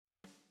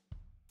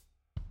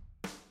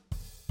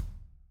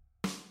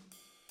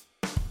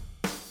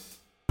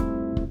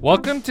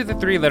Welcome to the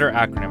Three-Letter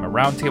Acronym, a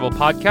roundtable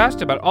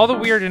podcast about all the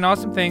weird and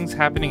awesome things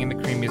happening in the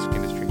Korean music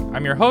industry.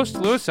 I'm your host,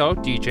 Louis O,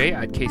 DJ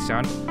at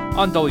K-Sound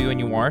on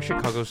WNUR,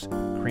 Chicago's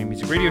Korean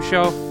music radio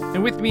show.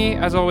 And with me,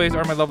 as always,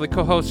 are my lovely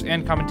co-hosts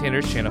and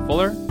commentators, Shayna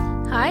Fuller.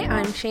 Hi,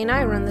 I'm Shayna.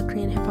 I run the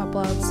Korean hip-hop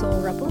blog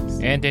Seoul Rebels.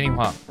 And Danny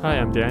Hua. Hi,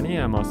 I'm Danny.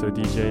 I'm also a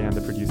DJ and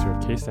the producer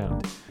of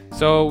K-Sound.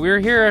 So we're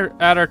here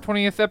at our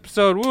 20th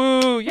episode.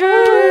 Woo!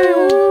 Yay!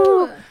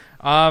 Woo!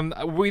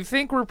 We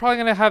think we're probably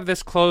going to have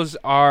this close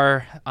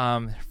our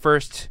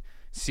first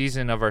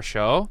season of our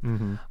show,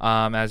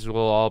 as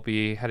we'll all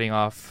be heading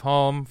off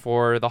home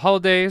for the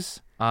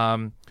holidays.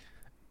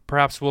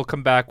 Perhaps we'll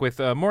come back with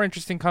more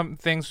interesting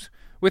things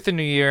with the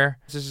new year.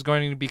 This is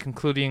going to be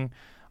concluding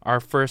our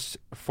first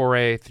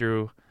foray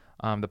through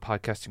the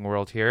podcasting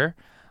world here.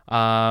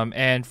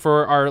 And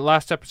for our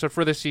last episode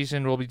for this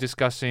season, we'll be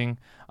discussing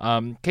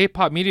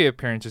K-pop media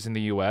appearances in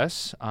the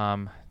U.S.,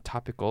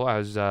 topical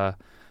as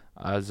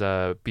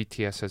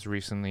BTS has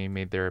recently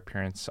made their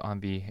appearance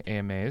on the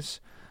AMAs.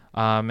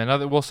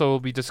 We'll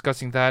be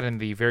discussing that and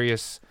the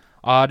various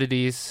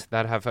oddities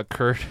that have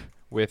occurred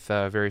with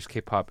various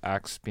K-pop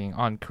acts being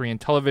on Korean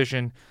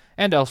television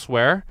and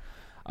elsewhere,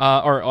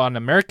 or on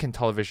American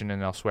television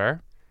and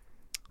elsewhere.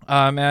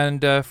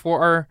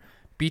 For our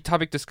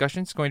B-topic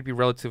discussion, it's going to be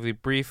relatively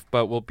brief,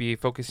 but we'll be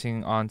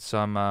focusing on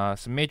some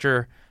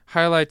major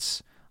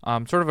highlights,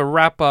 sort of a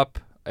wrap-up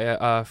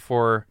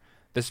for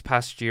this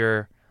past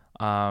year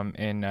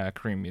in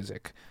Korean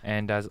music.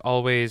 And as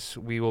always,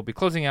 we will be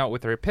closing out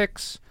with our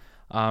picks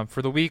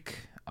for the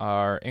week,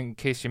 our In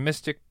Case You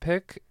Missed It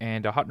pick,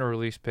 and a Hot No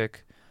Release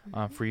pick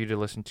for you to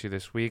listen to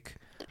this week.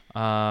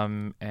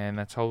 And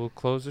that's how we'll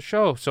close the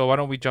show. So why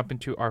don't we jump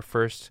into our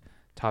first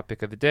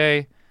topic of the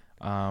day,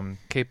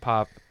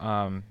 K-pop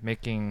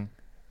making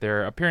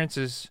their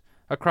appearances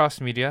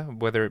across media,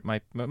 whether it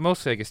might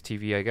mostly, I guess,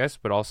 TV,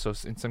 but also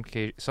in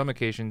some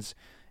occasions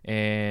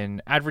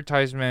in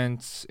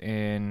advertisements,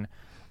 in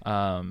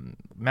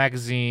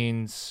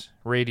magazines,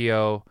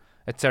 radio,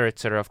 etc.,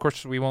 etc. Of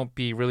course, we won't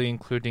be really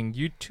including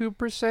YouTube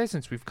per se,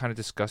 since we've kind of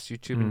discussed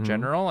YouTube in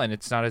general, and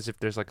it's not as if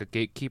there's like a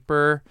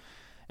gatekeeper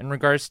in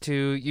regards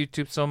to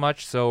YouTube so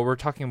much. So we're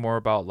talking more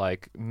about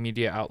like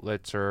media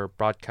outlets or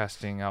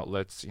broadcasting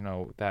outlets,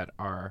 that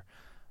are,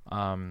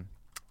 I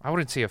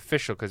wouldn't say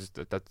official, because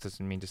that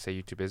doesn't mean to say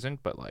YouTube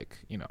isn't, but like,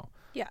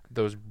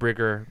 those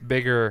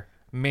bigger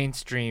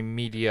mainstream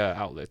media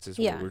outlets is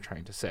what we're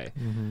trying to say.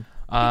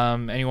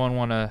 Anyone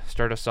want to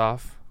start us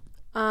off?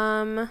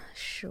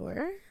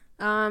 Sure.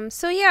 I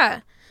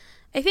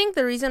think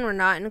the reason we're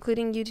not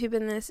including YouTube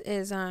in this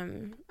is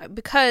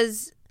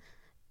because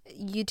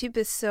YouTube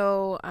is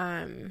so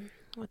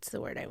what's the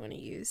word I want to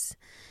use?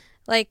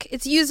 Like,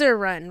 it's user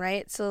run,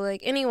 right? So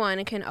like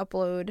anyone can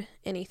upload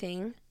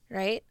anything,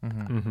 right?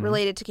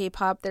 Related to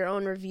K-pop, their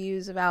own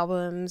reviews of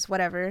albums,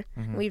 whatever.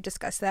 We've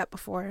discussed that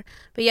before.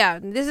 But yeah,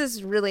 this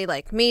is really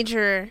like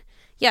major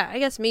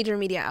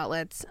media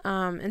outlets.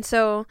 I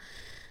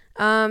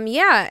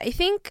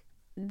think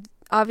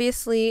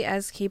obviously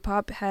as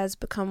K-pop has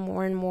become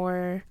more and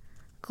more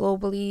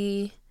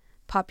globally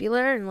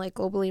popular and like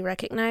globally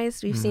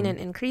recognized, we've seen an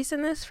increase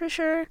in this for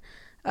sure.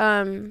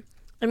 I've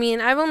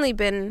only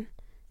been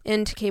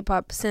into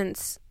K-pop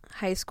since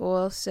high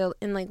school, so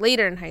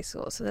later in high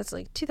school, so that's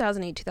like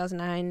 2008,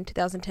 2009,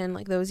 2010,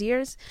 like those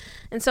years.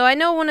 And so I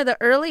know one of the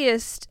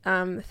earliest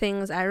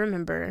things I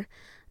remember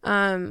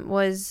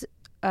was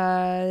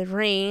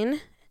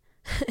Rain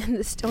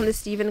on the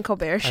Stephen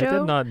Colbert Show. I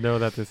did not know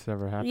that this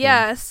ever happened.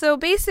 Yeah, so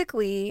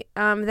basically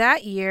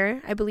that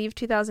year, I believe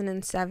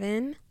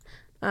 2007,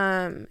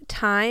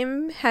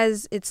 Time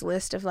has its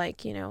list of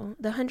like, the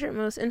 100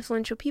 most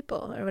influential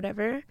people or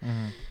whatever.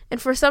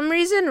 And for some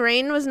reason,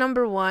 Rain was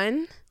number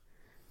 1,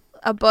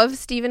 above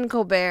Stephen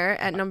Colbert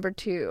at number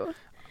 2.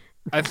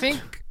 I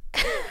think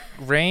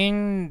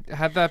Rain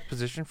had that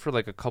position for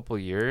like a couple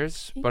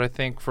years, but I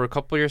think for a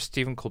couple years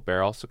Stephen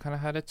Colbert also kind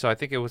of had it. So I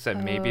think it was that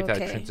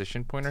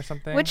transition point or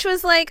something. Which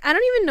was like, I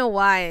don't even know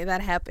why that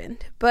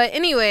happened. But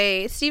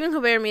anyway, Stephen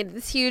Colbert made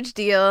this huge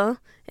deal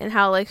and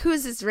how like,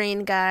 who's this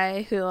Rain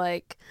guy who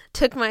like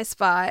took my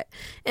spot?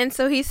 And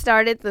so he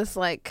started this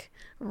like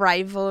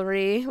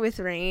rivalry with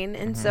Rain.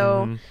 And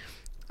so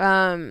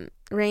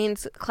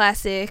Rain's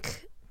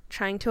classic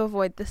Trying to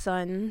Avoid the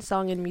Sun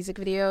song and music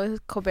video,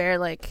 Colbert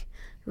like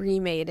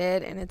remade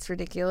it, and it's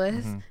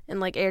ridiculous, and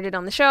like aired it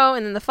on the show.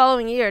 And then the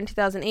following year in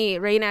 2008,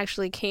 Rain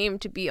actually came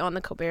to be on the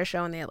Colbert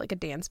Show, and they had like a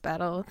dance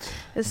battle.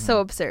 It's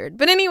so absurd.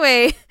 But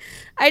anyway,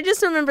 I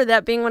just remember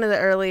that being one of the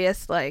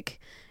earliest like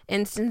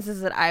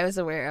instances that I was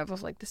aware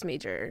of like this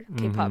major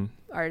K-pop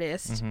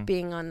artist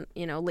being on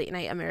late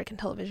night American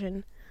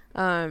television.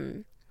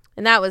 And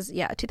that was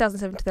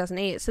 2007,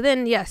 2008. So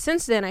then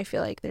since then I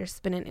feel like there's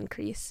been an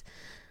increase.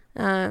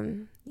 We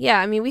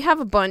have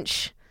a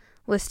bunch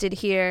listed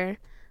here.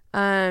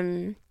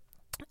 Wonder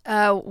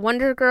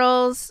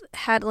Girls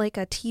had like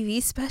a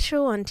TV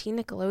special on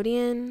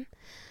Nickelodeon.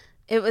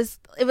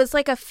 it was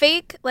like a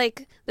fake,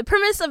 like the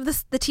premise of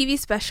the TV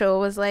special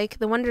was like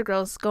the Wonder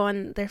Girls go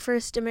on their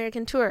first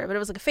American tour, but it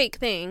was like a fake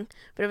thing,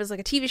 but it was like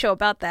a TV show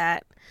about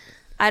that.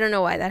 I don't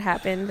know why that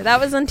happened, but that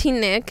was on Teen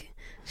Nick.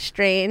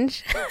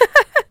 Strange.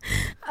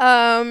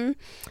 And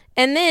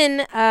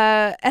then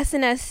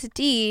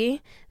SNSD,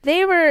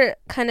 they were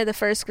kind of the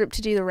first group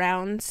to do the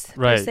rounds,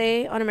 Right. per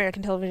se, on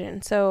American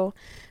television. So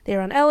they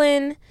were on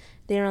Ellen,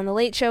 they were on The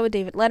Late Show with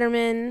David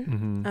Letterman.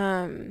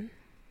 Mm-hmm.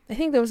 I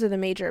think those are the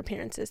major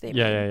appearances they made.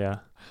 Yeah.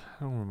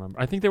 I don't remember.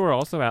 I think they were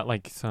also at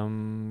like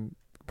some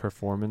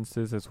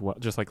performances as well,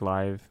 just like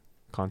live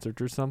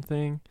concerts or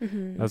something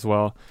Mm-hmm. as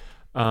well.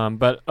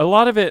 But a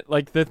lot of it,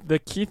 like the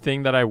key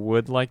thing that I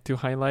would like to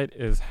highlight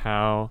is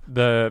how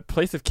the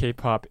place of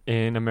K-pop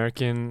in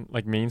American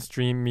like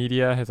mainstream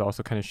media has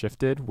also kind of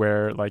shifted,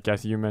 where like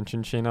as you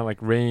mentioned, Shayna, like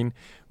Rain,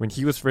 when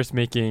he was first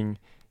making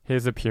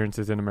his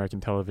appearances in American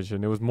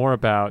television, it was more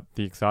about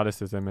the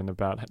exoticism and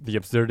about the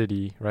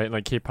absurdity, right?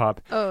 Like K-pop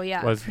Oh,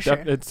 yeah, was for sure.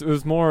 it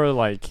was more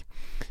like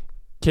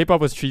K-pop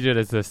was treated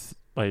as this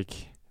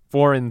like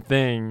foreign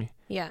thing.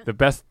 Yeah. The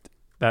best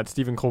that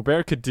Stephen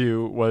Colbert could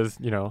do was,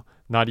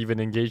 not even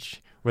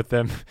engage with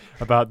them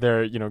about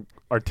their,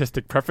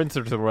 artistic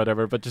preferences or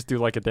whatever, but just do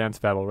like a dance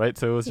battle, right?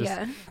 So it was just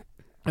Yeah.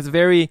 it's a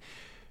very,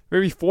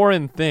 very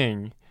foreign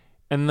thing.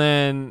 And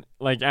then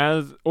like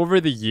as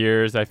over the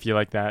years, I feel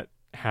like that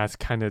has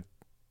kind of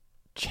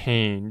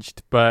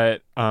changed.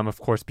 But of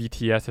course,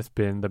 BTS has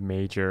been the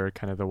major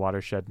kind of the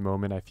watershed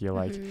moment, I feel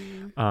like.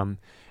 Mhm.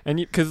 And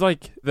because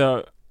like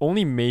the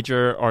only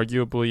major,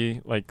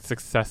 arguably like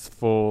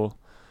successful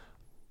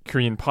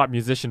Korean pop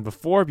musician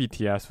before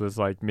BTS was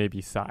like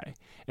maybe Psy,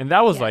 and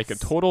that was like a Yes.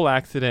 total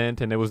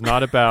accident, and it was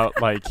not about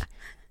like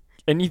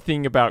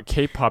anything about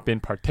K-pop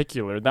in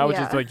particular. That was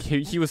just Yeah. like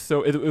he was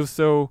so it was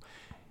so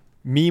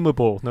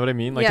memeable. Know what I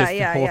mean? Like Yeah, just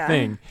yeah, the whole yeah.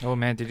 thing. Oh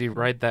man, did he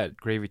ride that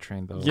gravy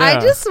train though? Yeah. I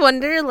just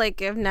wonder,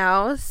 like, if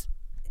now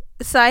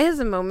Psy has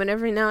a moment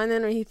every now and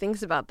then where he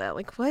thinks about that.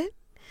 Like, what?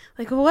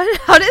 Like, what?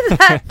 How did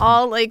that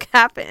all, like,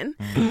 happen?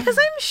 Because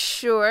I'm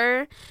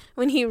sure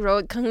when he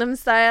wrote Gangnam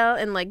Style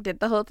and, like, did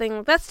the whole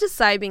thing, that's just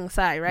Psy being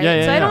Psy, right?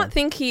 Yeah, so I yeah. don't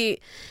think he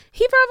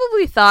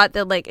probably thought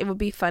that, like, it would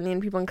be funny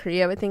and people in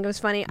Korea would think it was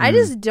funny. I Mhm.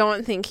 just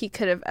don't think he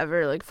could have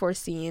ever, like,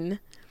 foreseen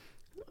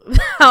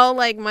how,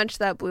 like, much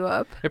that blew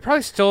up. It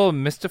probably still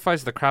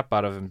mystifies the crap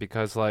out of him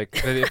because like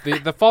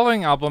the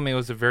following album, it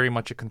was very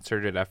much a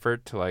concerted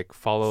effort to like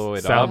follow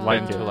it Sound up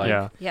like and it. to like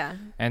Yeah. Yeah.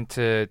 and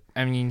to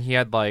I mean he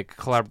had like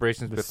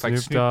collaborations The with like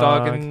Snoop Snoop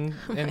Dogg Dogg. and,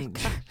 Oh my and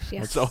gosh,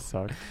 yes. So-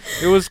 Sucked.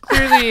 it was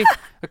clearly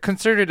a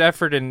concerted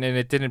effort and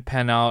it didn't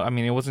pan out. I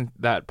mean it wasn't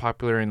that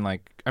popular in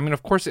like I mean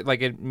of course it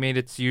made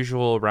its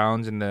usual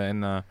rounds in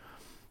the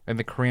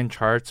Korean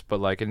charts, but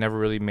like it never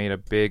really made a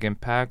big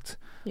impact.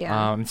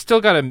 Yeah.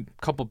 Still got a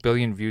couple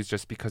billion views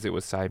just because it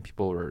was Psy.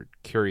 People were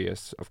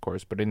curious, of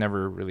course, but it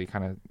never really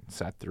kind of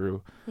sat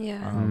through.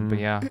 Yeah. But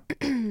yeah,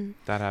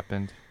 that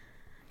happened.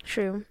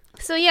 True.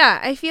 So yeah,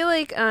 I feel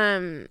like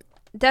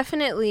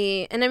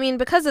definitely, and I mean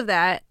because of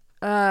that,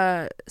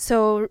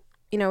 so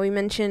we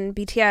mentioned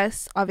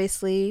BTS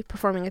obviously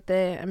performing at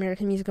the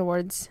American Music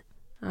Awards.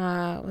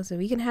 Was it a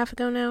week and a half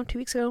ago now? 2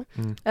 weeks ago.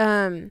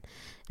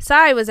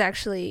 Psy was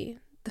actually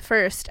the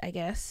first, I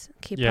guess,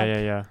 K-pop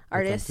Yeah. With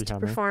artist MC to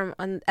Hammer. perform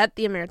at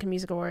the American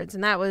Music Awards,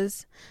 and that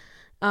was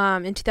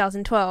in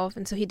 2012.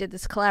 And so he did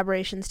this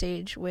collaboration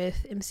stage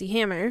with MC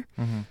Hammer.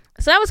 Mm-hmm.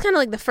 So that was kind of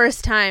like the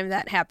first time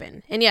that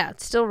happened. And yeah,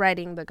 it's still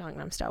riding the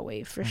Gangnam Style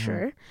wave for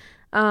sure.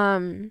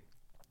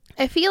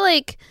 I feel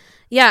like,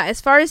 yeah,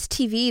 as far as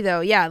TV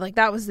though, yeah, like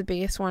that was the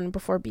biggest one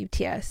before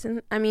BTS.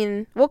 And I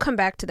mean, we'll come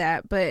back to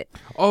that, but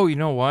Oh, you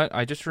know what?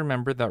 I just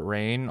remembered that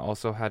Rain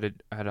also had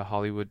a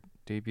Hollywood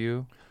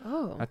debut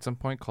at some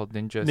point called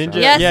Ninja. Ninja-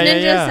 Assassin. yes, Yeah,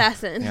 Ninja yeah.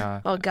 Assassin.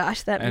 Yeah. Oh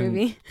gosh, that And-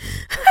 movie.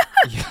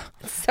 Yeah.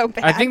 So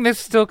bad. I think this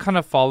still kind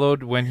of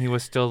followed when he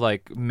was still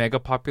like mega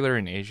popular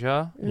in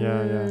Asia.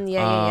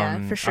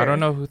 Yeah, for sure. I don't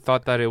know who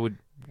thought that it would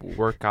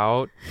work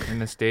out in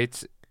the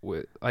States.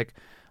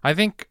 I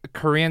think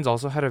Koreans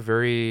also had a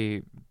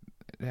very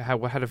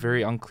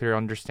unclear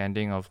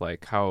understanding of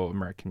like how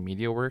American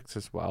media works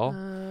as well,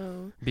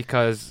 Oh.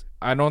 because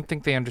I don't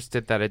think they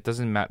understood that it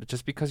doesn't matter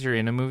just because you're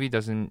in a movie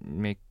doesn't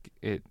make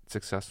it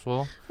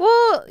successful.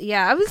 Well,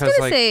 yeah, I was Because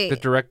gonna like say the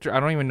director, I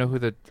don't even know who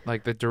the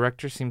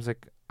director seems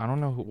like. I don't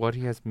know what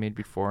he has made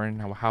before and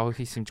how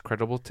he seems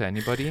credible to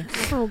anybody.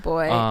 oh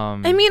boy.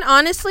 Um, I mean,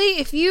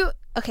 honestly,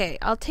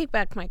 I'll take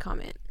back my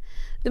comment.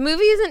 The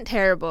movie isn't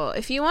terrible.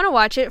 If you want to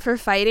watch it for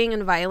fighting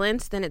and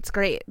violence, then it's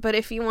great. But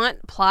if you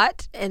want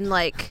plot and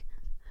like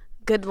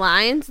good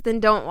lines, then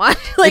don't watch.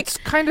 Like, it's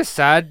kind of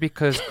sad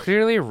because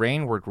clearly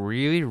Rain worked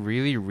really,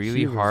 really, really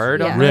He was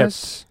hard on ripped.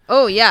 this.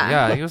 Oh yeah.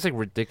 Yeah, he was like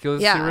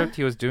ridiculously Yeah. ripped.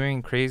 He was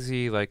doing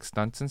crazy like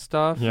stunts and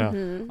stuff. Yeah.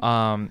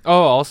 Mhm.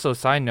 Also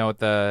side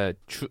note,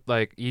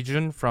 like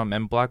Ijun from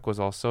M Black was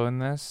also in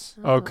this.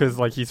 Oh, because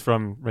like he's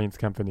from Rain's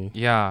company.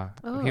 Yeah,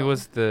 he Oh.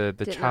 was the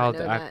Did not child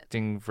know that.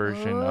 acting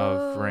version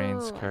of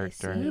Rain's Oh, I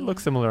character. see. He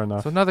looks similar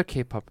enough. So another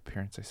K-pop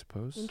appearance, I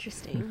suppose.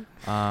 Interesting.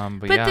 But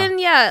But yeah. then,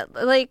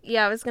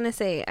 I was gonna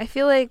say, I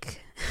feel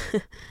like,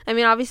 I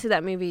mean, obviously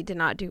that movie did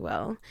not do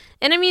well,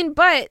 and I mean,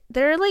 but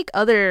there are like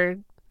other,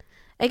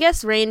 I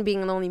guess Rain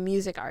being the only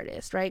music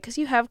artist, right? Because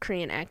you have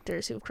Korean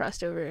actors who've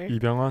crossed over. Lee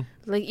Byung-hun.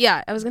 Like,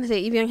 yeah, I was gonna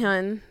say Lee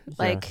Byung-hun.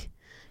 Like,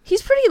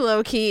 he's pretty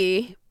low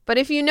key, but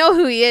if you know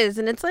who he is,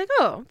 and it's like,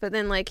 oh, but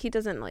then like he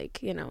doesn't like,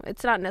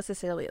 it's not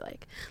necessarily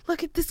like,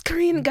 look at this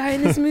Korean guy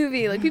in this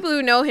movie. Like people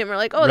who know him are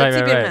like, oh, that's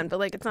Lee Byung-hun, but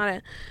like it's not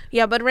a,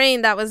 yeah. But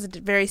Rain, that was a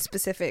very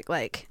specific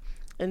like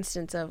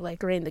instance of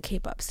like Rain the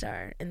K-pop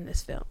star in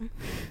this film.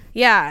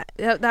 Yeah,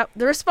 that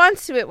the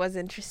response to it was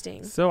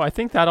interesting. So I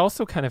think that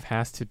also kind of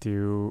has to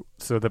do.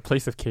 So the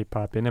place of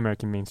K-pop in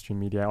American mainstream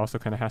media also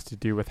kind of has to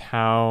do with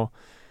how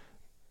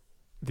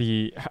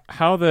the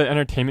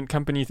entertainment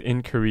companies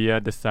in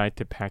Korea decide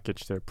to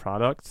package their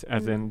products.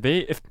 As in,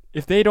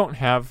 if they don't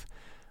have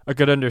a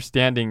good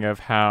understanding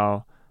of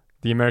how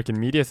the American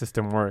media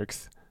system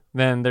works,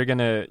 then they're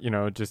gonna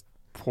just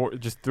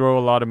throw a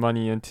lot of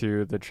money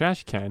into the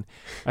trash can.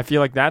 I feel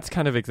like that's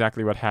kind of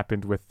exactly what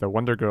happened with the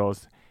Wonder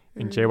Girls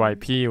in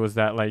JYP. Was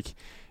that like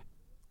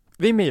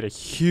they made a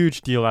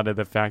huge deal out of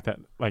the fact that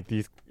like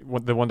the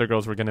Wonder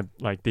Girls were gonna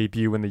like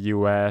debut in the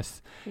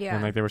U.S. Yeah.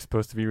 and like they were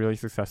supposed to be really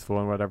successful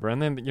and whatever.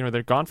 And then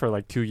they're gone for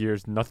like 2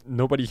 years.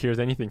 Nobody hears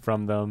anything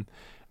from them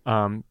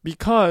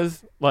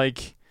because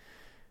like.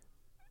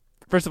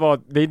 First of all,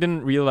 they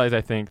didn't realize,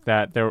 I think,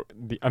 that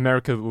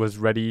America was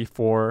ready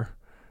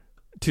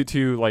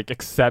to like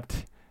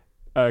accept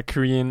a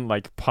Korean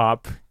like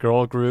pop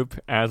girl group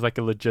as like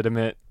a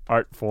legitimate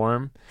art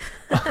form,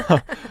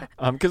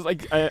 because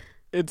like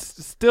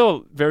it's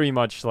still very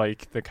much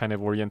like the kind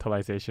of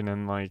Orientalization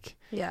and like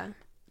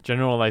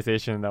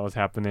generalization that was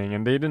happening,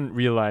 and they didn't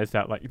realize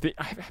that like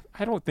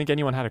I don't think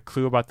anyone had a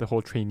clue about the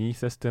whole trainee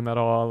system at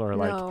all, or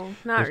like no,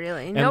 not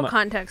really, no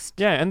context.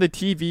 Yeah, and the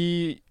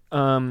TV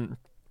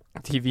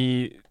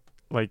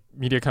like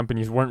media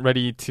companies weren't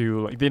ready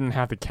to like they didn't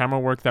have the camera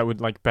work that would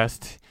like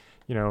best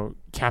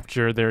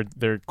capture their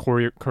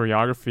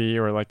choreography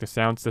or like the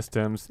sound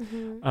systems.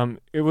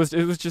 It was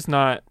just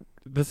not,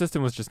 the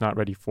system was just not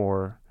ready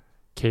for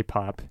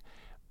K-pop,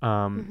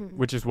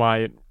 which is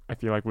why I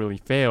feel like really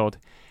failed.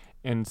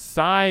 And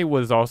Psy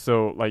was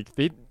also like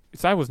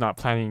Psy was not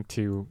planning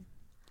to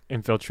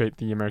infiltrate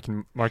the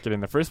American market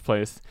in the first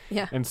place.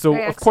 Yeah. And so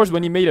of course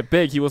when he made it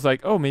big, he was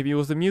like, oh, maybe it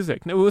was the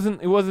music. No,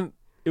 it wasn't.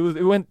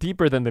 It went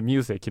deeper than the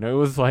music. It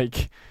was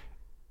like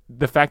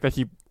the fact that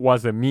he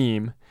was a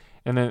meme.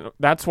 And then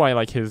that's why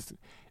like his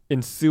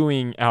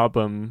ensuing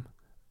album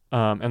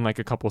and like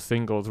a couple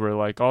singles were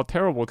like all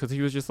terrible, because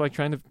he was just like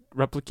trying to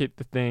replicate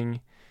the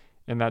thing,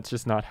 and that's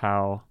just not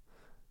how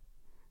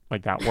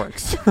like that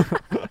works.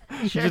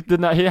 He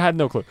had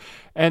no clue.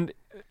 And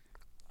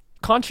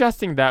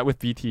contrasting that with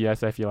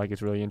BTS, I feel like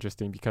is really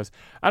interesting, because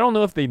I don't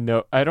know if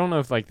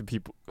like the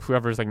people,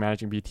 whoever's like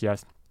managing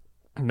BTS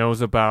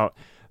knows about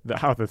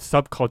how the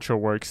subculture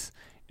works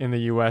in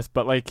the US,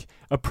 but like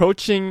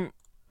approaching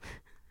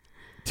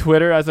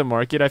Twitter as a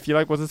market, I feel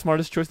like was the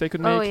smartest choice they could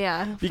make. Oh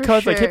yeah,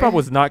 because for like sure. K-pop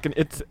was not gonna.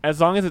 It's as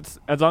long as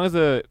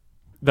the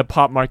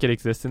pop market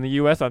exists in the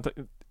U.S.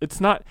 It's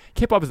not,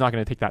 K-pop is not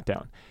going to take that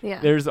down. Yeah.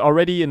 There's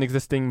already an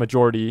existing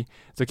majority,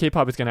 so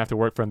K-pop is going to have to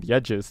work from the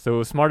edges. So it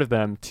was smart of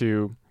them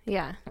to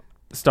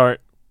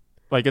start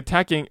like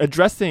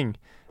addressing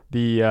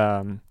the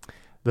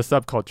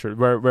subculture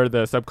where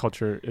the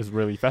subculture is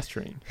really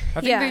festering.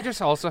 I think they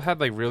just also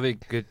had like really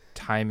good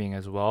timing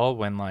as well,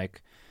 when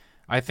like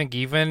I think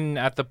even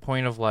at the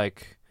point of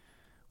like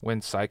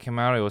when Psy came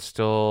out, it was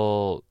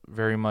still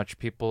very much,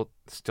 people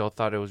still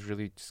thought it was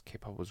really just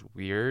K-pop was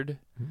weird.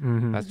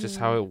 That's just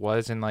how it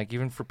was. And like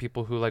even for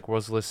people who like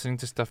was listening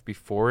to stuff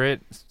before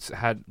it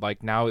had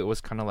like, now it was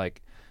kind of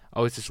like,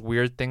 oh, it's this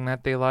weird thing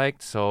that they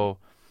liked. So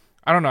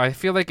I don't know, I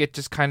feel like it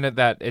just kind of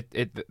that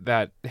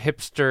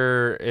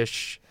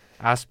hipster-ish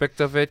aspect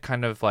of it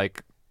kind of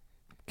like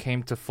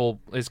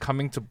is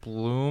coming to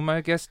bloom,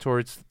 I guess,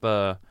 towards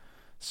the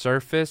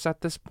surface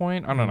at this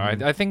point. I don't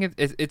know. I think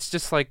it's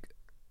just like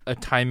a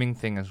timing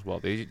thing as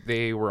well.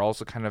 They were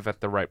also kind of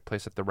at the right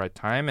place at the right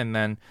time, and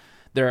then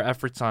their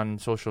efforts on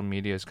social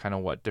media is kind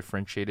of what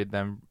differentiated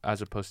them, as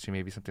opposed to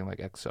maybe something like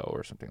EXO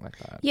or something like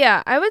that.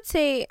 Yeah, I would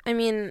say, I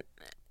mean,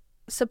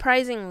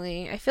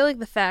 surprisingly, I feel like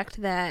the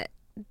fact that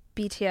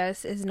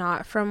BTS is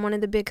not from one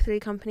of the big three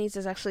companies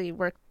has actually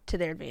worked to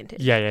their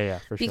advantage. Yeah,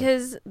 for sure.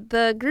 Because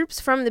the groups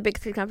from the big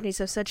three companies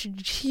have such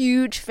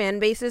huge fan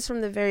bases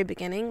from the very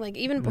beginning. Like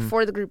even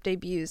before the group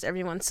debuts,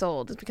 everyone's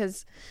sold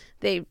because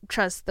they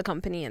trust the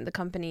company and the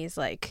company's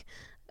like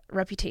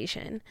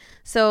reputation.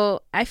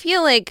 So I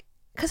feel like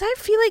because I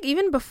feel like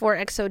even before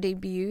EXO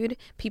debuted,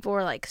 people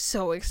were like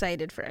so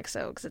excited for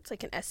EXO because it's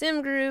like an SM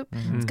group.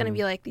 It's gonna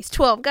be like these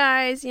 12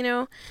 guys, you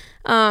know.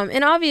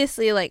 And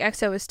obviously like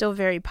EXO is still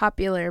very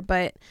popular,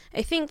 but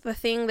I think the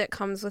thing that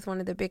comes with one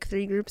of the big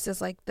three groups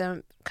is like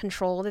the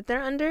control that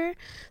they're under.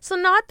 So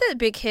not that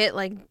Big Hit,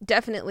 like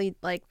definitely,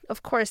 like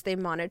of course they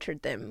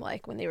monitored them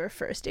like when they were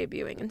first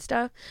debuting and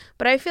stuff,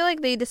 but I feel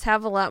like they just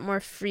have a lot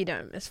more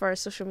freedom as far as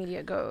social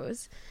media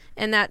goes,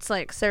 and that's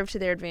like served to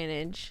their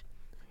advantage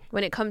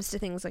when it comes to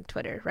things like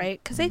Twitter, right?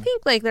 Because I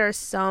think like there are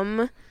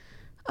some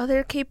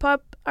other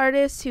K-pop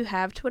artists who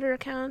have Twitter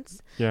accounts,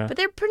 but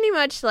they're pretty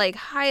much like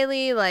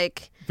highly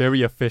like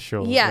very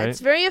official. Yeah, right? It's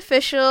very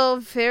official,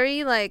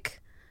 very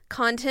like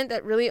content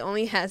that really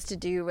only has to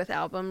do with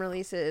album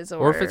releases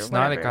or if it's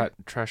whatever. not, it got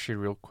trashy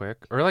real quick,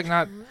 or like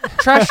not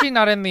trashy,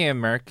 not in the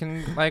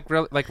American like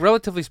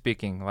relatively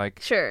speaking. Like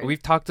Sure.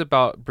 we've talked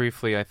about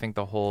briefly, I think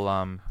the whole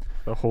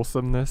the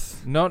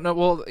wholesomeness. No,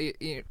 well, I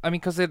mean,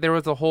 because there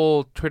was a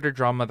whole Twitter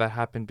drama that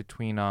happened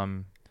between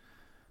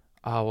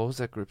what was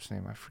that group's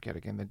name? I forget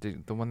again.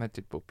 The one that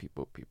did Bo Peep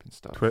and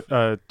stuff.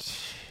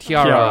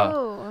 Tiara.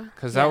 Oh,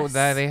 Because yes.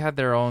 that they had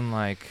their own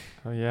like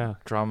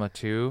drama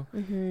too,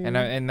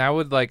 and that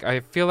would like,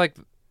 I feel like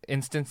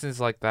instances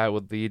like that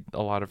would lead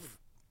a lot of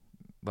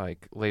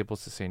like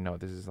labels to say no,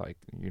 this is like,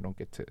 you don't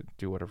get to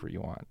do whatever you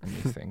want in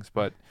these things.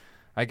 But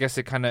I guess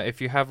it kind of, if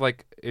you have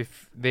like,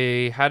 if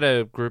they had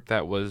a group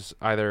that was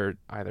either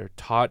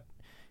taught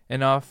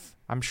enough,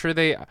 I'm sure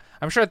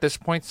at this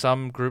point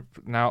some group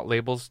now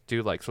labels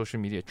do like social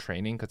media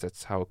training, because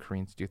that's how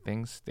Koreans do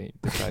things. They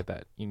decide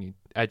that you need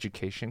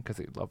education because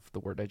they love the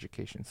word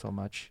education so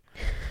much.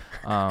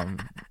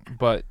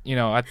 But you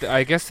know,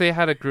 I guess they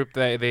had a group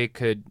that they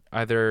could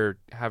either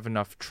have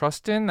enough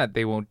trust in that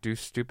they won't do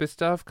stupid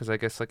stuff, because I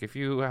guess like if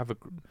you have a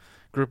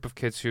group of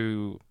kids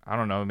who, I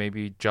don't know,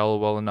 maybe gel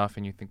well enough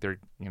and you think they're,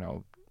 you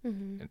know,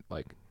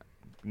 like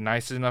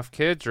nice enough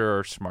kids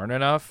or smart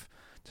enough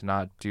to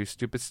not do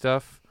stupid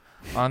stuff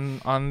on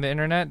the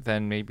internet,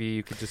 then maybe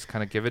you could just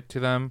kind of give it to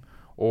them.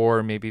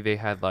 Or maybe they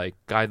had like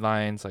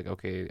guidelines, like,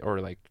 okay, or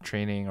like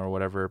training or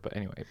whatever. But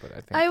anyway, but I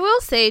think I will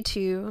say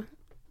too,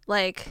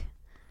 like,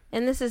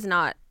 and this is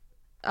not,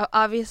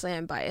 obviously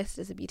I'm biased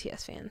as a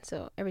BTS fan,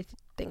 so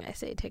everything I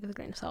say take with a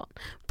grain of salt.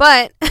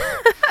 But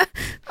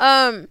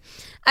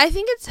I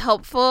think it's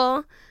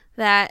helpful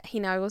that he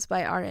now goes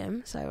by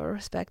RM, so I will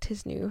respect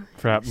his new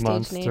Frat stage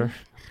monster. name.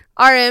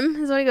 RM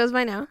is what he goes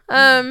by now.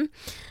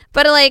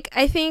 But like,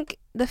 I think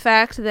the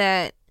fact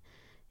that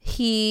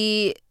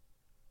he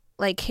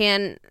like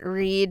can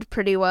read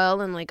pretty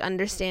well and like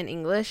understand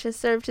English has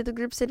served to the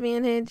group's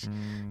advantage.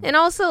 And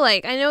also,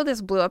 like, I know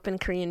this blew up in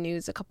Korean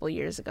news a couple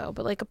years ago,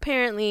 but like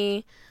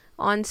apparently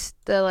on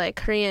the like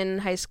Korean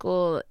high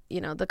school, you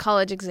know, the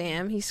college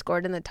exam, he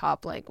scored in the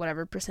top like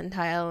whatever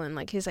percentile, and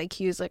like his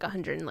IQ is like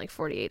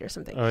 148 or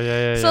something. Oh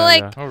yeah. So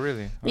like, oh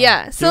really? Oh.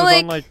 yeah. He So was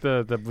like on like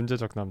the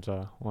문제적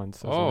남자 once.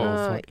 as Oh. well.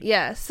 It's like-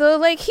 yeah. So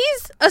like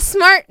he's a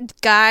smart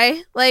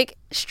guy, like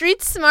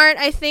street smart,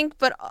 I think,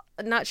 but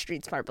not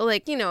street smart, but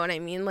like, you know what I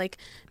mean, like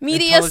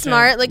media Intelligent.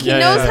 smart. Like he Yeah,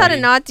 knows yeah, how yeah.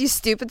 to not do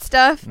stupid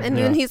stuff, and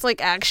Yeah. then he's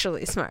like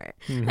actually smart.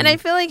 Mhm. And I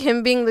feel like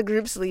him being the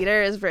group's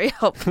leader is very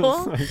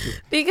helpful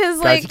because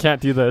Guys, like you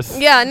can't do this.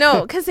 yeah,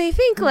 no, because I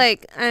think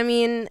like, I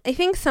mean, I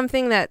think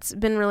something that's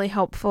been really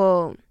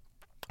helpful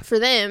for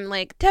them,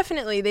 like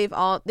definitely they've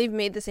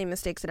made the same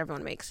mistakes that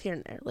everyone makes here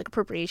and there, like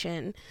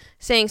appropriation,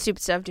 saying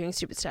stupid stuff, doing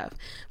stupid stuff.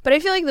 But I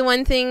feel like the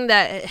one thing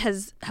that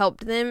has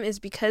helped them is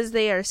because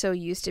they are so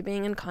used to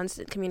being in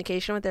constant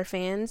communication with their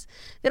fans,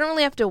 they don't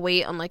really have to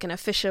wait on like an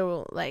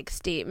official like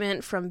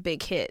statement from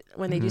Big Hit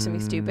when they do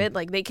something stupid.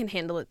 Like they can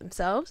handle it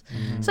themselves.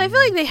 So I feel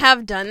like they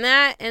have done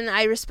that, and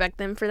I respect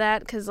them for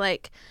that, because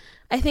like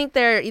I think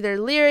they're either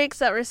lyrics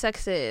that were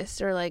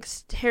sexist or like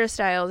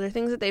hairstyles or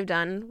things that they've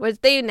done, which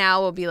they now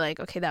will be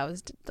like, okay, that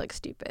was like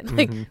stupid.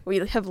 Like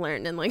we have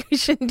learned, and like we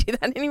shouldn't do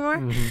that anymore.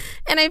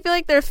 And I feel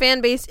like their fan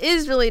base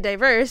is really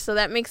diverse, so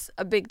that makes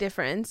a big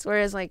difference.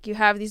 Whereas like you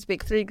have these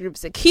big three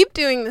groups that keep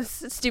doing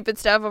this stupid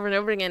stuff over and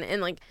over again,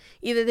 and like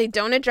either they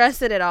don't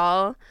address it at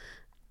all.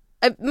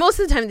 Most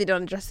of the time they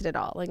don't address it at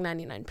all, like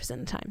 99% of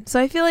the time. So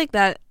I feel like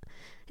that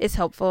is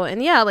helpful.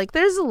 And yeah, like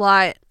there's a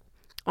lot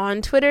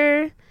on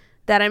Twitter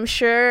that I'm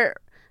sure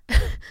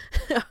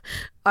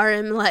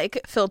RM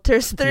like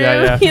filters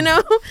through, you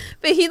know,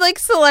 but he like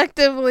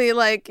selectively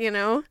like, you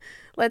know,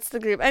 lets the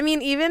group. I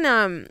mean,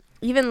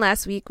 even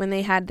last week when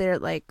they had their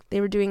like,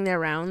 they were doing their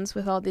rounds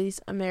with all these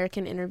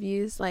American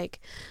interviews, like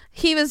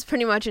he was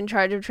pretty much in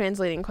charge of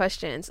translating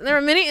questions, and there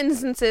were many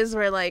instances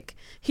where like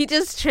he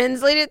just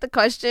translated the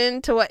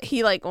question to what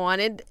he like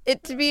wanted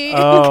it to be in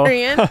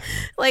Korean.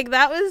 Like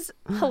that was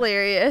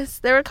hilarious.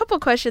 There were a couple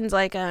questions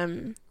like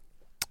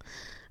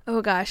oh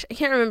gosh, I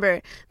can't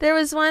remember. There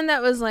was one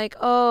that was like,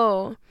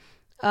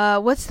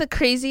 what's the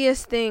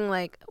craziest thing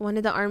like one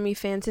of the army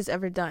fans has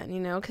ever done? You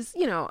know, because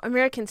you know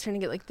Americans trying to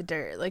get like the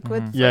dirt, like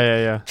what's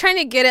Yeah. trying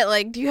to get it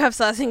like, do you have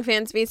sassing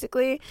fans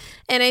basically?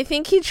 And I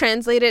think he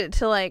translated it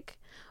to like,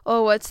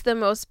 oh, what's the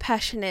most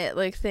passionate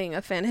like thing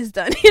a fan has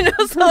done, you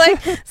know? So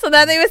like, so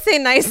that they would say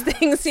nice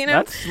things, you know?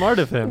 That's smart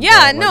of him.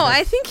 Yeah, though. no, Like,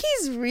 I think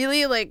he's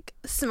really like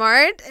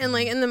smart and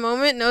like in the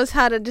moment knows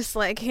how to just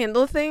like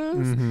handle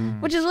things,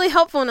 mhm. which is really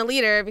helpful in a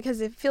leader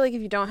because I feel like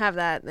if you don't have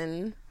that,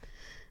 then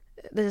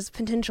there's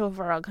potential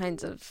for all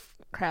kinds of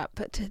crap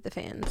put to the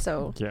fans.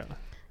 So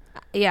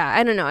Yeah.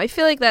 I don't know. I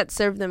feel like that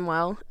served them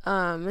well.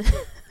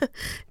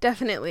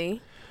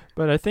 Definitely.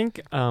 But I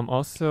think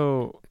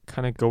also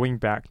kind of going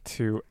back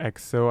to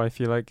EXO, I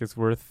feel like is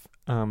worth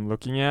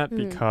looking at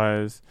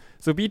because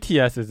so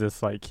BTS is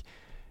this like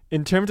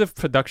in terms of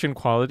production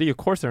quality, of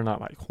course they're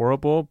not like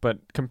horrible, but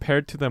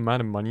compared to the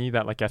amount of money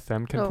that like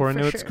SM can pour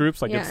into its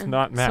groups, like it's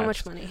not matched. So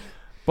much money.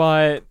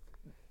 But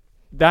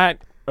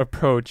that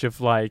approach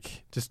of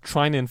like just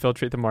trying to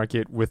infiltrate the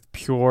market with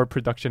pure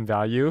production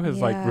value has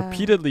like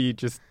repeatedly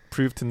just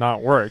proved to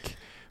not work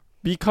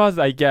because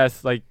I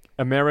guess like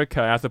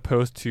America, as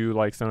opposed to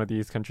like some of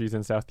these countries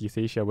in Southeast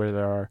Asia where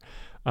there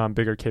are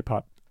bigger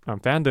K-pop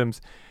fandoms,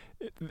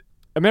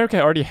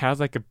 America already has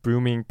like a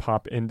booming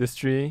pop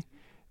industry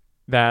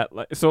that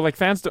so like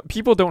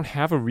people don't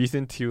have a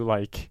reason to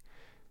like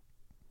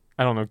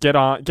I don't know get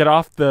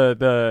off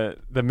the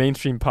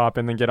mainstream pop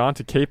and then get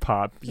onto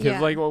K-pop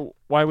because like well,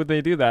 why would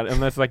they do that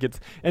unless like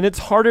it's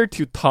harder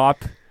to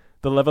top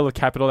the level of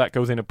capital that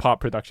goes into pop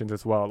productions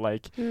as well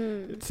like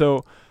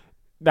so.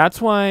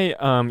 That's why,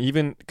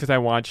 even because I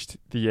watched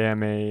the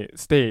AMA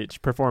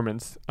stage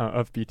performance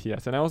of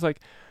BTS, and I was like,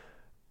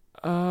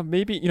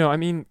 maybe, you know, I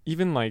mean,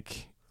 even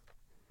like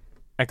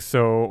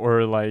EXO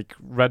or like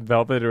Red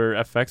Velvet or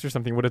FX or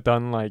something would have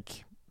done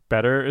like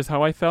better, is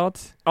how I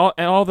felt.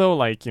 And although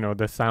like, you know,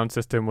 the sound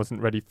system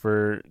wasn't ready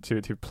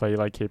to play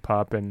like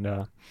K-pop and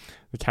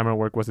the camera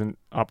work wasn't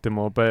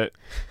optimal, but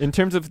in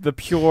terms of the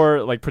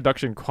pure like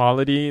production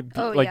quality,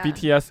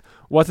 BTS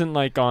wasn't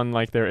like on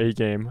like their A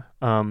game.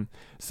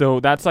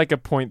 So that's like a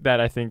point that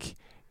I think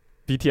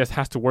BTS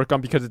has to work on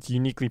because it's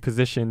uniquely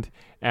positioned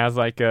as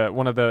like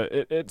one of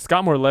the it's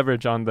got more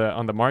leverage on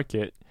the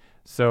market.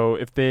 So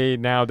if they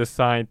now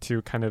decide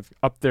to kind of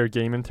up their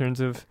game in terms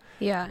of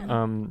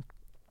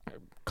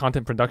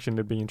content production,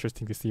 it'd be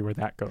interesting to see where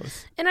that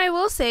goes. And I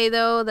will say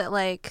though that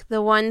like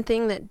the one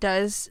thing that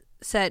does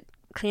set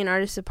Korean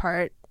artists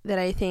apart that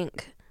I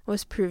think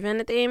was proven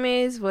at the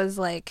AMAs was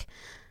like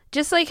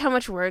just like how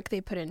much work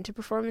they put into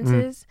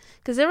performances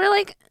because there were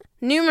like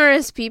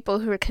numerous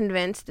people who were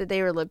convinced that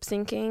they were lip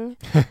syncing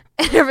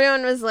and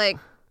everyone was like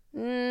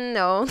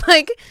no,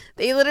 like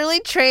they literally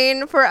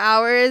trained for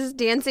hours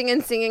dancing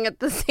and singing at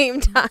the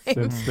same time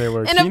since they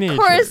were and teenagers. Of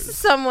course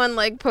someone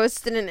like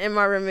posted an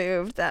MR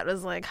removed that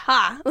was like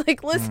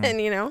like listen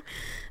you know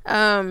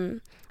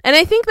and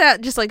I think that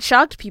just like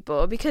shocked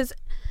people because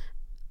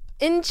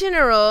in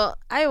general,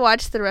 I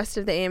watched the rest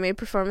of the AMA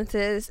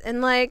performances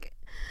and like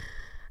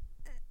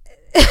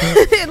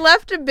it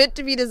left a bit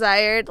to be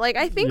desired. Like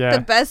I think the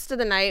best of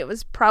the night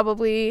was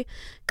probably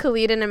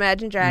Khalid and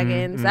Imagine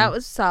Dragons. That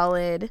was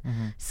solid.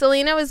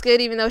 Selena was good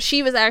even though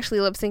she was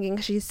actually lip syncing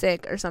because she's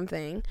sick or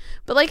something.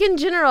 But like in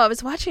general, I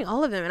was watching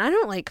all of them and I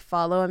don't like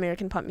follow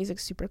American pop music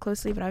super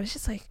closely, but I was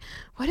just like,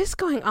 what is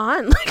going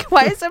on? Like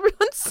why is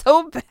everyone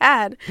so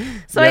bad?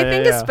 So I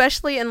think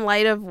especially in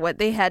light of what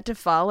they had to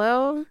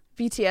follow,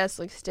 BTS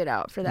like stood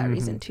out for that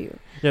reason too.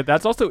 Yeah,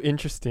 that's also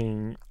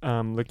interesting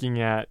looking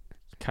at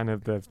kind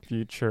of the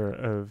future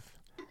of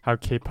how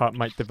K-pop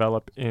might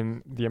develop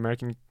in the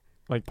American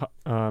like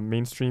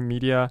mainstream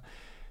media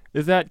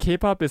is that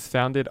K-pop is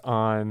founded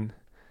on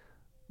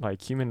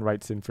like human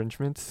rights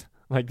infringements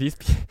like these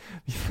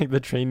like the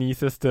trainee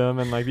system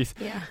and like these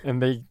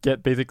and they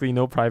get basically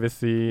no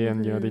privacy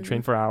and you know they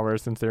train for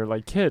hours since they're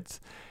like kids.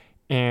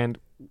 And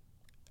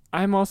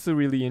I'm also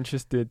really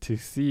interested to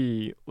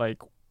see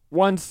like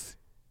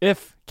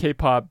if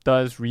K-pop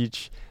does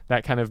reach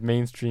that kind of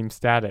mainstream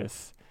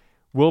status,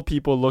 will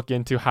people look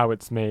into how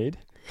it's made?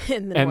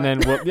 and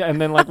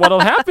then like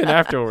what'll happen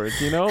afterwards,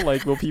 you know?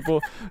 Like will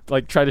people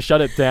like try to shut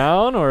it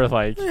down or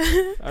like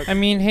I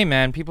mean, hey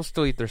man, people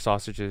still eat their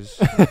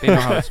sausages. They know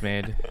how it's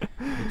made.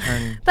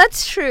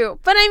 That's true.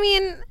 But I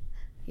mean,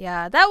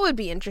 yeah, that would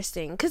be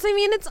interesting cuz I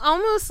mean, it's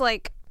almost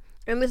like,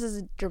 and this is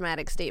a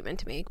dramatic statement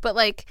to make, but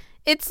like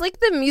it's like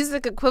the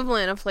music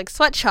equivalent of like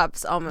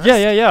sweatshops almost.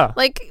 Yeah.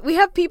 Like we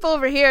have people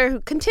over here who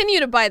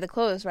continue to buy the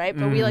clothes, right?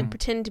 But we like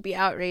pretend to be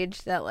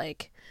outraged that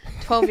like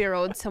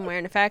 12-year-olds somewhere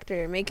in a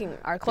factory are making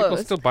our clothes.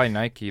 People still buy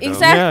Nike though.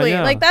 Exactly.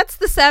 Like that's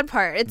the sad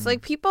part. It's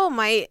like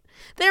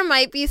there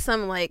might be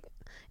some like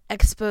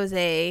expose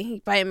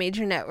by a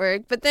major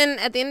network, but then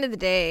at the end of the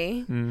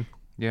day,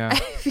 I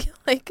feel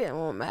like it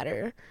won't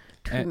matter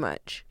too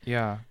much.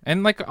 Yeah.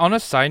 And like on a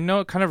side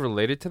note, kind of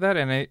related to that,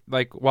 and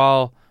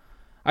while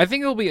I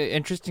think it'll be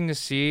interesting to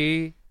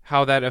see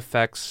how that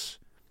affects,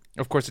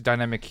 of course, the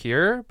dynamic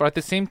here, but at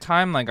the same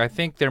time, like I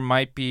think there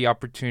might be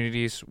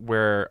opportunities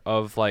where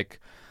of like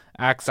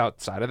acts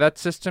outside of that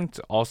system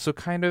to also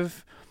kind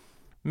of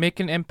make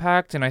an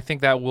impact, and I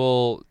think that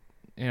will,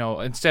 you know,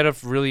 instead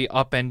of really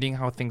upending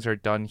how things are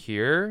done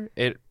here,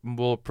 it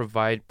will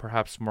provide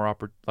perhaps more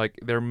like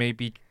there may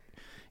be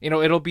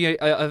it'll be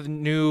a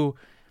new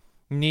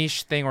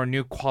niche thing or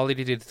new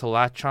quality to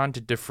latch on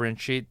to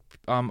differentiate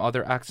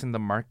other acts in the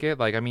market.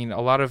 Like, I mean,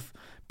 a lot of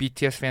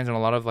BTS fans and a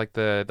lot of like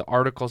the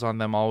articles on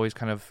them always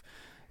kind of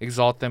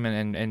exalt them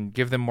and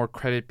give them more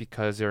credit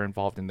because they're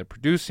involved in the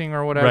producing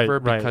or whatever,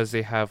 because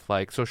they have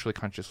like socially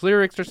conscious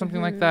lyrics or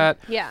something like that.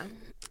 Yeah.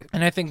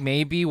 And I think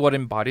maybe what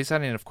embodies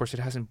that, and of course it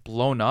hasn't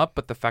blown up,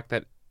 but the fact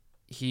that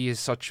he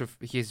is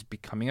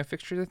becoming a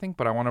fixture, I think.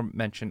 But I want to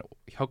mention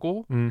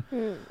Hyukoh.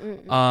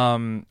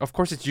 Of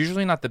course, it's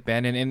usually not the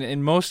band, and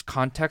in most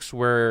contexts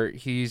where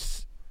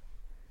he's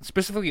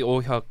specifically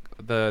Oh Hyuk,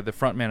 the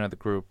frontman of the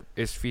group,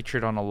 is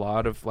featured on a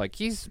lot of like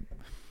he's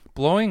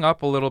blowing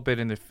up a little bit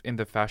in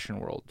the fashion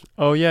world.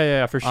 Oh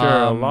yeah, for sure.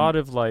 A lot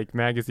of like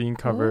magazine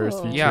covers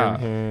featuring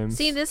him.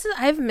 See,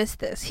 I've missed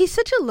this. He's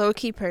such a low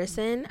key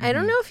person. I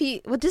don't know if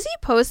does he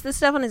post this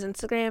stuff on his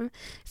Instagram?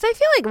 Because I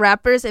feel like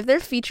rappers, if they're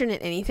featured in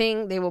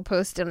anything, they will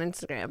post it on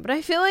Instagram. But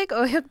I feel like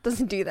Oh Hyuk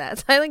doesn't do that.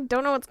 So I like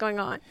don't know what's going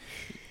on.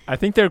 I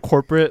think their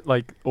corporate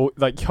like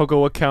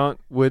Hyukoh account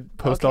would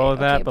post all of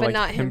that, but like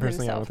not him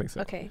personally, himself. I don't think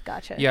so. Okay,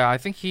 gotcha. Yeah, I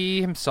think he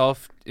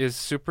himself is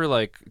super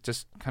like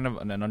just kind of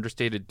an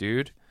understated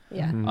dude.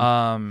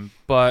 Yeah.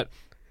 But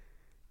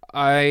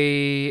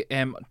I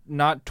am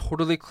not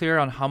totally clear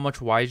on how much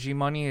YG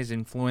money is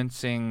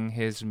influencing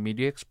his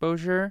media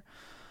exposure,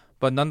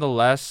 but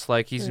nonetheless,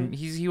 like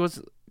he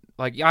was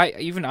like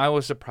I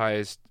was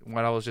surprised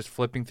when I was just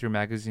flipping through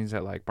magazines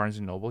at like Barnes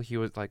and Noble. He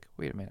was like,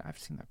 "Wait a minute, I've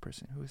seen that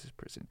person. Who is this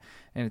person?"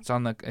 And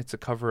it's a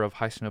cover of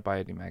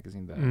Haisanobayari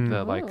magazine,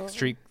 the like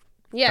street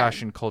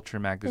fashion culture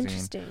magazine.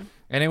 Interesting.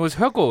 And it was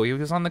Hyukoh. He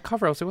was on the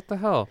cover. I was like, what the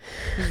hell?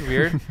 This is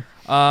weird.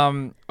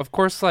 Of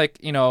course, like,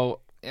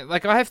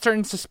 like I have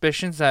certain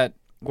suspicions that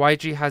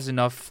YG has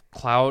enough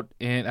clout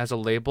as a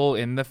label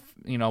in the,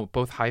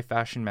 both high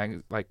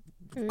fashion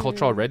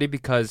culture already,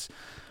 because,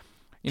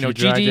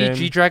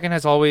 G-Dragon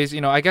has always,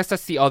 I guess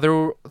that's the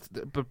other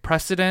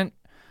precedent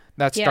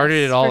that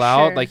started it all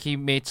out. Sure. Like, he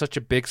made such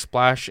a big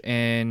splash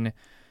in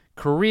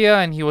Korea,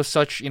 and he was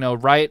such,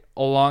 right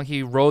along,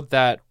 he rode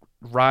that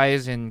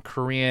rise in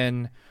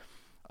Korean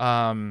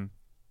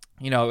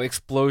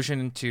explosion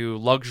into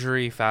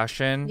luxury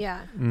fashion.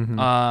 Yeah.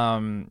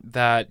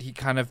 That he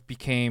kind of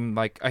became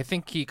I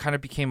think he kind of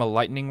became a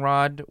lightning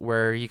rod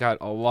where he got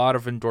a lot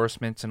of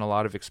endorsements and a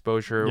lot of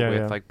exposure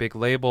with like big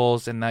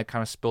labels, and that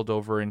kind of spilled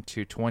over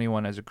into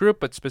 2NE1 as a group,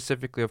 but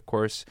specifically, of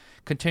course,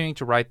 continuing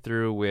to ride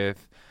through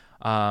with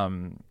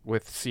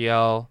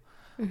CL.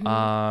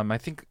 I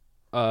think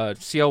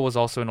CL was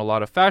also in a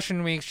lot of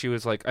fashion weeks. She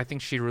was I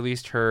think she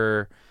released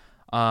her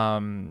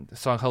song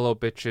Hello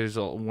Bitches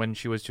when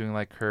she was doing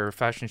like her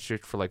fashion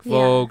shoot for like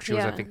Vogue. She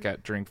was I think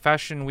during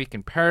Fashion Week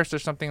in Paris or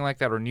something like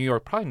that, or New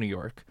York, probably New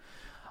York.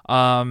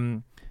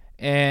 And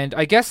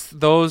I guess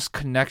those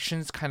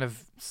connections kind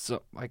of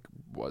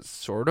was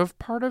sort of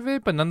part of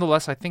it, but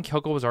nonetheless, I think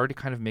Hyukoh was already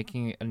kind of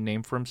making a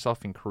name for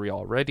himself in Korea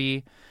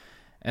already,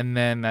 and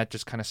then that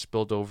just kind of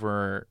spilled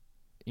over,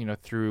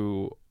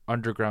 through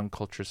underground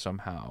culture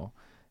somehow.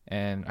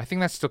 And I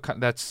think that's still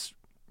that's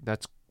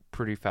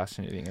pretty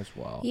fascinating as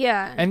well.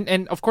 Yeah.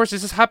 And of course,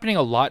 this is happening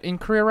a lot in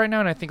Korea right now,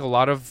 and I think a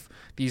lot of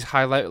these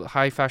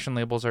high fashion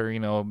labels are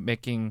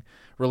building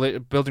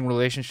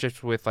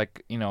relationships with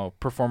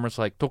performers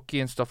like Toki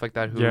and stuff like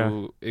that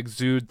who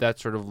exude that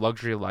sort of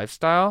luxury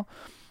lifestyle.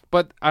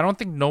 But I don't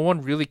think no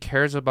one really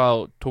cares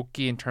about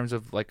Toki in terms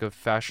of like a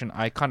fashion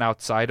icon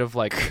outside of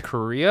like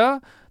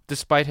Korea,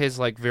 despite his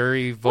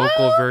very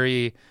vocal,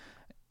 very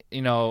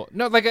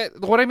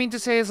what I mean to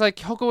say is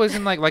Hyukoh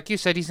isn't like you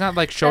said, he's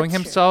not showing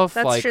himself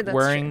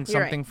wearing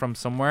something from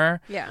somewhere.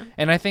 Yeah.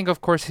 And I think,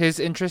 of course, his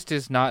interest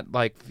is not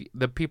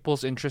the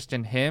people's interest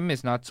in him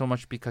is not so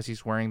much because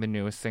he's wearing the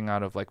newest thing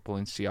out of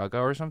Balenciaga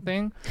or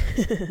something.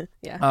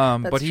 Yeah.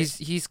 But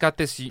he's got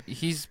this.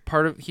 He's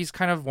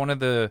kind of one of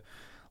the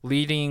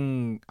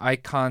leading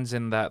icons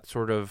in that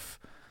sort of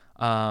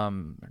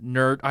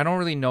nerd. I don't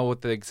really know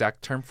what the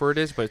exact term for it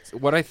is, but it's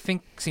what I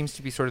think seems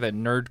to be sort of that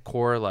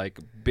nerdcore,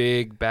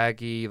 big,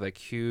 baggy,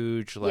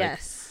 huge,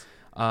 yes.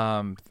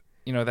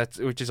 That's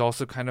which is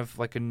also kind of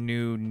a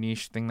new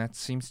niche thing that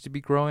seems to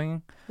be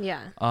growing.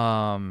 Yeah.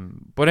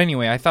 But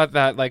anyway, I thought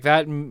that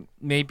that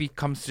maybe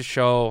comes to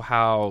show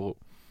how.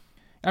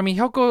 I mean,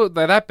 Hyukoh,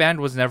 that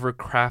band was never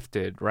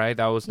crafted, right?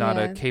 That was not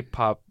a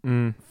K-pop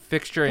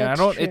fixture, and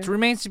it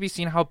remains to be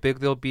seen how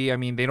big they'll be. I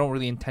mean, they don't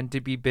really intend to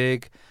be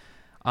big.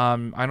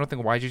 I don't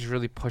think YG's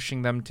really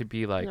pushing them to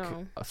be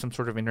some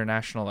sort of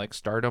international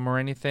stardom or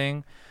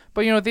anything.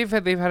 But they've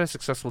had a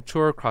successful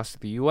tour across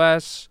the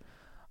U.S.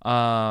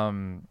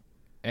 And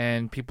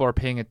people are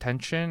paying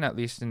attention, at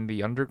least in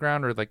the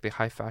underground or the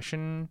high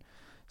fashion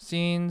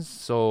scenes.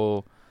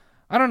 So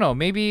I don't know,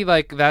 maybe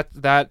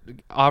that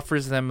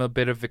offers them a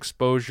bit of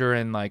exposure,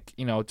 and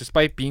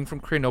despite being from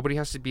Korea, nobody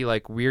has to be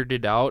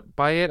weirded out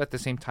by it. At the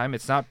same time,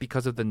 it's not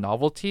because of the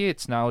novelty.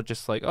 It's now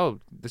just oh,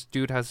 this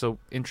dude has a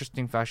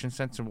interesting fashion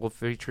sense, and we'll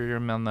feature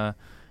him in the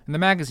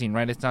magazine,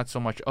 right? It's not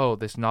so much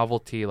this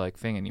novelty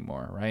thing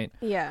anymore, right?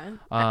 Yeah.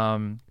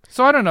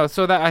 So I don't know.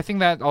 So that I think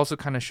that also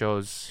kind of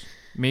shows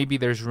maybe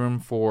there's room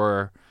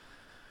for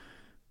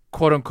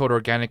quote unquote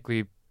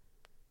organically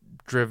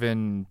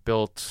driven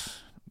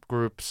built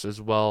groups as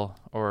well,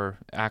 or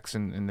acts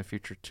in the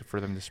future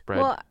for them to spread.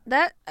 Well,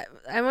 that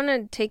I want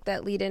to take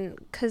that lead in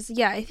because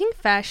I think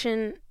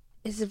fashion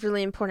is a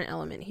really important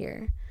element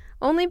here.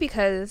 Only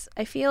because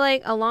I feel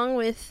like along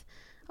with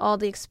all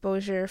the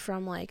exposure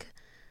from like,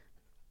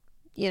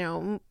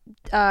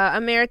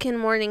 American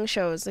morning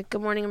shows like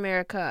Good Morning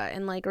America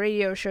and like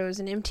radio shows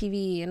and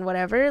MTV and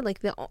whatever, like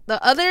the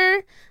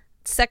other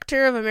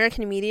sector of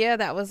American media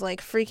that was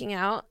like freaking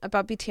out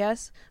about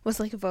BTS was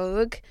like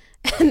Vogue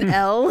and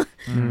Elle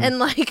and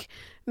like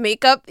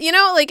makeup,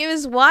 like it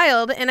was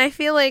wild. And I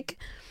feel like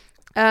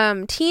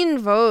Teen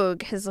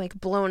Vogue has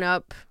like blown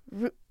up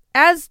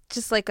as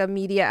just like a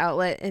media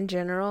outlet in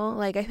general.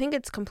 Like I think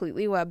it's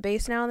completely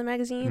web-based now in the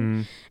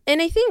magazine.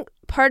 And I think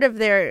part of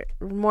their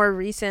more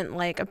recent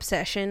like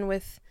obsession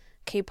with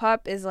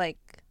K-pop is like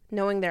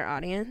knowing their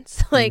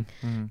audience. Like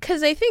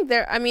because I think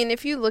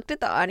if you looked at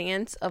the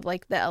audience of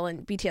like the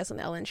BTS on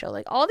the Ellen show,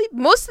 like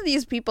most of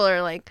these people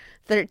are like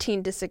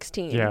 13 to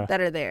 16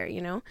 that are there,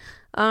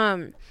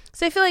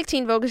 so I feel like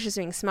Teen Vogue is just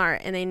being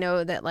smart, and they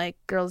know that like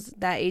girls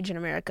that age in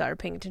America are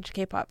paying attention to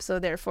K-pop, so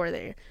therefore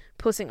they're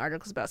posting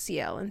articles about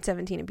CL and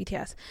 17 and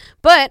BTS.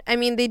 But I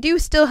mean, they do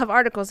still have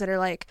articles that are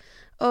like,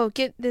 oh,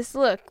 get this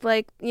look,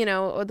 like,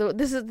 or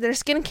this is their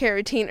skincare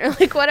routine, or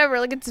like whatever.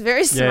 Like it's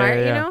very smart,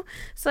 you know.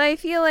 So I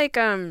feel like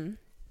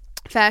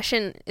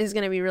fashion is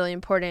going to be really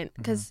important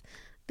because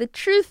the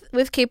truth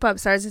with K-pop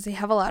stars is they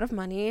have a lot of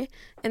money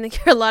and they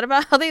care a lot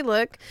about how they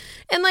look.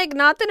 And like,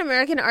 not that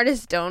American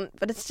artists don't,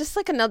 but it's just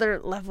like another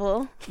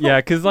level. Yeah,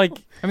 because like,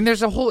 I mean,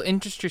 there's a whole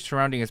industry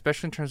surrounding,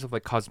 especially in terms of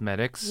like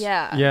cosmetics.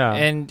 Yeah.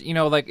 And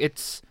like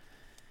it's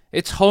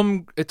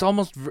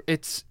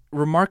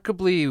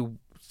remarkably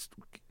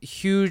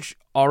huge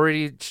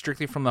already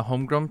strictly from the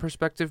homegrown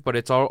perspective, but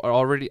it's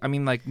already, I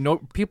mean, like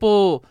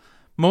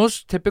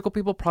most typical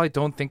people probably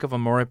don't think of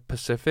Amore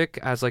Pacific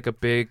as like a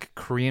big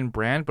Korean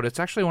brand, but it's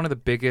actually one of the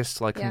biggest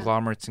like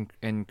conglomerates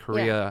in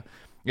Korea.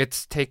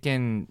 It's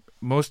taken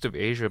most of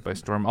Asia by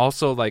storm.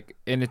 Also, like,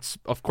 and it's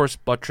of course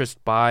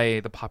buttressed by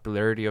the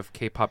popularity of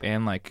K-pop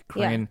and like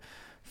Korean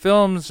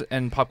films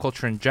and pop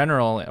culture in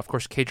general. Of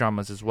course,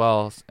 K-dramas as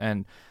well.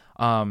 And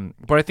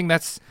but I think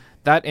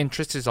that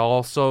interest is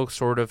also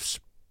sort of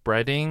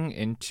spreading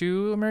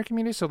into American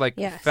media. So like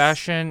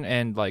fashion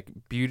and like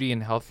beauty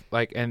and health,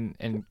 like and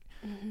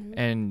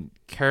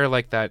care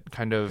like that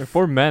kind of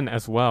for men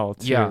as well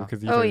too, because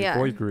these are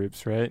boy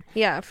groups, right?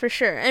 Yeah, for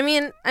sure. I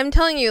mean, I'm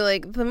telling you,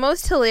 like the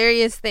most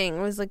hilarious thing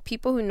was like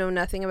people who know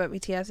nothing about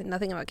BTS and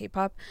nothing about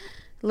K-pop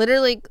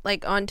literally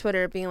like on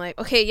Twitter being like,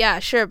 okay, yeah,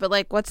 sure, but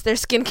like what's their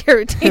skincare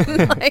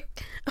routine?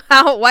 Like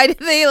why do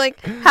they like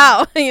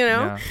how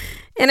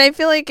And I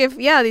feel like if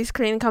these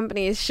Korean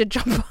companies should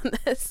jump on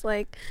this.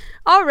 Like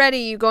already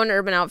you go into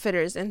Urban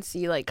Outfitters and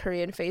see like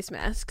Korean face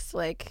masks,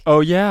 like I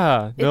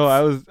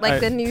was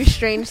like the new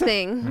strange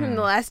thing in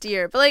the last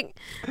year. But like,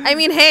 I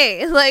mean,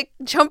 hey, like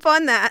jump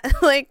on that.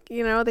 Like,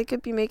 they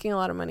could be making a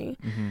lot of money.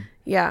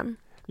 Yeah,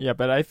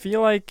 but I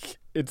feel like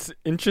it's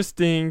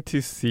interesting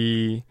to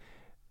see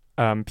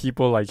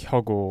people like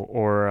Hyogo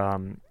or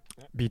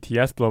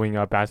BTS blowing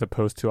up as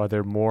opposed to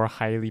other more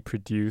highly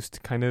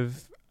produced kind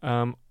of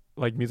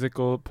like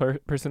musical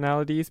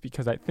personalities,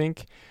 because I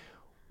think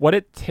what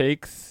it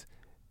takes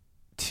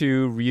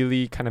to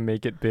really kind of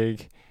make it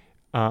big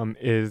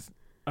is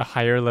a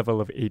higher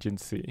level of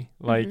agency.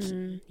 Like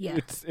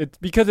it's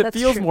because it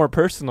feels more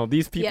personal.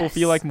 These people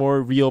feel like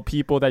more real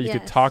people that you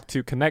could talk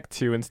to, connect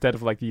to, instead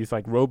of like these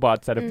like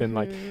robots that have been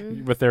like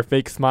with their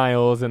fake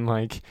smiles and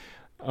like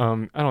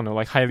I don't know,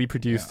 like highly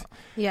produced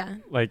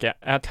like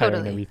attire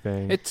and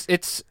everything.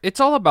 It's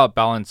all about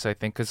balance, I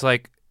think, because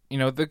like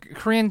the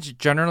Koreans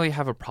generally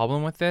have a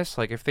problem with this.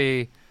 Like if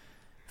they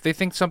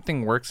think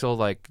something works, they'll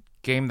like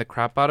game the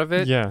crap out of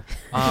it.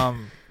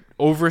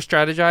 Over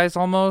strategize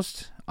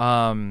almost.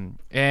 And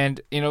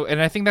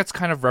I think that's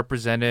kind of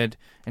represented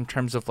in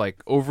terms of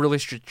like overly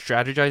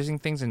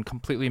strategizing things and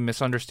completely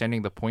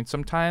misunderstanding the point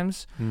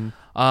sometimes.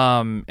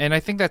 And I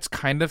think that's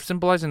kind of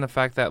symbolized in the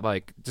fact that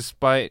like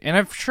and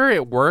I'm sure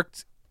it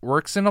works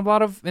in a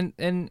lot of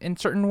in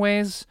certain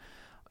ways,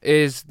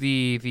 is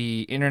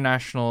the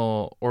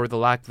international or the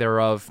lack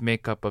thereof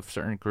makeup of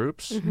certain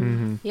groups.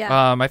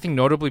 I think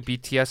notably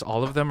BTS,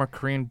 all of them are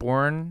Korean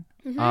born.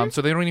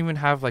 So they don't even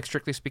have like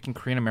strictly speaking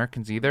Korean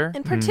Americans either,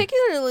 and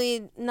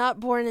particularly not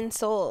born in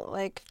Seoul.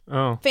 Like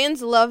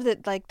fans love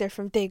that like they're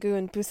from Daegu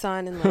and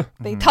Busan, and like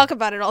they talk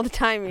about it all the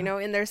time,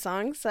 in their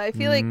songs. So I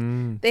feel like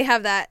they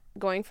have that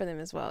going for them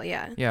as well.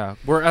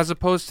 Where as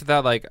opposed to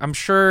that, like I'm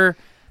sure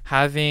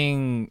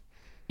having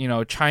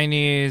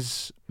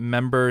Chinese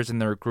members in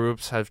their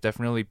groups have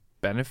definitely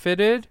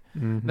benefited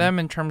them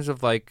in terms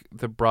of like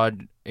the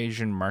broad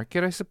Asian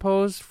market, I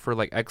suppose, for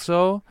like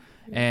EXO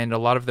and a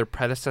lot of their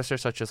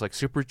predecessors such as like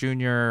Super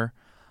Junior,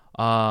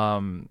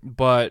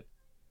 but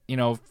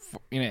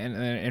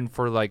and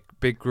for like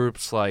big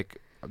groups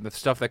like the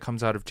stuff that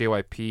comes out of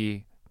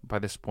JYP by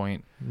this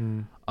point,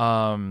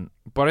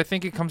 But I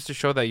think it comes to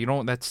show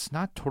that that's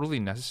not totally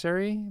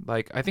necessary.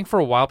 Like, I think for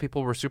a while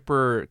people were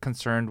super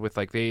concerned with,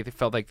 like, they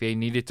felt like they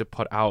needed to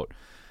put out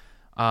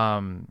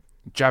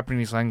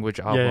Japanese language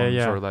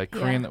albums or like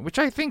Korean, which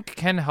I think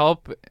can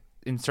help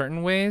in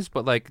certain ways,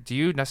 but like, do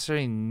you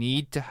necessarily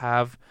need to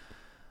have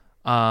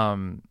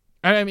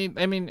I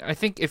mean, I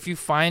think if you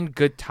find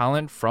good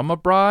talent from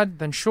abroad,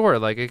 then sure,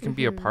 like it can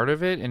be a part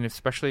of it, and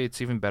especially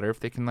it's even better if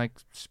they can like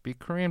speak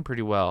Korean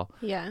pretty well.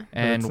 Yeah.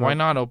 And why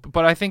not?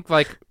 But I think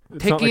like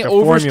taking like it a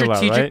over formula,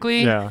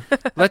 strategically, right?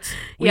 Yeah.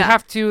 we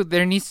have to.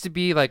 There needs to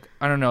be like,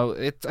 I don't know.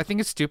 I think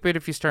it's stupid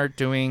if you start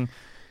doing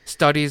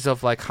studies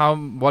of like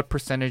what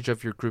percentage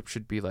of your group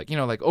should be like, you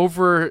know, like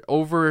over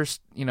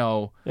you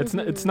know.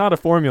 It's not a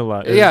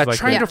formula. It's yeah, like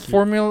trying to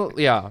formula.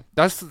 Yeah,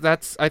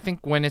 that's. I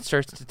think when it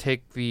starts to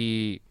take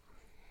the,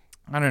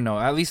 I don't know,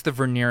 at least the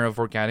veneer of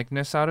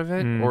organicness out of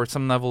it, or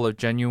some level of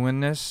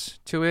genuineness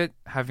to it,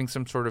 having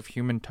some sort of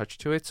human touch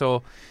to it.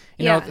 So,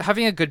 you know,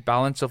 having a good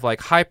balance of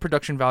like high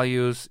production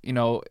values, you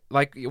know,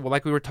 like we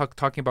were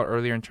talking about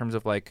earlier in terms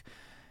of like,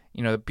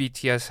 you know,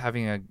 BTS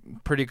having a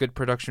pretty good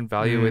production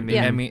value in the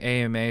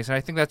AMAs. And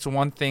I think that's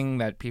one thing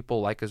that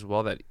people like as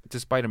well, that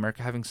despite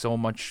America having so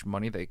much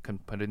money they can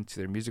put into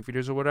their music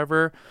videos or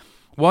whatever,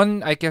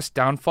 one, I guess,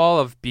 downfall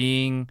of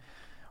being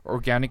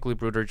organically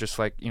brewed, or just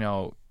like, you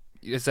know,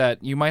 is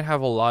that you might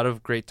have a lot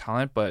of great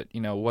talent, but, you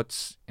know,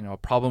 what's, you know, a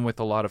problem with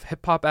a lot of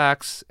hip hop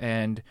acts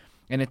and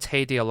in its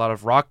heyday a lot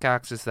of rock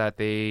acts is that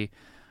they,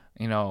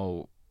 you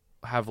know,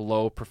 have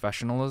low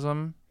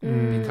professionalism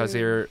because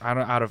they're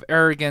out of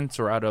arrogance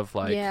or out of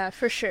like, yeah,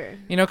 for sure,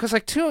 you know, because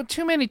like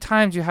too many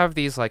times you have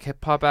these like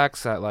hip hop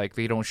acts that like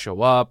they don't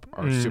show up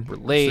or super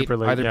late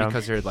either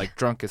because they're like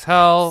drunk as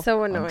hell,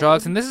 so annoying, on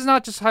drugs. And this is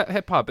not just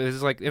hip hop.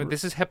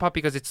 This is hip hop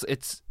because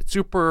it's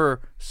super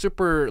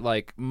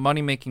like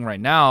money making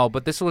right now.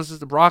 But this was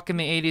the rock in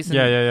the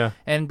 80s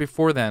and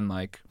before then,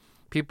 like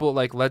people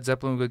like Led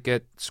Zeppelin would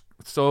get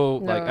so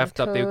like effed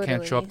up they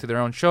can't show up to their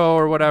own show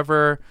or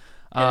whatever.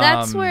 And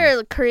that's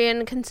where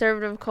Korean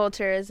conservative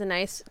culture is a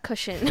nice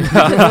cushion. It's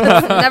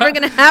never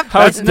gonna happen.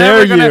 How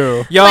dare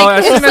you? Yo, like,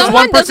 as soon as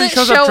one person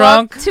shows up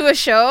drunk to a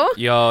show,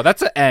 yo,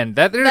 that's an end.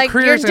 That their like,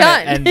 career's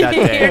gonna end that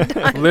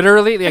day.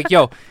 Literally, like,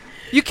 yo,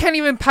 you can't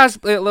even pass.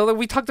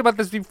 We talked about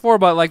this before,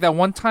 but like that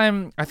one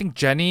time, I think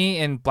Jennie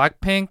in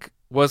Blackpink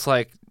was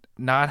like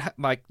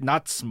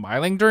not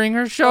smiling during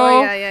her show.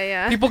 Oh,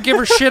 yeah. People give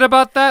her shit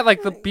about that.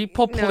 Like the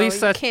people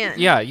police that. Can't.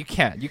 Yeah, you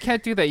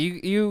can't do that.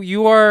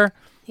 You are.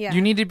 Yeah.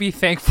 You need to be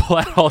thankful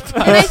at all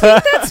times. And I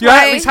think that's you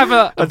why at least have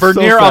a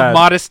veneer of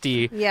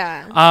modesty.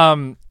 Yeah.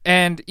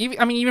 And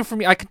even for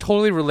me, I can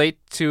totally relate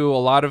to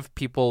a lot of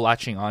people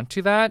latching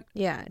onto that.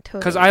 Yeah, totally.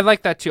 Because I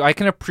like that too. I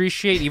can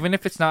appreciate, even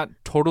if it's not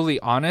totally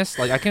honest,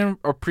 like I can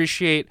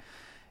appreciate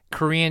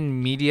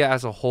Korean media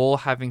as a whole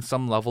having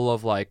some level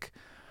of like,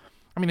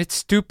 I mean, it's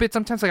stupid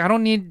sometimes. Like I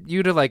don't need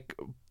you to like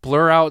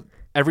blur out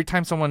every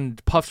time someone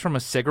puffs from a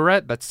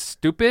cigarette. That's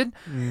stupid.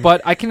 But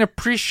I can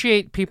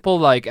appreciate people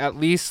like at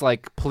least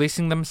like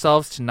policing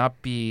themselves to not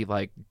be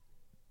like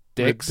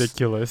dicks.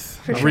 Ridiculous.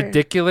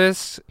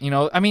 Ridiculous. You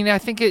know, I mean, I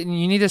think you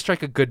need to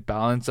strike a good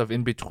balance of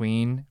in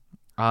between.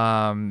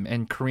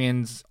 And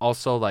Koreans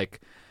also like,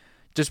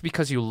 just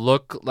because you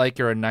look like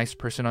you're a nice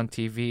person on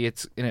TV,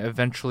 it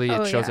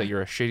shows that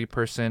you're a shitty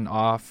person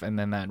off, and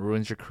then that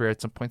ruins your career at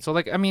some point. So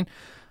like, I mean,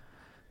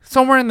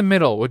 somewhere in the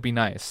middle would be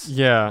nice.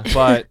 Yeah.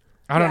 But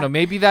I don't know.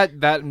 Maybe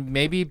that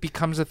maybe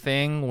becomes a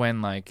thing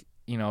when like,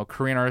 you know,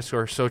 Korean artists who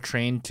are so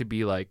trained to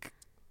be like,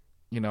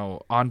 you know,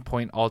 on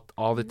point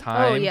all the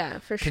time. Oh yeah,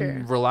 for sure.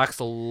 Can relax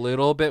a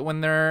little bit when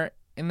they're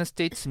in the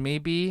States,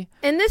 maybe.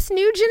 And this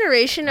new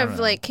generation of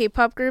like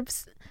K-pop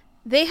groups,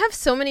 they have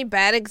so many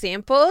bad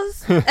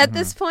examples at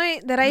this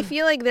point that I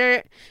feel like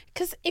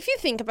because if you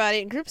think about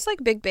it, groups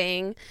like Big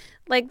Bang,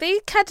 like they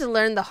had to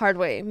learn the hard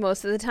way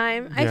most of the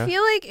time. I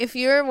feel like if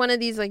you're one of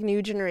these like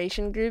new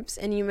generation groups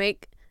and you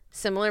make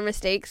similar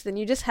mistakes, then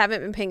you just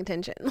haven't been paying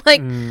attention.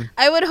 Like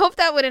I would hope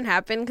that wouldn't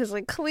happen, because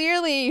like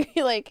clearly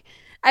like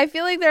I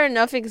feel like there are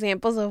enough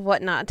examples of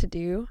what not to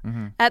do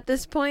at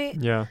this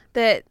point. Yeah.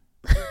 That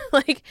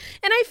like,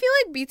 and I feel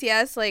like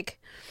BTS, like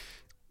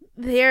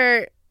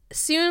they're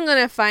soon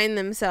gonna find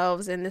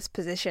themselves in this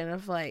position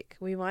of like,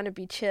 we want to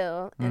be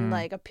chill and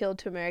like appeal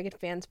to American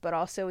fans, but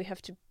also we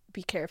have to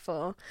be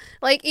careful.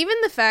 Like even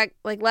the fact,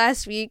 like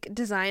last week,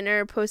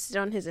 Designer posted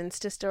on his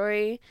Insta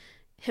story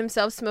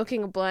himself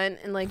smoking a blunt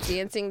and like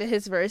dancing to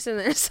his verse in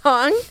their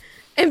song,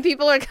 and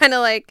people are kind of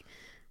like,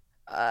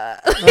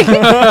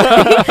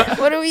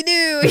 what do we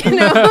do, you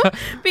know?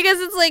 Because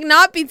it's like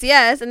not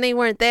BTS and they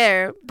weren't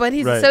there, but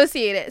he's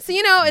associated. So,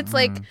 you know, it's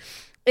like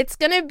it's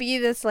gonna be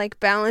this like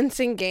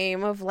balancing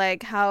game of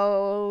like,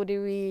 how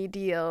do we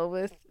deal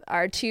with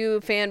our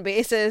two fan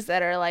bases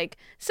that are like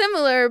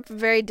similar,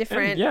 very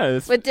different,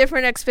 with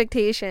different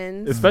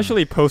expectations,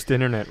 especially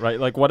post-internet, right?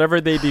 Like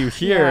whatever they do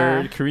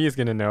here, Korea's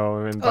gonna know,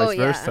 and vice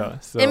versa.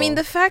 So I mean,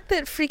 the fact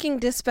that freaking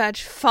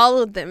Dispatch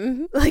followed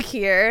them like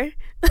here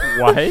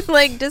What?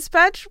 Like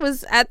Dispatch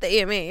was at the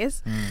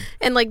AMAs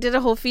and like did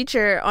a whole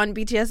feature on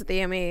BTS at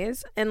the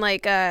AMAs, and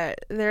like there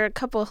are a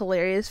couple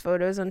hilarious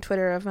photos on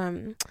Twitter of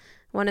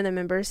one of the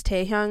members,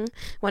 Taehyung.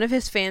 One of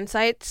his fan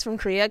sites from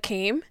Korea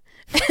came,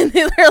 and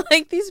they were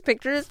like these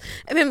pictures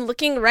of him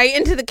looking right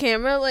into the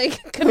camera,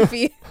 like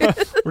confused.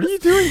 What are you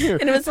doing here?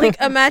 And it was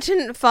like,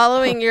 imagine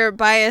following your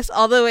bias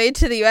all the way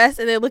to the US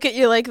and they look at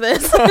you like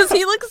this, because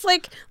he looks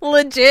like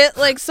legit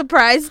like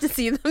surprised to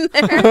see them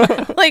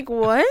there. Like,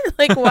 what?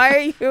 Like, why are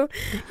you?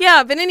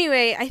 Yeah, but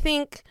anyway, I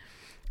think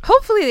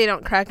hopefully they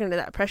don't crack into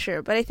that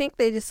pressure, but I think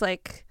they just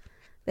like,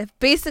 they have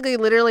basically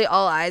literally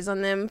all eyes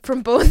on them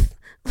from both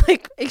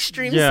like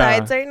extreme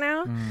sides right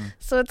now.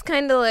 So it's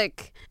kind of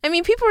like, I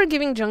mean, people were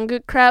giving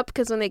Jungkook crap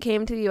because when they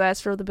came to the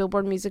US for the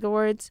Billboard Music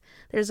Awards,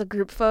 there's a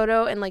group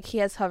photo and like he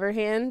has hover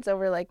hands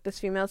over like this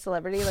female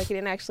celebrity, like he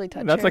didn't actually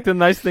touch That's her. like the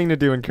nice thing to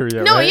do in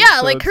Korea. No, right? yeah,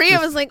 So like it's Korea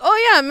just- was like,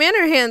 oh yeah,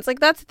 manner hands,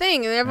 like that's the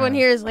thing, and everyone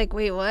here is like,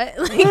 wait, what?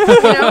 Like, you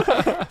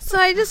know. So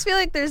I just feel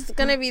like there's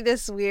gonna be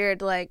this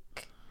weird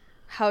like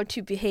how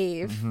to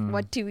behave.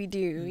 What do we do?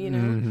 You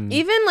know,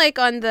 even like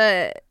on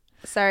their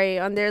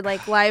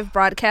like live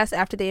broadcast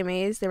after the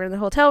AMAs, they were in the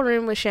hotel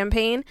room with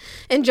champagne,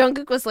 and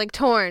Jungkook was like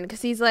torn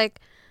because he's like,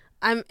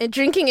 I'm a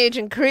drinking age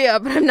in Korea,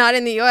 but I'm not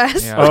in the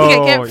US. Yeah. Like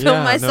I can't film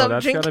no, myself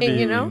that's gotta drinking,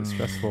 be you know.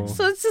 stressful.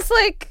 So it's just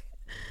like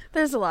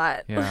there's a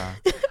lot. Yeah.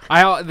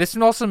 This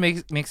one also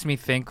makes me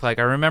think, like,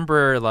 I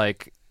remember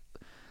like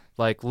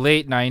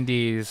late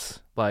 90s,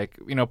 like,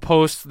 you know,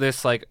 post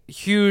this like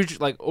huge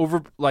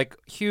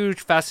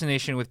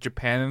fascination with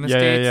Japan in the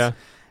States. Yeah.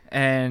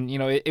 And, you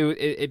know,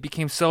 it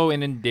became so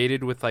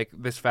inundated with like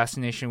this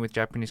fascination with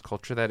Japanese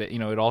culture that it, you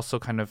know, it also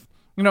kind of,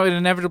 you know, it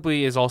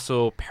inevitably is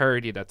also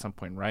parodied at some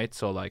point, right?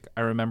 So like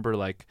I remember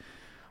like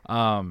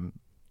I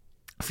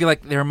feel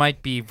like there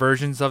might be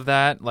versions of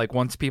that, like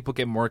once people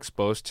get more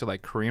exposed to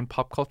like Korean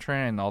pop culture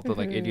and all the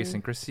like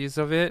idiosyncrasies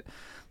of it,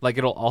 like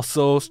it'll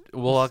also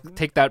will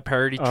take that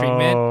parody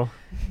treatment. Oh,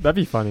 that'd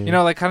be funny. You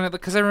know, like kind of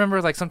because I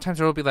remember like sometimes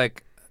there will be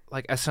like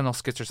SNL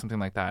skits or something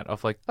like that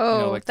of like, you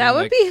know, like that doing,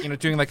 would like, be you know,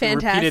 doing like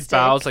fantastic. repeated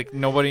bows, like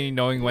nobody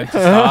knowing when to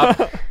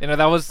stop. You know,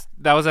 that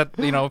was at,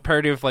 you know,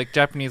 parody of like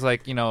Japanese,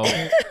 like, you know,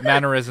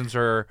 mannerisms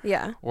or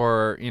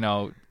you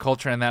know,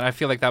 culture, and that I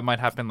feel like that might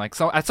happen. Like,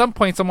 so at some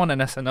point someone in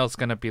SNL is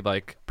gonna be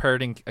like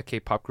parodying a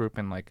K-pop group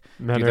and like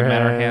do the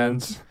manner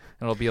hands.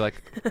 And it'll be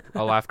like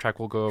a laugh track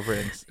will go over it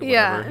and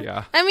whatever.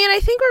 Yeah. I mean,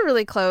 I think we're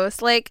really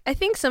close. Like, I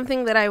think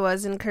something that I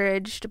was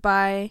encouraged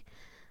by,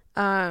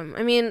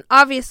 I mean,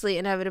 obviously,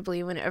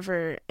 inevitably,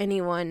 whenever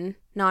anyone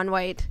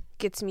non-white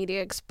gets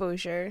media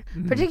exposure,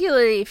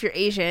 particularly if you're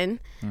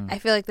Asian, I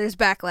feel like there's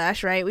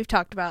backlash, right? We've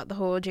talked about the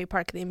whole Jay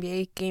Park the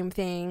NBA game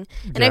thing.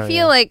 And I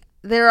feel like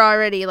they're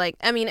already like,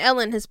 I mean,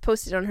 Ellen has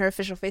posted on her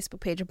official Facebook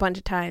page a bunch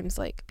of times,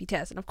 like,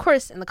 BTS. And of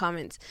course, in the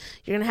comments,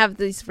 you're going to have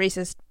these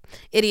racist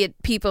idiot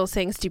people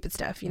saying stupid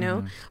stuff, you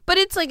know? But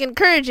it's like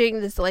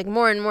encouraging this, like,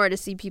 more and more to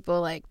see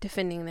people like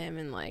defending them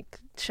and like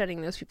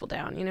shutting those people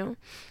down, you know?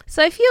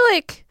 So I feel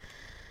like,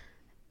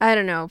 I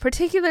don't know,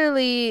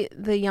 particularly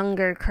the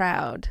younger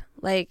crowd,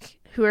 like,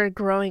 who are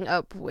growing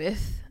up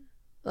with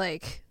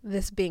like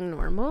this being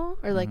normal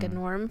or like a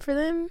norm for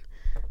them.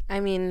 I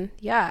mean,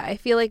 yeah, I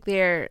feel like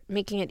they're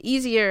making it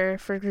easier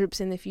for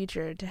groups in the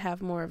future to have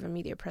more of a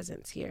media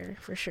presence here,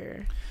 for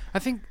sure. I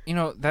think, you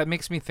know, that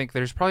makes me think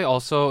there's probably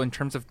also, in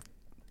terms of,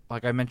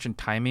 like I mentioned,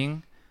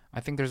 timing, I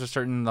think there's a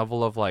certain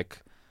level of, like,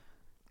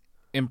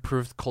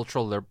 improved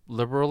cultural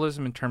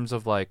liberalism in terms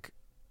of, like,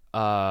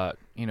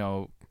 you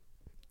know,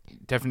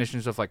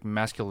 definitions of, like,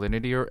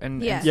 masculinity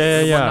and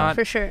whatnot.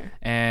 For sure.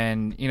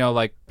 And, you know,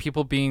 like,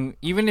 people being,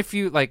 even if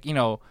you, like, you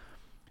know,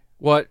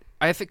 what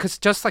I think, because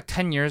just like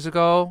 10 years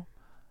ago,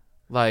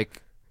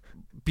 like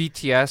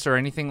BTS or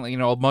anything, you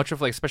know, much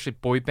of like especially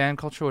boy band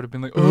culture would have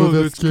been like, oh,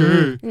 that's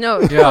gay. No,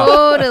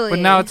 totally. But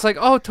now it's like,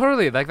 oh,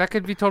 totally, like that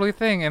could be totally a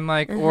thing, and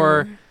like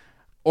or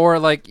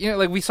like, you know,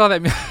 like we saw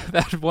that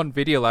that one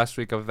video last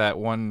week of that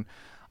one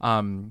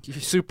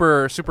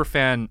super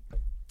fan,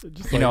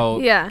 Just you know,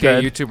 Yeah.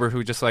 gay YouTuber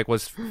who just like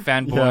was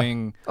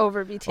fanboying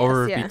over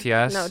BTS.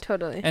 BTS. No,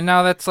 totally. And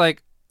now that's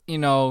like, you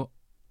know,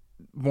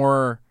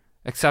 more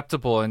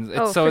acceptable, and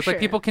it's so it's like sure.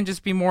 people can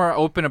just be more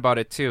open about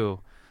it too.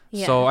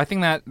 Yeah. So I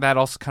think that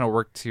also kind of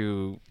worked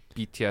to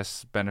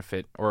BTS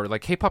benefit, or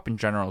like K-pop in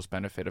general's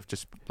benefit, of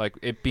just like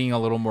it being a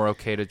little more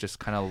okay to just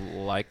kind of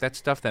like that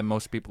stuff that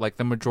most people, like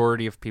the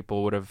majority of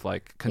people, would have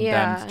like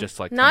condemned just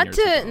like 10 years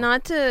ago.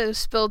 Not to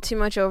spill too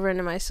much over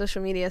into my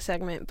social media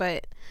segment,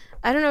 but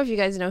I don't know if you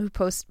guys know who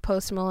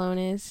Post Malone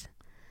is.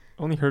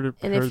 Only heard it.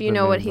 And if you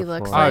know what he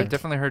looks Oh, like. I've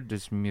definitely heard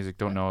his music,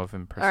 don't know of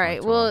him personally. All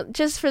right, well,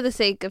 just for the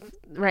sake of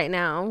right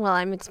now, while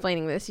I'm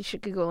explaining this, you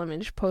should Google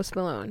image Post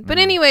Malone. But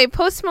anyway,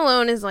 Post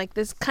Malone is like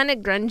this kind of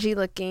grungy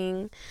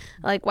looking,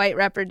 like white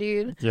rapper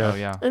dude. Yeah. Oh,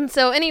 yeah. And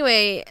so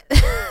anyway,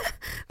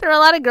 there were a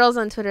lot of girls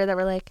on Twitter that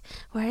were like,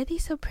 why are they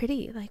so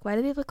pretty? Like, why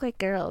do they look like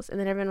girls? And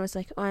then everyone was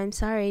like, oh, I'm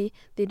sorry,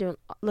 they don't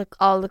look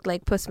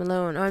like Post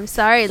Malone. Oh, I'm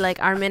sorry, like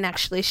our men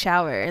actually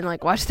shower and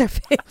like wash their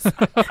face. This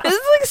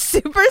is like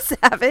super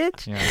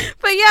savage. Yeah.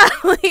 But yeah,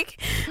 like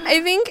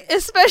I think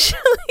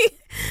especially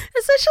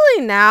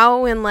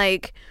now when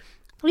like,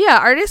 yeah,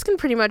 artists can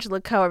pretty much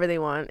look however they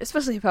want,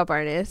 especially hip hop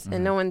artists,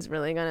 and no one's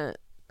really gonna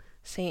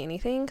say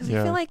anything because I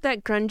feel like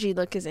that grungy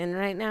look is in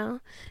right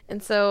now.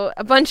 And so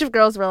a bunch of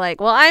girls were like,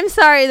 well, I'm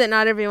sorry that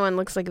not everyone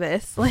looks like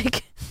this.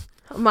 Like,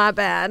 my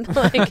bad.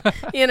 Like,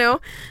 you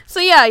know? So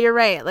yeah, you're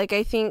right. Like,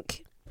 I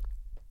think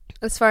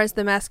as far as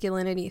the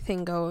masculinity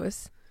thing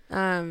goes,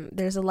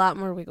 there's a lot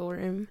more wiggle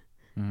room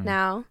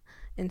now.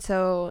 And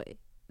so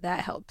that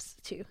helps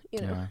too,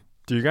 you know? Yeah.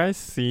 Do you guys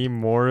see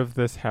more of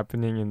this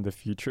happening in the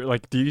future?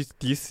 Like, do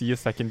you see a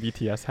second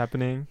BTS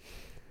happening?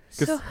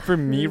 Because for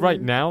me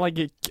right now, like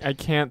I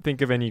can't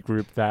think of any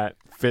group that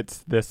fits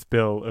this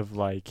bill of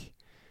like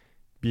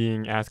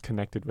being as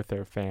connected with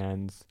their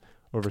fans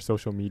over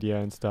social media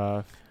and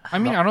stuff. I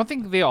mean, I don't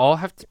think they all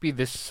have to be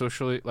this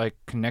socially like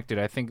connected.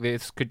 I think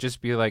this could just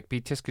be like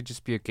BTS could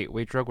just be a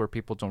gateway drug where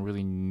people don't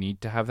really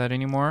need to have that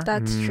anymore.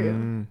 That's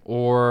true.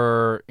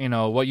 Or, you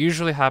know, what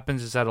usually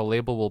happens is that a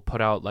label will put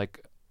out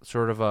like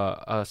sort of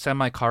a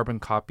semi-carbon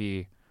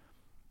copy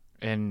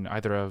in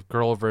either a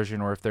girl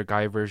version or if their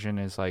guy version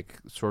is like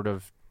sort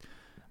of,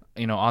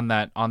 you know, on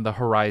the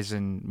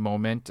horizon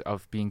moment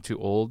of being too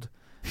old.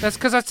 That's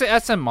because that's the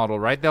SM model,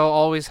 right? They'll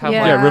always have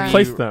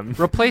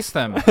replace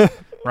them,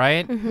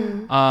 right?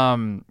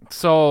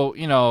 So,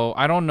 you know,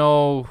 I don't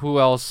know who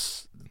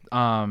else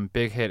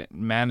Big Hit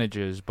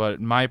manages, but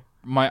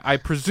I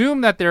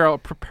presume that they're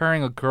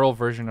preparing a girl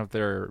version of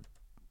their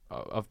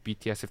of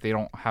BTS if they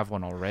don't have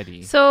one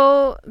already.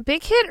 So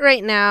Big Hit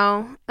right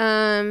now,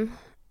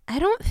 I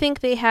don't think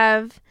they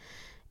have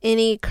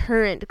any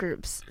current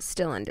groups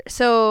still under.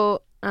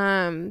 So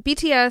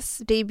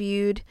BTS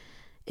debuted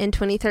in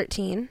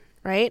 2013,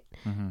 right?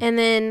 And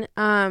then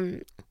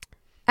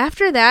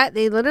after that,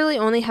 they literally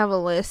only have a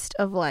list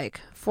of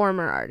like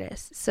former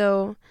artists.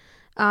 So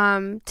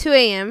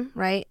 2AM,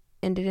 right,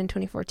 ended in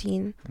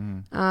 2014.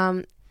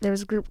 There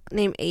was a group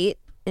named 8,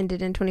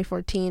 ended in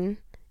 2014.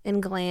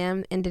 And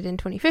Glam ended in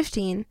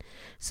 2015.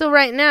 So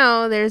right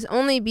now there's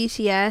only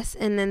BTS,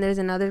 and then there's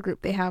another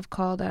group they have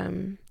called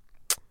Home,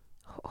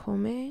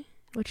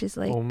 which is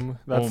like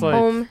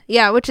Home.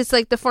 Yeah, which is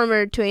like the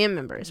former 2AM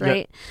members,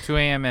 right?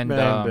 2AM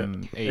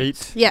and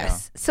 8.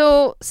 Yes. Yeah.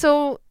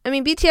 So I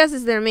mean, BTS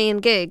is their main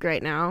gig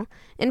right now,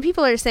 and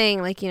people are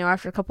saying like, you know,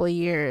 after a couple of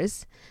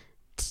years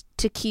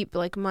to keep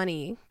like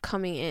money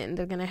coming in,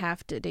 they're gonna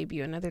have to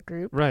debut another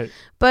group, right?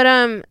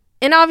 But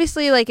and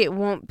obviously, like, it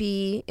won't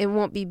be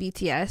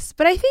BTS.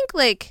 But I think,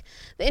 like,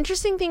 the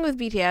interesting thing with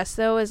BTS,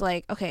 though, is,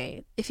 like,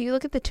 okay, if you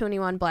look at the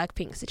 21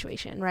 Blackpink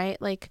situation, right?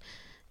 Like,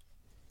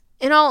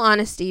 in all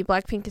honesty,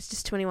 Blackpink is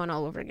just 21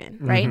 all over again,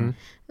 right?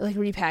 Like,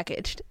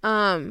 repackaged.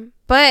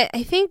 But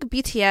I think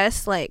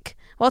BTS, like,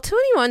 while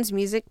 21's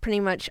music pretty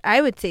much,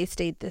 I would say,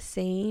 stayed the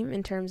same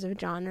in terms of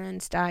genre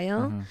and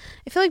style,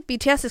 I feel like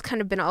BTS has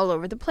kind of been all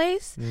over the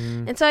place.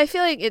 And so I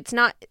feel like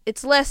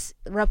it's less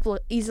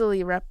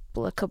easily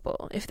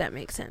replicable, if that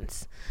makes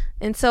sense.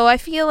 And so I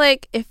feel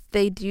like if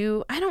they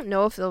do, I don't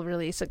know if they'll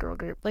release a girl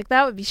group. Like,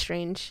 that would be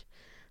strange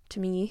to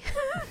me.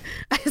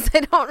 Because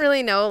I don't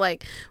really know,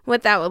 like,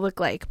 what that would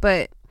look like.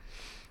 But,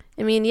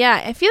 I mean,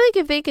 yeah, I feel like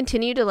if they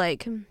continue to,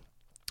 like,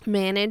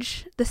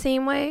 manage the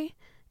same way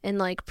and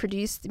like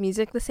produce the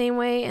music the same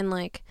way and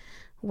like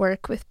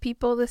work with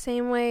people the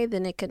same way,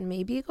 then it could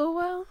maybe go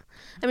well.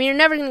 I mean, you're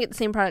never gonna get the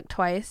same product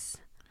twice,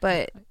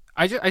 but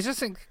I just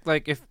think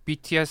like if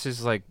BTS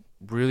is like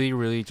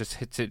really just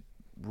hits it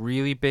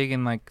really big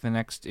in like the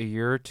next a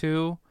year or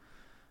two,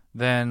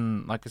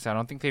 then like I said, I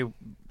don't think it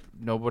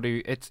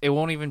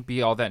won't even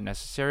be all that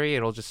necessary.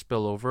 It'll just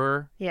spill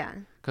over. Yeah.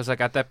 Because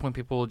like at that point,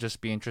 people will just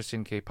be interested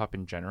in K-pop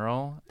in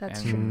general.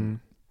 That's true.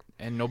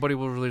 And nobody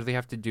will really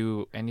have to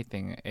do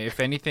anything. If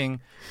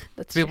anything,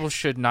 people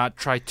should not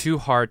try too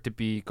hard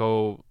to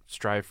go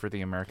strive for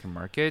the American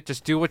market.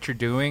 Just do what you're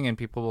doing and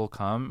people will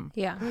come.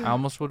 Yeah. I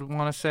almost would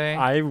want to say.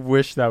 I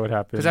wish that would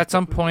happen. Because at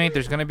some point,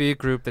 there's going to be a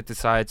group that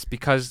decides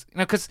because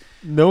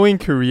knowing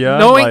Korea,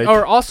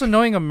 or also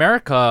knowing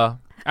America,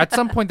 at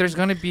some point there's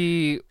going to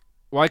be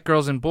white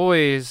girls and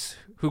boys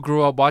who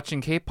grew up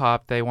watching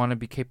K-pop. They want to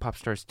be K-pop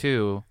stars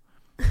too.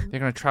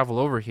 They're going to travel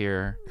over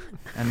here,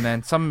 and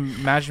then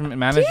some management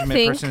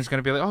person is going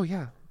to be like, oh,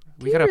 yeah,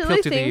 we got to appeal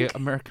to the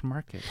American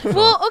market. So.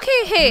 Well,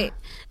 okay, hey.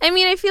 I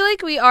mean, I feel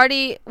like we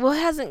already... Well,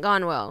 it hasn't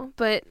gone well,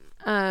 but...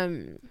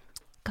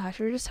 Gosh,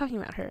 we were just talking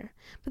about her.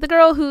 But the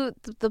girl who...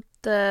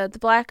 The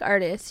black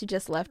artist who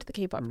just left the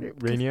K-pop group.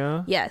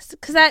 Rania? Yes,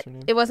 because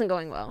it wasn't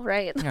going well,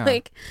 right? Yeah.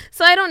 Like,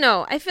 so I don't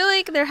know. I feel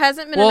like there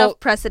hasn't been enough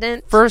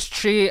precedent.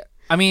 First, you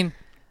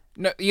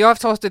have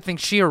to also think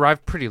she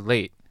arrived pretty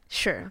late.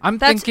 Sure. I'm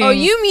thinking... Oh,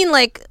 you mean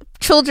like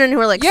children who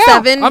are like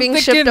 7 being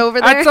shipped over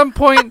there? At some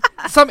point,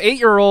 some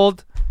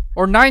 8-year-old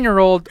or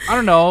 9-year-old, I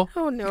don't know.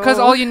 Oh, no. Because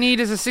all you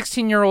need is a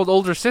 16-year-old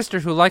older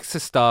sister who likes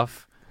this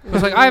stuff It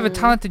was like, I have a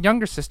talented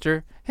younger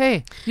sister.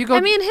 Hey, you go.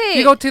 I mean, hey,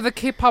 you go to the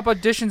K-pop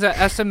auditions at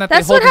SM that they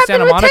that's hold what in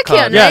Santa happened with Monica.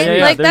 Taecyeon, Yeah, right? yeah,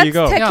 yeah, Like there that's you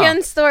go.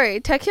 Taecyeon's story.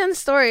 Taecyeon's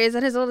story is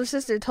that his older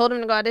sister told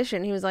him to go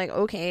audition. He was like,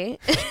 okay.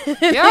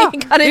 Yeah. He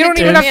got They don't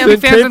into even have to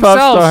be Taecyeon. fans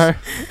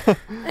themselves.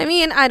 I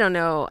mean, I don't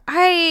know.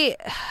 I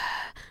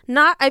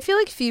feel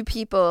like few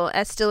people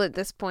still at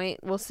this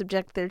point will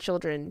subject their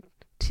children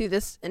to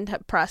this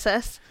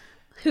process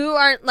who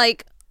aren't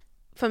like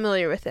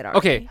familiar with it already.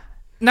 Okay,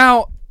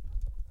 now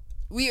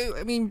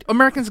I mean,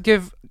 Americans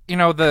give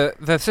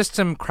the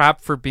system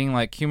crap for being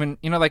like human,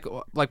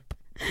 like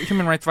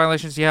human rights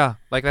violations. Yeah,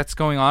 like that's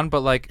going on.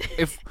 But like,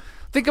 if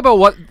think about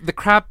what the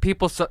crap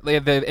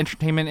the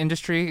entertainment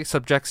industry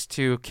subjects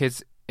to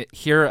kids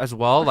here as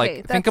well. Okay, Like,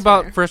 think that's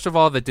about fair. first of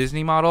all the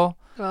Disney model.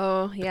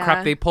 Oh yeah.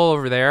 Crap they pull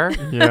over there.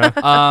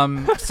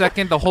 Yeah.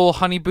 Second, the whole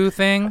Honey Boo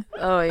thing.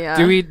 Oh yeah.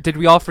 Did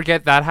we all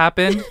forget that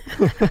happened?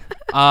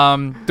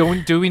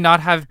 Do we not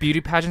have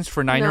beauty pageants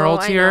for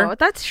 9-year-olds I here? know.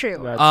 That's true.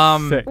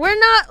 That's sick. We're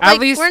not At like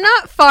least- we're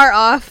not far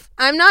off.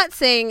 I'm not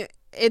saying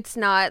it's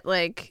not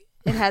like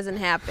it hasn't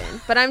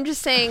happened, but I'm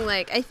just saying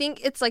like I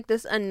think it's like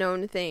this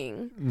unknown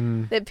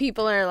thing that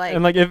people are like,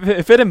 And like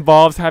if it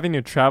involves having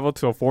to travel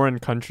to a foreign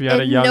country at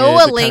a And young know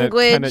age, a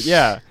language.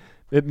 yeah,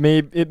 it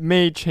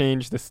may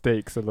change the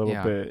stakes a little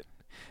Yeah. bit.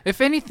 If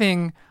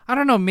anything, I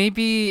don't know.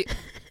 Maybe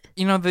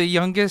the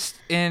youngest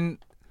in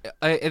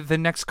the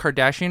next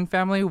Kardashian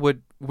family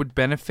would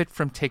benefit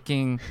from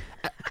taking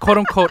quote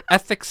unquote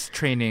ethics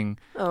training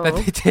that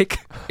they take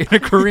in a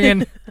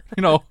Korean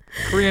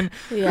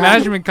Yeah.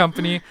 management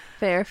company.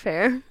 Fair.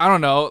 I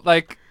don't know.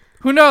 Like,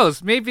 who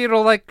knows? Maybe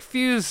it'll like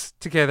fuse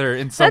together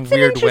in some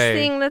weird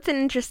way. That's an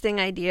interesting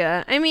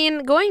idea. I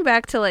mean, going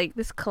back to like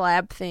this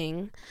collab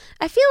thing,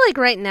 I feel like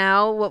right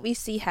now what we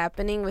see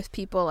happening with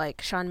people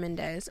like Shawn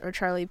Mendes or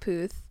Charlie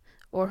Puth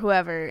or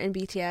whoever in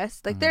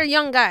BTS, like they're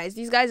young guys.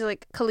 These guys are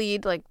like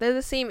Khalid, like they're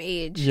the same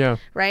age, Yeah.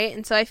 right?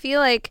 And so I feel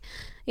like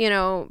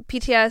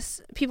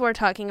BTS, people are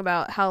talking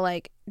about how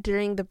like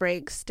during the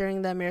breaks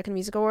during the American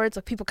Music Awards,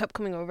 like people kept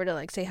coming over to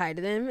like say hi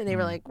to them, and they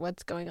were like,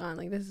 what's going on,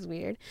 like this is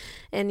weird.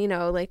 And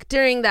like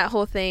during that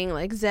whole thing,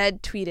 like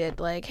Zed tweeted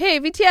like, hey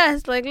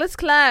BTS, like let's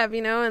collab,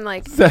 and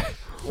like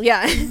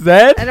yeah.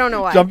 Zed I don't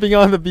know why. jumping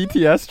on the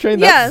BTS train.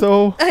 Yeah. That's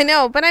so. I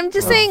know, but I'm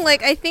just saying,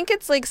 like, I think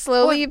it's like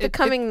slowly Well,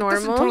 becoming it normal.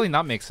 doesn't totally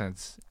not make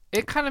sense.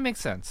 It kind of makes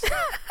sense.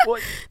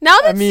 Now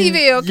that I mean,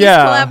 Stevie Aoki's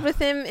yeah. collabed with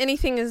him,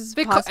 anything is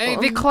They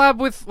possible. they collab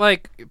with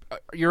like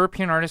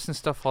European artists and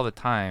stuff all the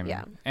time.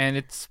 Yeah. And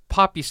it's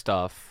poppy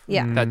stuff.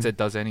 Yeah. That it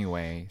does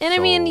anyway. And I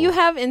mean, so- you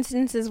have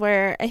instances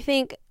where I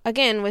think,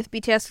 again, with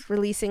BTS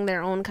releasing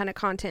their own kind of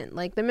content,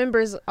 like the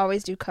members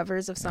always do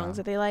covers of songs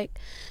that they like.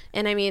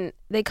 And I mean,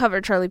 they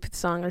covered Charlie Puth's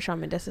song or Shawn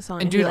Mendes' song,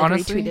 and dude, he like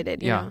honestly, retweeted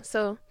it, you yeah. know?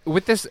 So,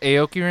 with this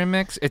Aoki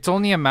remix, it's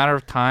only a matter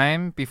of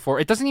time before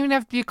it doesn't even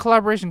have to be a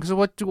collaboration. Because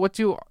what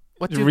do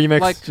Remix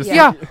like? just-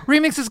 Yeah,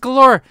 remixes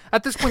galore.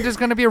 At this point, there's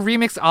gonna be a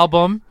remix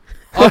album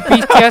of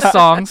BTS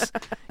songs.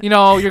 You're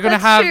gonna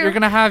That's have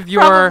true.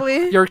 your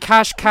Probably. your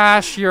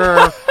cash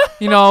your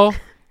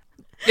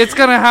it's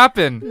gonna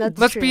happen. That's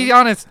Let's be true.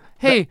 honest.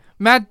 Hey,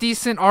 Matt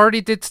Decent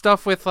already did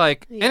stuff with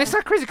like, Yeah. and it's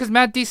not crazy because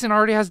Matt Decent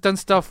already has done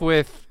stuff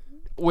with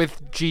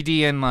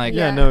GD and like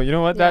Yeah, Yeah. no, you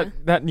know what? Yeah.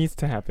 That needs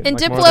to happen. and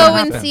like, more Diplo than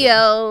and happen.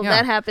 CL, Yeah.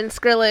 that happened.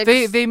 Skrillex.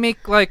 they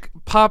make like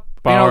pop.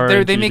 Bar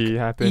They and make GD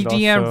happened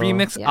EDM also.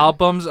 remix Yeah.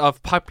 albums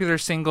of popular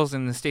singles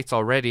in the States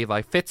already.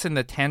 Like Fits in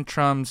the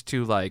Tantrums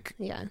to like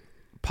Yeah.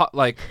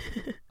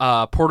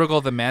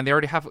 Portugal the Man. They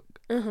already have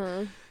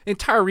Uh-huh.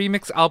 entire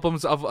remix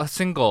albums of a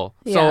single.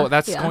 Yeah, So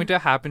that's yeah. going to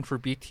happen for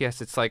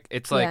BTS. It's like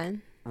Yeah.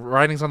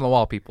 writings on the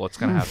wall, people. It's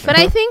gonna happen. But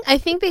I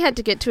think they had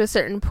to get to a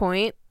certain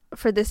point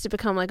for this to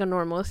become like a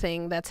normal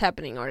thing that's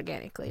happening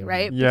organically,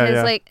 right? Yeah,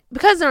 because yeah.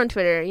 because they're on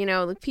Twitter,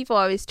 like, people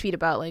always tweet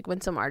about like when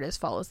some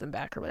artist follows them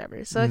back or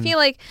whatever. So I feel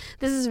like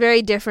this is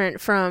very different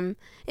from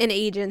an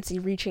agency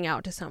reaching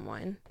out to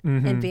someone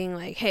and being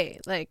like, hey,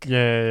 like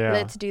Yeah.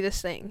 let's do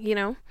this thing,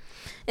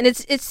 And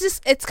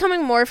it's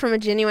coming more from a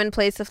genuine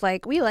place of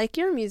like, we like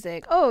your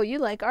music. Oh, you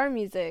like our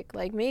music.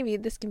 Like maybe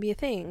this can be a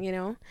thing,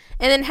 And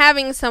then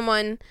having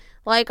someone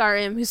like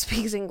RM who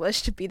speaks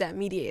English to be that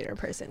mediator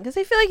person. Because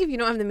I feel like if you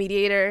don't have the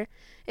mediator,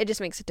 it just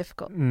makes it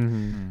difficult.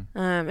 Mm-hmm.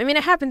 I mean,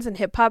 it happens in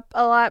hip hop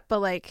a lot, but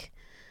like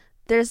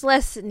there's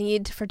less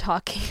need for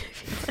talking, I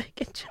feel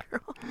like, in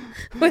general.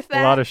 With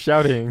that. A lot of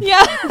shouting.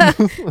 Yeah.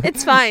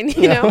 It's fine,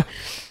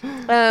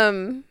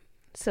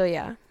 So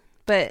yeah.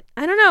 But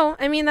I don't know.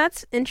 I mean,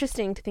 that's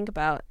interesting to think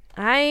about.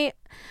 I'm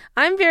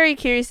very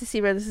curious to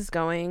see where this is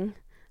going.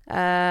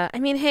 I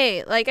mean,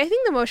 hey, like, I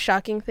think the most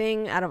shocking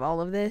thing out of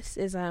all of this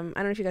is I don't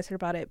know if you guys heard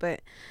about it,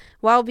 but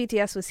while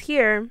BTS was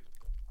here,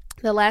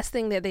 the last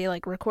thing that they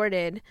like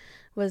recorded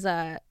was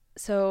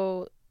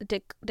so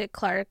Dick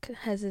Clark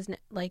has his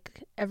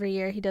like every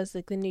year he does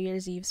like the New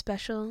Year's Eve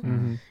special,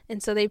 Mm-hmm.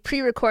 and so they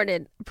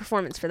pre-recorded a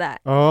performance for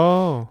that,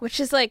 Oh. which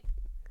is like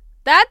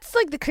that's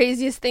like the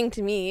craziest thing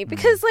to me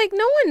because like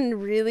no one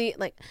really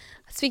like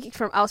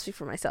I'll speak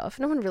for myself.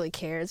 No one really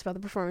cares about the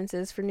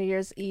performances for New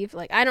Year's Eve.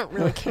 Like I don't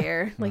really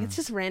care. Like it's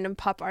just random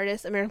pop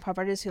artists, American pop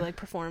artists who like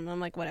perform. I'm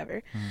like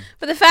whatever.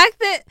 But the fact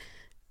that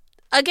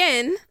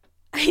again,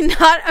 a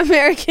not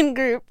American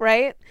group,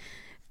 right?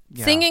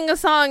 Yeah. Singing a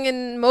song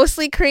in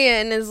mostly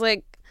Korean is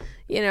like,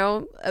 you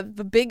know, a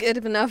big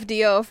enough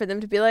deal for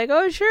them to be like,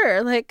 oh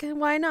sure, like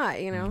why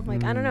not? You know,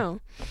 like I don't know.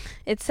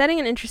 It's setting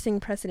an interesting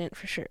precedent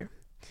for sure.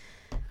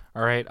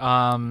 All right.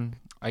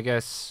 I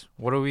guess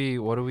what do we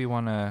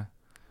want to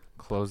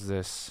close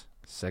this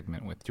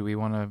segment with? Do we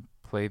want to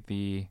play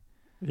the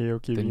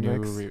Aoki new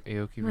remix.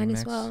 Aoki Might remix?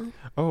 as well.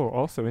 Oh,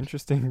 also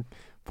interesting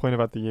point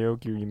about the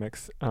Aoki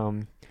remix.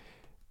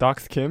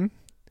 Dox Kim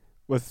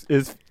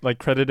is like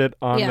credited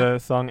on the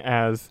song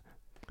as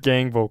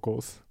gang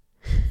vocals.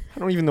 I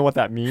don't even know what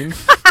that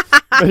means.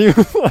 But he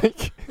was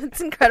like,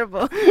 It's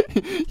incredible.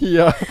 he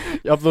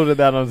uploaded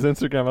that on his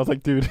Instagram. I was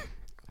like, dude,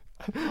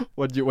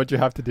 what you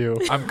have to do?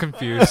 I'm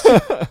confused.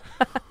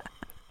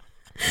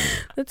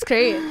 That's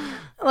great.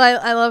 Well,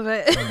 I love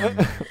it.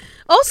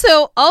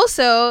 Also,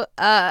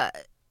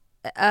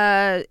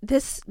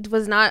 this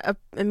was not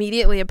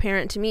immediately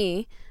apparent to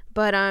me,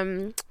 but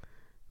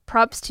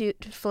props to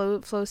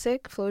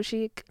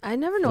Flowsick. I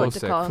never know what to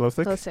call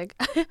Flowsick? Flowsick.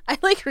 I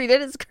like read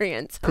it as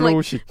Korean. So I'm like,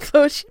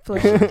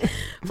 Flowsick.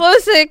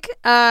 Flowsick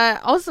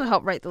also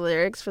helped write the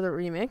lyrics for the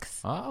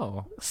remix.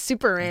 Oh.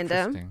 Super random,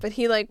 Interesting. but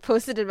he like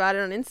posted about it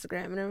on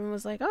Instagram, and everyone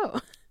was like,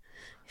 "Oh,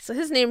 so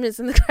his name is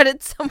in the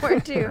credits somewhere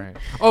too." Right.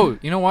 Oh,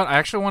 you know what? I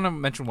actually want to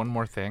mention one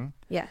more thing.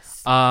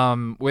 Yes.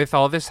 With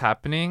all this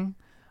happening,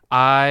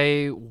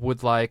 I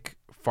would like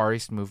Far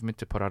East Movement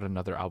to put out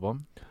another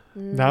album.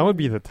 That would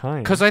be the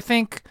time. Because I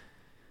think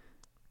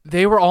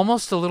they were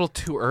almost a little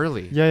too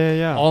early.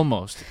 Yeah.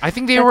 Almost. I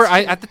think they That's were. true.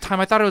 At the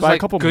time, I thought it was By a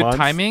like couple good months,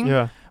 timing.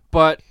 Yeah.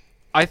 But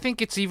I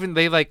think it's even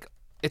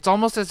it's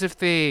almost as if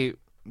they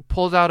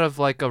pulled out of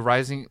like a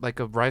rising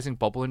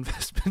bubble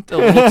investment a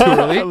little too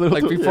early,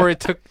 like before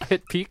it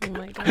hit peak. Oh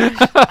my gosh.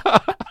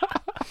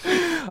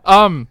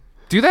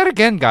 Do that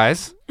again,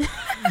 guys.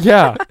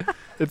 Yeah.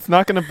 It's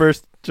not gonna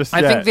burst just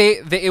yet. I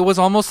think they it was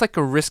almost like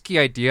a risky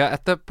idea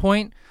at that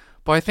point,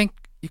 but I think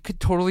you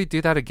could totally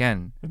do that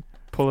again.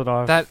 pull it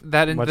off.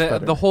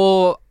 The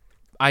whole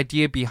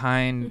idea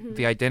behind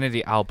the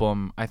Identity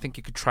album, I think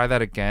you could try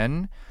that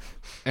again,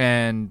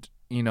 and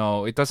you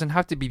know it doesn't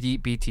have to be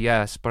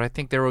BTS, but I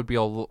think there would be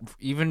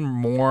even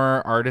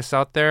more artists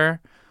out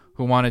there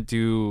who want to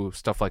do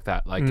stuff like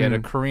that, like get a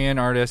Korean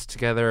artist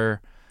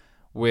together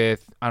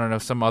with I don't know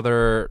some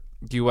other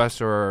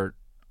US or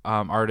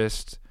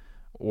artist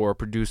or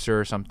producer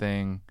or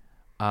something,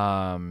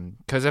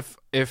 because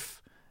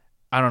if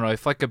I don't know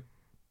if like a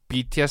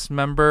BTS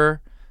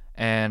member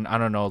and I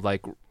don't know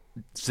like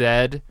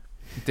Zed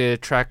did a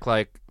track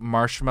like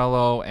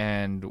Marshmello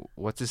and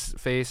what's his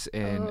face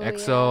in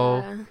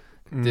EXO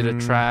did a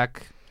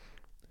track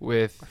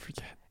with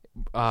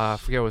I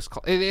forget what it's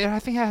called. I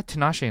think it had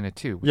Tinashe in it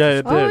too. Yeah,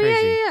 it did. Oh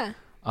Crazy. yeah.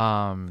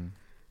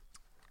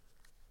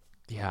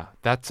 Yeah,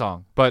 that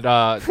song. But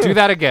do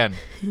that again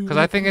because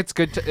I think it's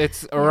good.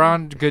 It's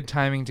around good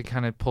timing to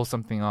kind of pull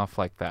something off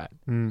like that.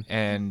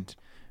 And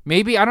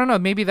maybe I don't know.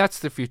 Maybe that's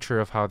the future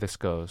of how this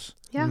goes.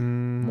 Yeah.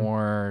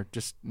 More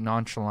just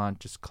nonchalant,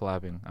 just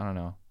collabing. I don't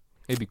know.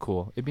 It'd be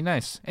cool. It'd be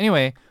nice.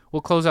 Anyway,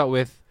 we'll close out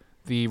with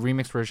the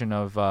remix version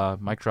of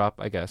Mic Drop,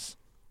 I guess.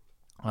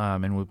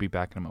 And we'll be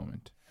back in a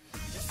moment.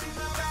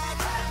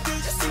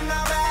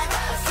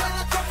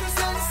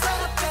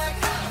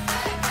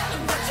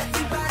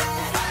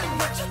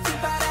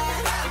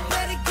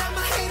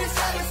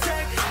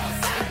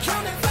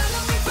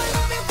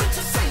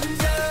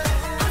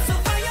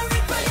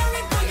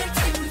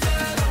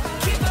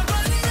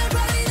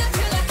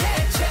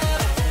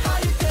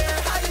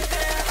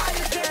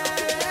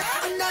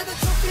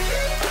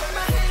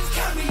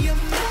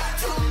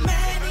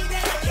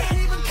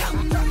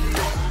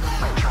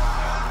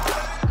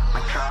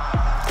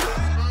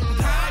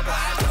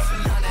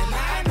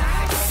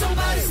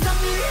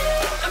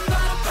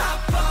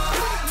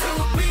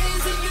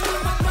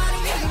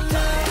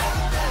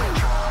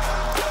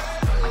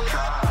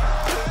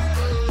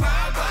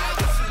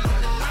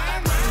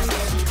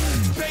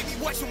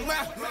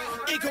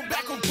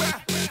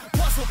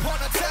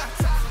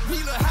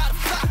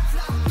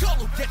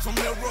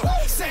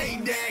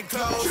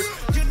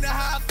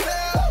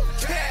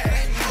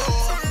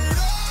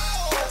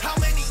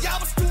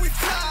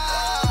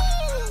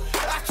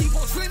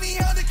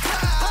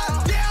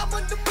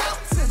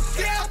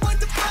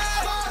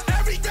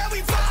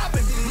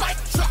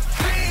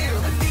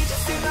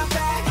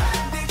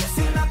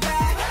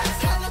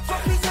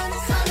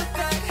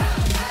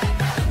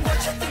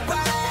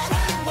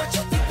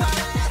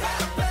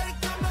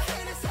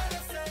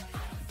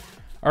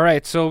 All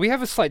right, so we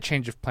have a slight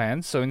change of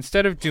plans. So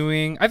instead of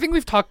doing, I think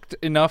we've talked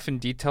enough in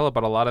detail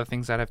about a lot of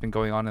things that have been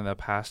going on in the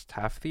past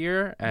half of the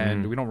year,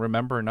 and we don't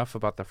remember enough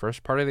about the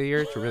first part of the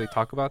year to really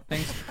talk about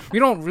things. We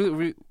don't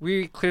really,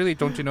 we clearly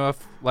don't do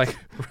enough like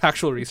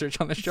actual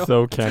research on this show.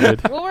 So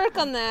candid. We'll work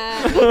on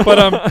that.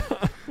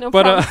 But No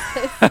but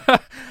promises.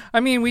 I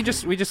mean, we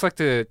just like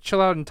to chill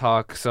out and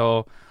talk.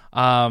 So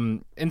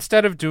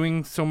instead of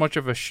doing so much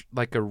of a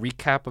like a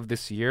recap of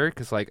this year,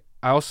 because like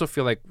I also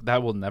feel like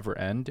that will never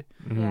end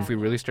if we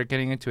really start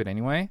getting into it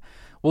anyway.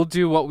 We'll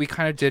do what we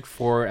kind of did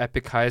for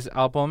Epic High's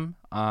album,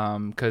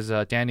 because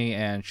Danny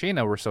and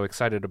Shayna were so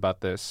excited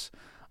about this.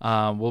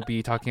 We'll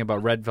be talking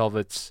about Red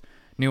Velvet's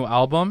new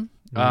album.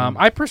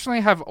 I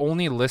personally have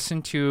only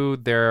listened to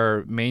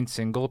their main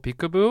single,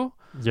 Peekaboo.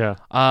 Yeah.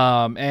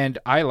 And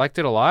I liked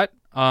it a lot.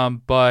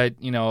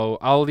 But you know,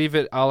 I'll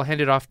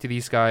hand it off to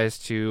these guys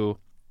to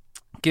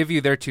give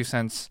you their 2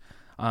 cents.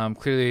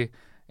 Clearly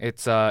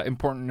it's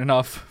important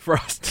enough for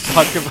us to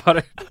talk about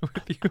it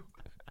with you.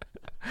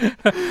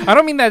 I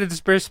don't mean that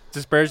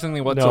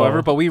disparagingly whatsoever,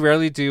 No. but we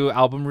rarely do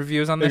album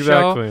reviews on the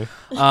Exactly.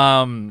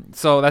 show.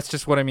 So that's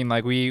just what I mean.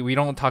 Like we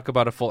don't talk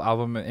about a full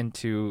album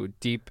into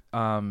deep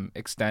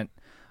extent.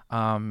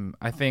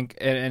 I think,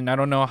 and I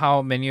don't know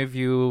how many of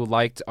you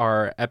liked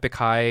our Epic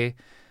High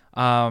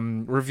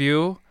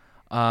review.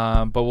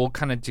 But we'll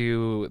kind of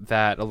do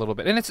that a little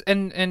bit,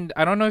 and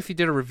I don't know if you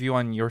did a review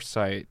on your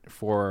site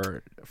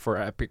for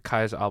Epic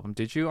High's album.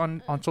 Did you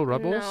on Soul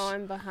Rebels? No,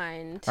 I'm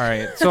behind. All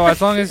right, so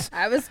as long as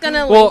I was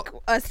gonna Well-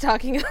 link us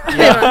talking about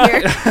it on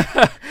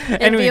here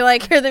and Anyway. be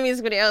like, here are the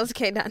music videos.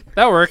 Okay, done.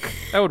 that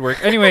would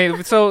work.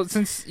 Anyway, so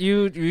since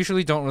you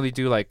usually don't really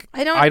do like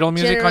I don't idol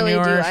music on generally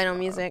do yours, idol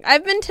music.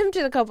 I've been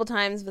tempted a couple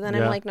times, but then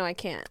I'm Yeah. like, no, I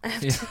can't. I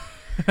have, Yeah. to,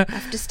 I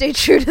have to stay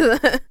true to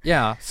the.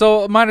 yeah.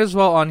 So might as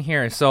well on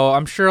here. So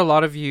I'm sure a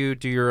lot of you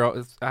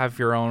have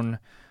your own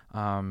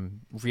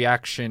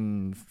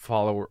reaction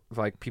follower,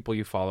 like people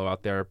you follow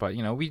out there, but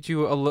you know we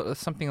do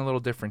something a little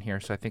different here,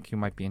 so I think you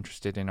might be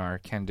interested in our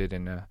candid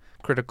and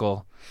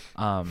critical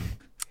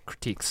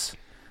critiques.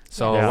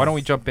 So Yes. why don't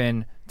we jump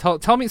in?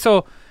 Tell me.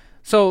 So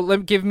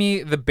give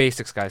me the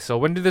basics, guys. So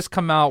when did this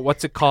come out?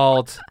 What's it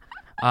called?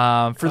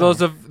 For those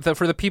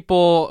for the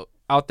people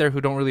out there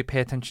who don't really pay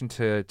attention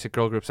to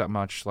girl groups that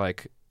much,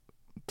 like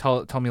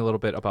tell me a little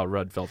bit about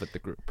Red Velvet, the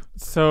group.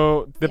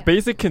 So the Yeah.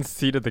 basic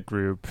conceit of the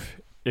group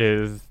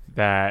is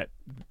that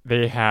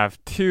they have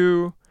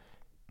two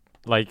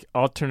like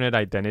alternate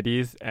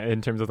identities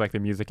in terms of like the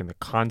music and the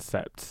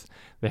concepts.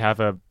 They have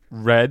a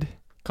red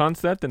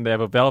concept and they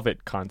have a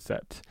velvet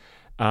concept.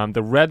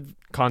 The red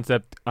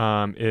concept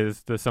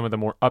is some of the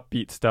more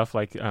upbeat stuff,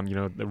 like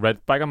the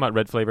red Bergamot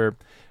red flavor,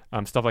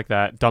 stuff like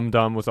that. Dum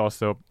Dum was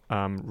also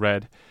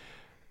red,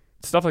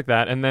 stuff like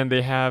that. And then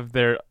they have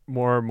their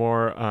more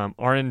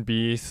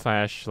R&B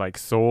 / like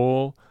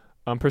soul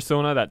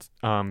persona that's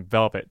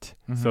velvet.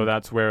 So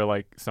that's where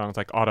like songs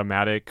like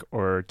Automatic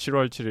or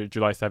Chirol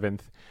July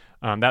 7th,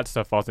 that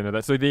stuff falls into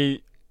that. So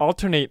they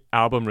alternate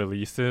album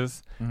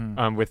releases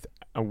with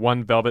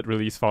one velvet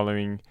release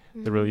following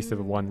the release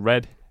of one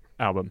red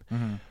album.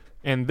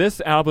 And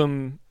this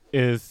album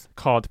is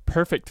called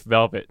Perfect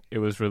Velvet. It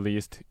was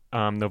released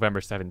November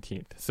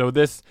 17th. So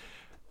this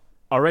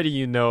already,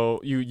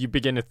 you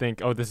begin to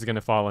think, oh, this is going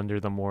to fall under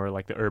the more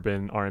like the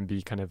urban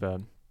R&B kind of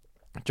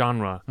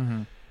genre.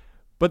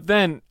 But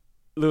then,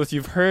 Lewis,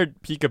 you've heard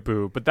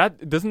Peekaboo, but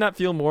doesn't that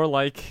feel more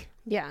like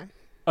Yeah.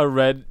 a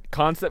red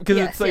concept? Because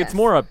Yes, it's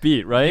more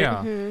upbeat, right? Yeah.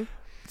 Mm-hmm.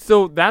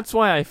 So that's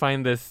why I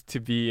find this to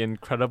be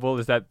incredible,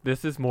 is that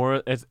this is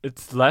more,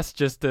 it's less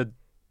just a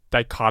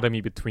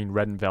dichotomy between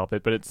red and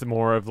velvet, but it's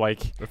more of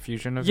like A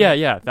fusion of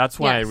yeah, that's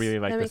why I Yes, really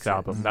like that this makes sense.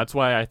 album. That's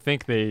why I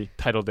think they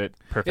titled it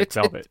Perfect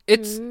Velvet.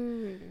 It's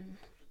Mm.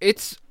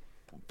 it's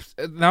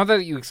now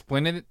that you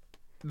explained it,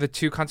 the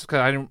two concepts, because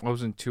I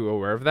wasn't too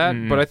aware of that,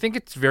 but I think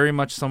it's very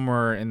much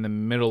somewhere in the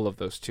middle of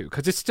those two,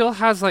 because it still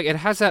has like, it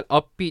has that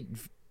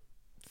upbeat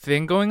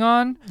thing going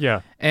on,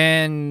 Yeah.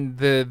 and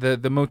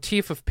the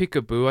motif of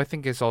Peekaboo I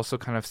think is also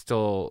kind of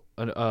still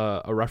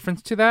a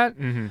reference to that,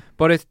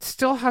 but it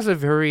still has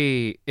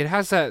it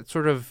has that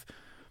sort of,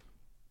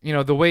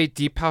 the way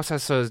Deep House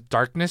has a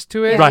darkness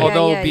to it, Right.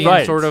 although Yeah, being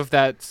Right. sort of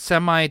that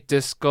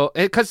semi-disco,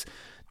 because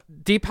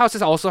Deep House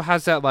also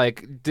has that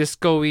like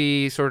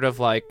disco-y sort of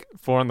like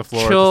Four on the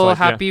floor. chill, just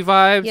like, happy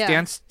vibes, Yeah.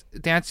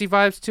 dancey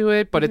vibes to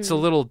it, but it's a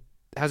little,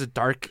 has a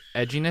dark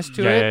edginess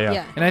to it.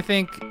 Yeah. And I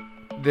think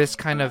this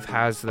kind of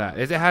has that.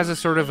 It has a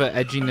sort of a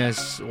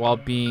edginess while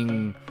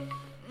being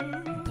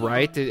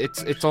bright.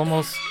 It's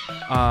almost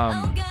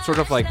sort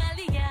of like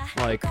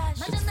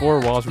It's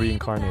Four Walls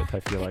reincarnate, I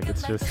feel like.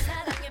 It's just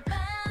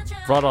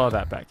brought all of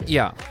that back in.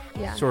 yeah,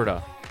 Yeah.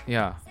 sorta,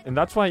 yeah. And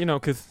that's why,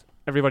 because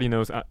everybody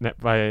knows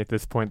by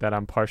this point that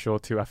I'm partial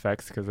to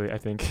FX, because I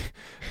think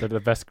they're the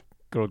best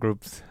girl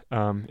groups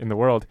in the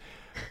world.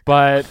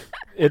 But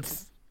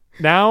it's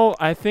now,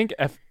 I think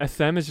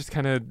SM is just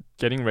kind of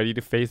getting ready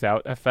to phase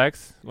out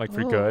FX, like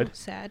for Oh, good.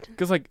 Sad.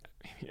 Because like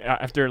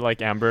after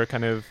like Amber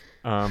kind of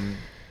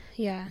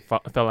Yeah.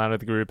 fell out of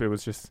the group, it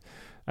was just,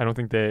 I don't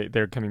think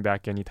they're coming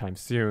back anytime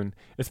soon.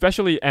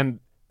 Especially, and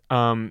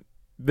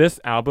this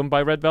album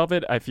by Red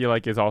Velvet, I feel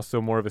like is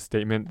also more of a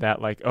statement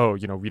that like, oh,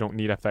 you know, we don't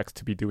need FX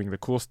to be doing the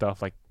cool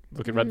stuff. Like,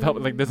 look at Red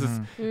Velvet. Like, this is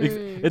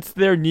it's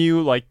their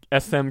new like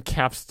SM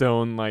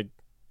capstone like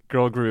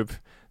girl group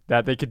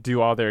that they could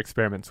do all their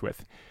experiments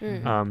with.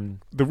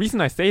 The reason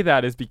I say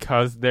that is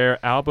because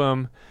their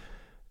album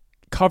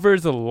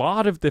covers a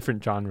lot of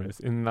different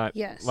genres in that,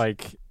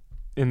 like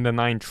in the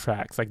 9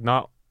 tracks. Like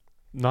not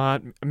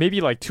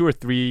maybe like 2 or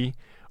 3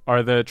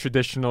 are the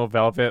traditional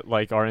Velvet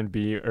like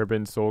R&B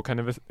urban soul kind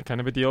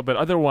of a deal, but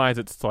otherwise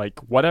it's like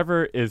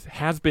whatever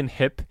has been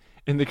hip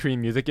in the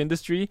Korean music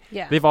industry.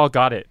 They've all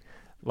got it.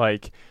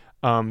 Like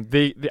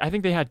they I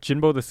think they had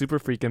Jinbo the Super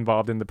Freak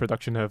involved in the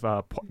production of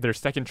their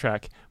second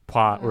track,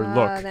 Pwa or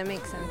Look. That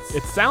makes sense.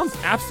 It sounds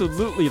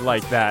absolutely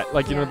like that.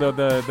 Like, you know,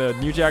 the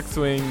New Jack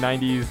Swing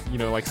 90s, you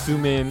know, like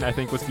Sumin I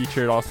think was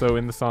featured also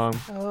in the song.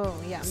 Oh,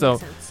 yeah, so,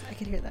 makes sense. I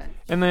could hear that.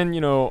 And then,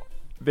 you know,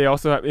 they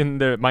also have in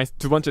my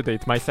Tu Bonche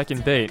Date, my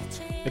second date,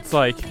 it's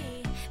like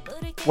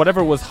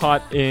whatever was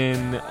hot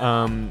in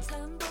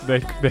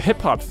the hip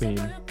hop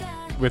scene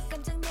with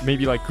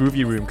maybe like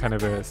Groovy Room kind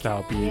of a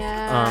style beat.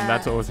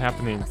 That's what was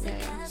happening.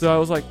 So I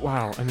was like,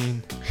 wow, I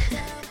mean,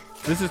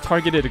 this is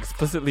targeted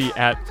explicitly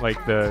at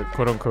like the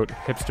quote unquote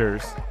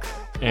hipsters,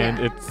 and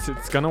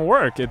it's gonna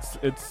work. It's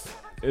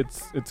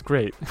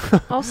great.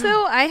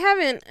 Also,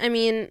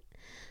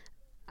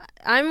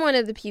 I'm one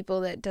of the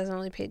people that doesn't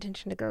really pay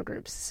attention to girl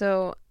groups.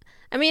 So,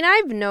 I mean,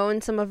 I've known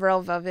some of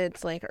Red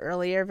Velvet's like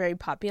earlier, very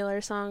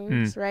popular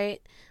songs,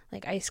 right?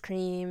 Like Ice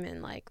Cream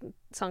and like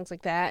songs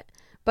like that.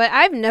 But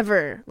I've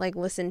never like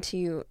listened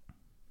to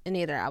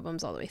any of their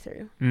albums all the way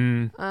through.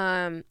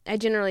 I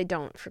generally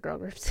don't for girl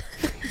groups.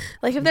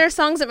 Like if there are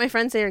songs that my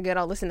friends say are good,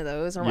 I'll listen to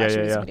those or watch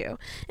the music video.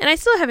 And I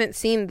still haven't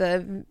seen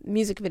the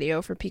music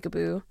video for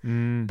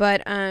Peekaboo.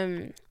 But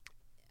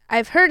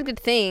I've heard good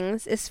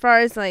things as far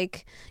as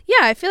like,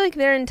 I feel like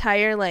their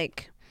entire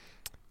like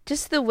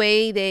just the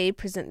way they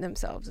present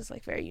themselves is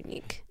like very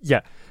unique.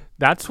 Yeah.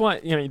 That's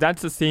what, you know,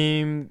 that's the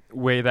same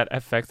way that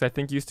FX I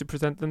think used to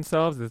present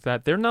themselves, is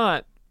that they're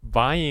not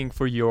vying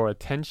for your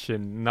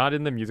attention, not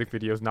in the music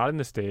videos, not in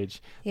the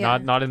stage,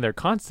 not in their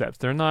concepts.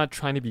 They're not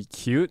trying to be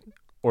cute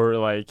or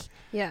like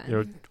you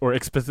know, or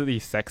explicitly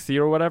sexy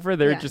or whatever.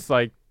 They're just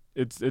like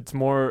it's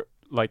more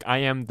like, I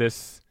am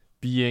this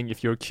being,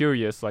 if you're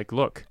curious, like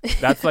look.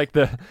 That's like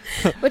the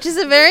which is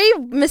a very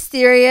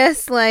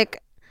mysterious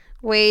like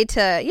way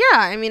to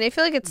I mean, I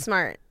feel like it's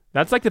smart.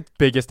 That's like the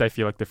biggest, I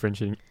feel like,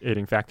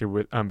 differentiating factor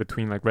with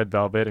between like Red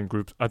Velvet and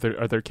groups,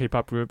 other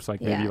K-pop groups,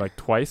 like maybe like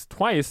Twice.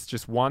 Twice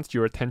just wants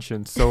your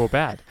attention so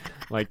bad,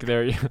 like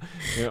they're, you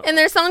know. And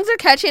their songs are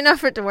catchy enough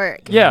for it to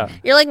work. Yeah,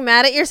 you're like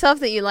mad at yourself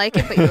that you like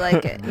it, but you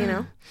like it, you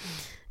know.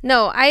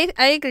 No, I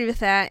agree with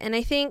that, and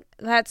I think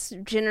that's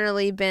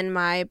generally been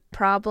my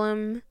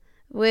problem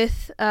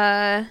with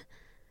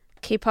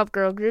K-pop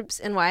girl groups,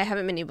 and why I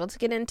haven't been able to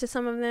get into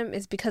some of them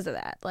is because of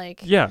that.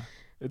 Like,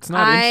 it's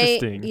not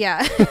interesting.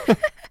 Yeah.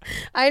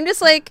 I'm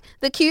just like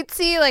the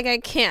cutesy, like I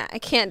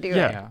can't do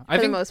it for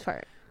the most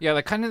part. Yeah,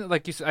 like kind of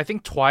like you said, I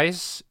think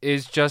Twice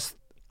is just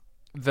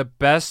the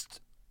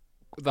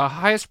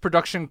highest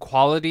production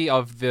quality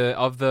of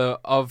the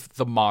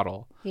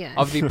model. Yeah.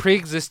 Of the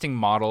pre-existing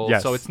model.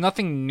 Yes. So it's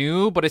nothing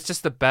new, but it's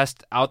just the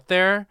best out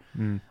there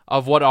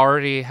of what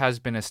already has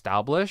been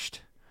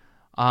established.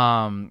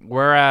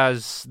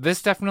 Whereas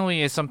this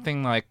definitely is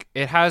something like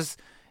it's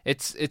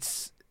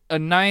a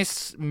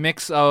nice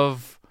mix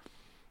of,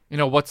 you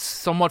know, what's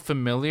somewhat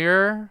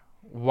familiar,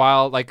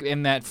 while like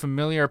in that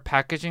familiar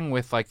packaging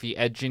with like the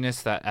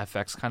edginess that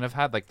FX kind of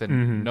had, like the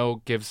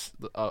not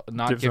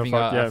giving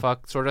a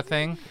fuck sort of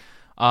thing.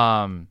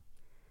 So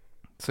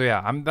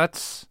yeah,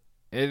 that's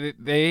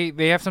it.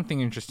 They have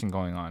something interesting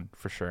going on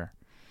for sure.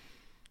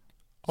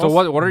 So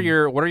also, what are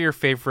your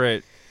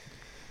favorite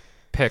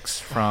picks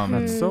from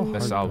this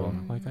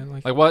album?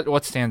 Like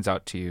what stands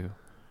out to you?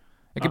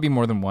 It could be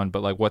more than one,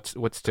 but like what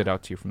stood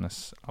out to you from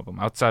this album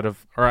outside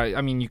of, or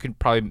I mean, you could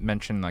probably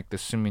mention like the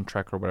Sumin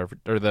track or whatever,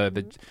 or the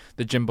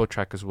Jinbo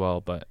track as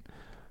well. But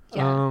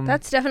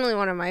that's definitely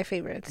one of my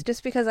favorites,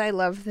 just because I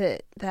love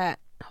that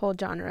whole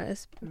genre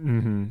is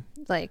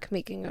like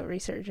making a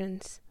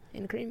resurgence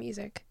in Korean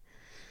music.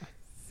 I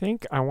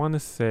think I want to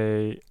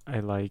say I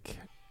like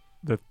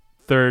the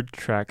third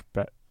track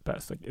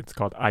best. Like it's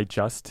called I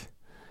Just,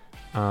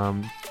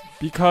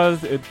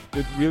 because it's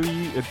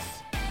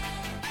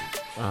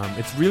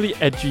really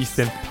edgy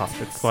synth pop.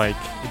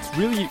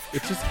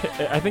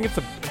 I think it's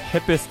the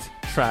hippest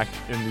track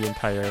in the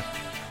entire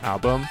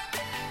album.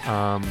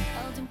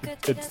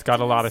 It's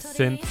got a lot of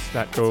synths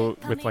that go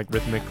with like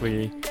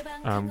rhythmically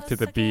to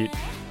the beat,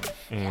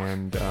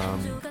 and I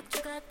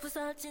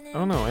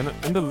don't know,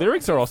 and the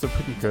lyrics are also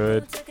pretty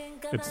good.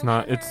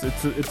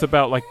 It's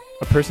about like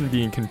a person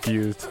being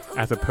confused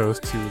as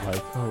opposed to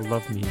like, oh,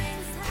 love me,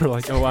 or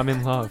like, oh, I'm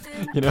in love,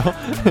 you know.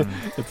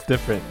 It's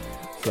different.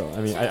 So,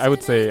 I mean, I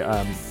would say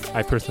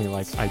I personally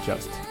like I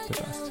Just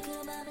the best.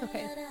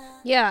 Okay.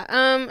 Yeah,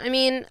 I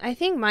mean, I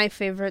think my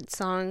favorite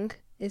song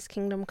is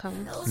Kingdom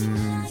Come. So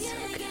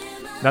good.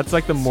 That's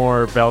like the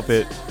more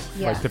Velvet,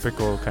 Yeah. like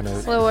typical kind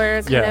of.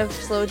 Slower, kind Yeah. of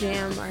slow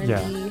jam R&B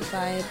Yeah.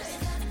 vibes.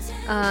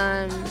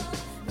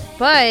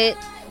 But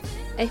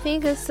I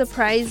think a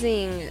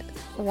surprising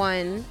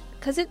one,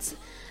 because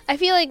I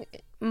feel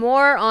like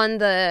more on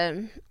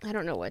the, I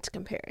don't know what to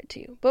compare it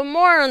to, but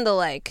more on the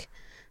like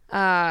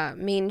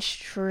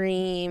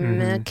mainstream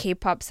Mhm.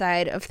 K-pop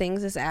side of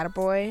things is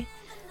Attaboy.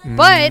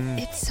 But Mm.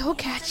 it's so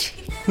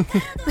catchy.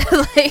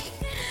 Like,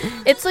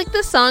 it's like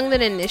the song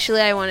that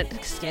initially I wanted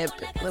to skip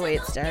the way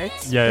it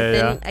starts. Yeah, but yeah,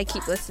 then yeah. I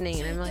keep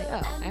listening and I'm like,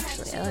 oh,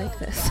 actually, I like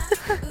this.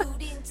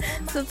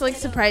 So it's like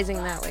surprising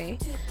that way.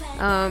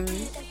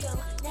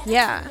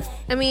 Yeah.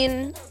 I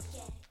mean,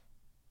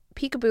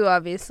 Peekaboo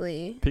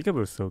obviously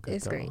Peekaboo's so good.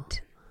 is though.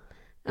 great.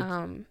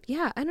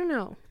 Yeah, I don't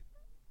know.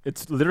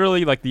 It's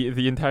literally like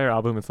the entire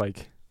album is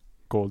like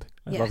gold.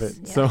 I love Yes,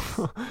 it. So,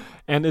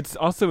 and it's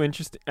also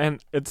interesting,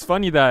 and it's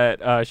funny that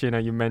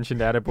Shayna, you mentioned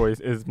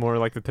Attaboy is more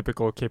like the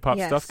typical K-pop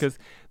Yes. stuff, because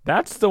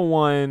that's the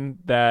one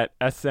that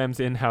SM's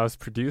in-house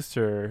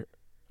producer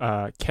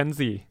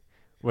Kenzie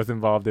was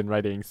involved in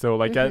writing. So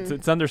like Mhm.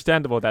 it's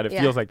understandable that it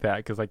Yeah. feels like that,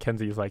 because like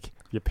Kenzie is like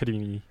the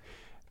epitome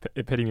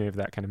of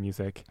that kind of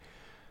music.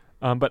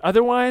 But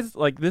otherwise,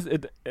 like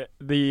the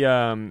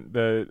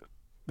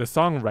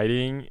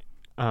songwriting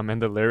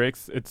and the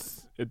lyrics,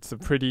 it's a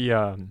pretty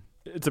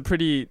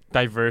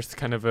diverse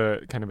kind of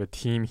a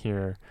team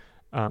here.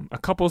 A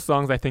couple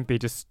songs I think they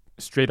just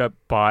straight up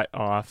bought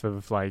off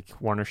of like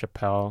Warner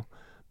Chappelle,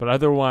 but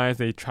otherwise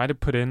they try to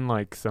put in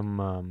like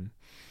some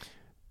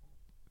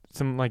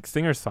like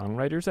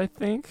singer-songwriters, I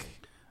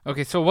think.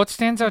 Okay, so what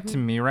stands out to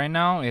Mhm. me right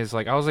now is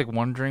like I was like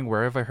wondering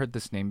where have I heard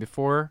this name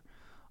before?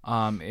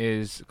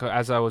 As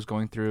I was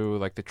going through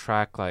like the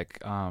track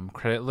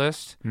credit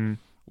list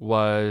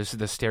was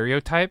the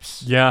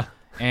Stereotypes. Yeah.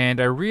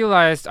 And I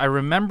realized I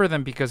remember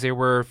them because they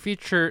were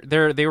featured.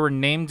 They were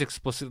named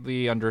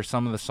explicitly under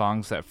some of the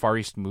songs that Far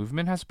East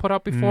Movement has put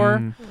out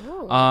before.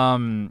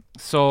 Ooh.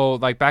 So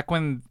like back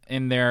when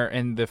in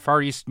the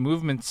Far East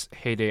Movement's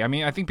heyday, I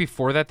mean, I think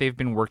before that they've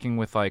been working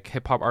with like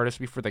hip hop artists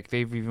before. Like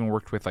they've even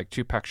worked with like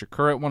Tupac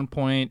Shakur at one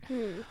point.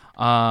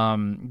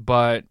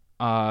 But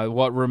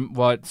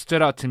what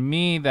stood out to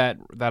me that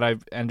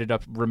I've ended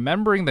up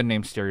remembering the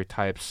name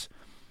Stereotypes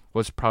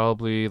was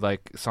probably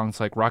like songs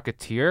like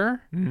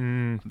Rocketeer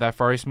that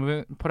Far East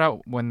Movement put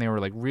out when they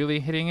were like really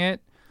hitting it.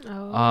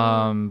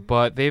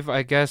 But they've,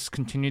 I guess,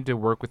 continued to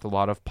work with a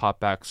lot of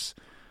pop acts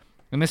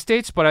in the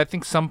States, but I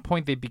think some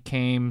point they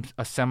became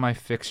a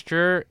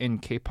semi-fixture in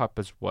K-pop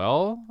as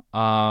well.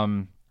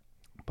 But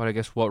I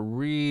guess what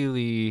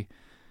really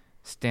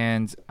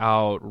stands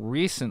out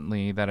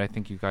recently that I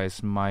think you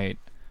guys might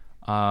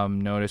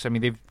notice, I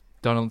mean, they've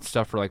done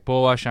stuff for like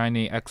Boa,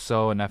 Shiny,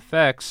 EXO, and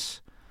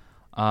FX.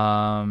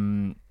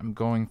 I'm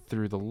going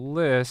through the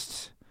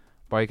list,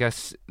 but I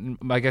guess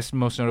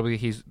most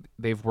notably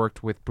they've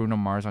worked with Bruno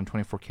Mars on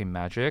 24K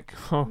Magic.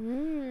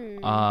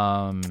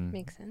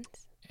 Makes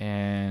sense.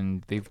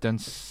 And they've done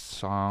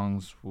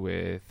songs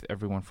with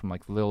everyone from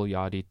like Lil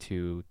Yachty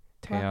to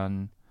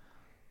Taeyeon,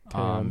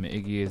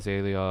 Iggy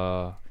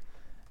Azalea,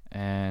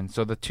 and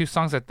so the two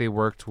songs that they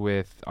worked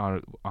with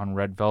on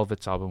Red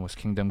Velvet's album was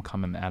Kingdom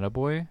Come and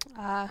Attaboy.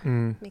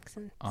 Makes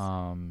sense.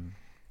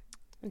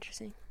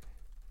 Interesting.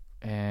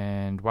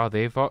 And wow,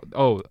 that's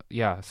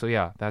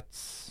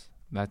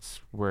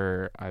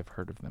where I've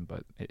heard of them,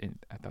 but I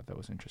thought that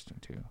was interesting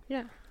too.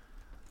 Yeah.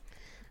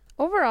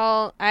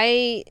 Overall,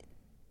 like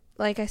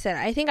I said,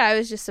 I think I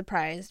was just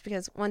surprised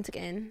because once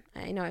again,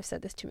 I know I've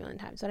said this 2 million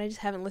times, but I just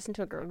haven't listened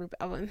to a girl group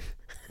album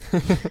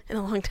in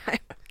a long time,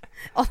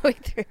 all the way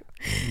through.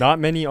 Not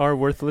many are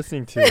worth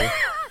listening to.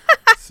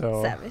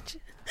 So Savage.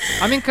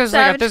 I mean, because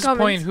like, at Savage this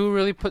comments. point, who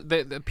really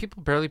the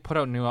people barely put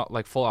out new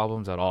like full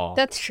albums at all.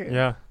 That's true.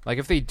 yeah. Like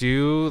if they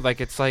do,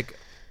 like it's like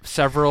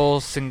several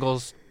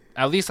singles.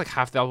 At least like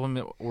half the album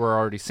were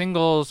already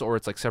singles, or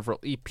it's like several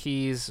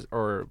EPs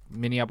or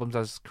mini albums,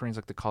 as Koreans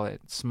like to call it,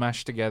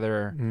 smashed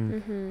together.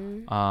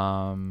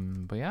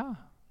 But yeah,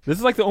 This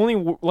is like the only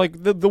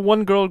the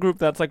one girl group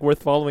that's like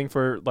worth following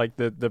for like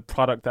the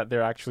product that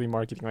they're actually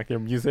marketing, like their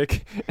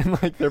music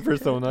and like their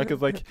persona,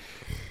 because like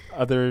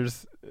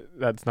others,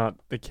 that's not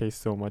the case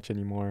so much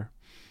anymore.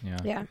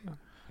 Yeah.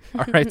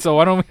 All right, so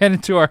why don't we head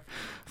into our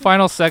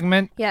final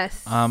segment?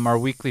 Yes. Our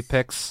weekly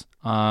picks.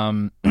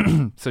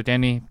 So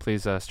Danny,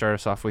 please start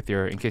us off with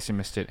your In Case You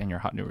Missed It and your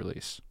hot new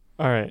release.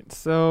 All right,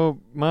 so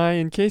my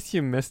In Case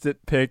You Missed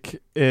It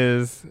pick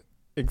is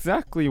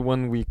exactly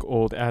 1 week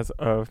old as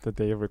of the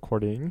day of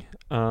recording.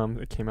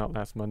 It came out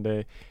last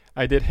Monday.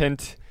 I did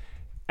hint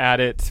at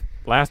it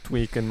last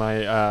week in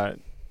my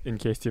In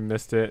Case You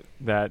Missed It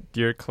that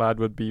Dear Cloud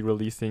would be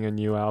releasing a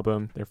new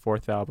album, their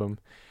 4th album.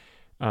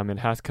 It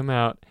has come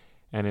out,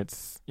 and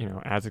it's,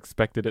 as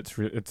expected,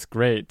 it's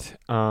great.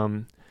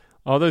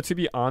 Although to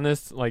be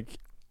honest, like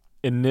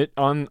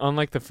on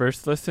like the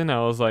first listen, I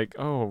was like,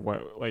 oh,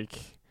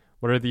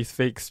 what are these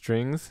fake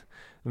strings?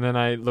 And then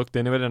I looked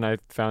into it and I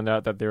found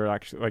out that they were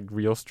actually like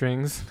real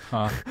strings.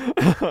 Huh.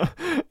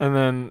 And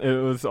then it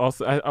was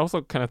also, I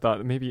also kind of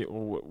thought maybe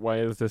why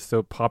is this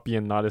so poppy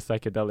and not as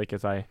psychedelic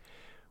as I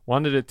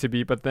wanted it to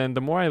be. But then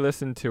the more I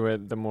listened to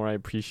it, the more I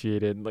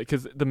appreciated, like,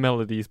 because the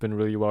melody's been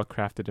really well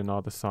crafted in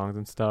all the songs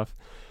and stuff.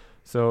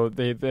 So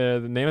the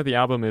name of the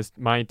album is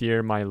My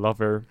Dear, My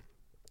Lover.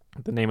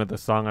 The name of the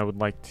song I would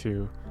like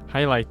to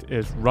highlight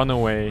is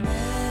Runaway.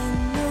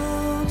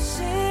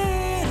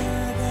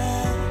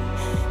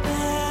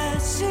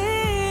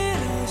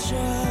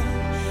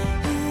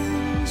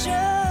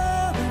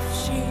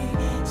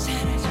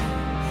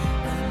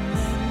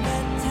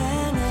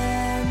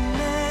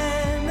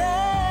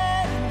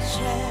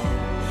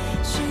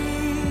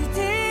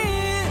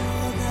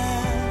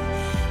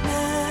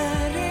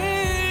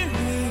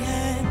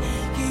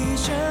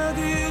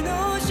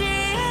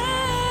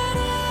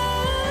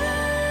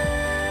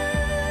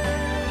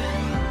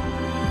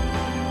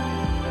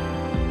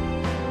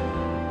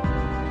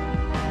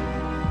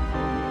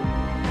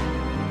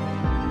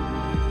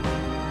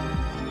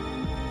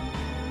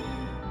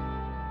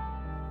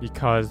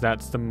 Because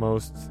that's the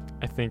most,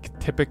 I think,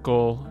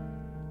 typical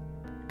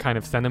kind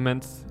of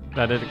sentiments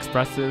that it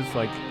expresses,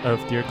 like, of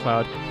Dear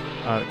Cloud,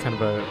 kind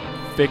of a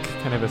thick,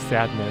 kind of a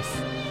sadness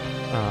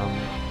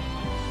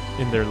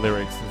in their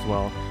lyrics as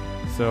well.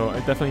 So I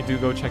definitely do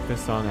go check this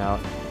song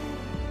out.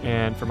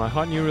 And for my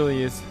hot new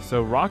release,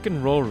 so Rock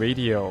and Roll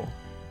Radio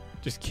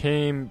just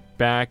came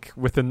back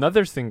with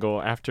another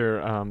single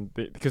after,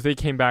 because they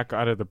came back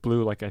out of the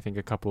blue, like, I think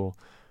a couple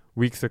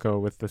weeks ago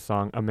with the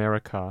song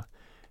America.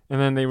 And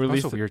then they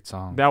released... That's a weird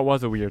song. That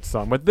was a weird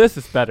song, but this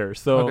is better.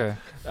 So, okay.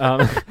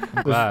 I'm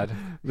glad.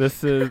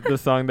 This is the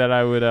song that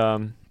I would...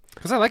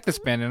 Because I like this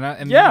band,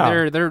 and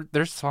yeah.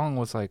 their song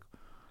was like...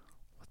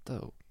 What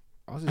the...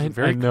 I was just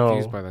very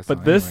confused by that song.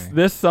 But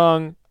this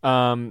song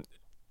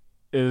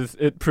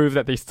it proves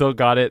that they still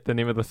got it. The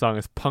name of the song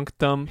is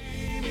Punkdom.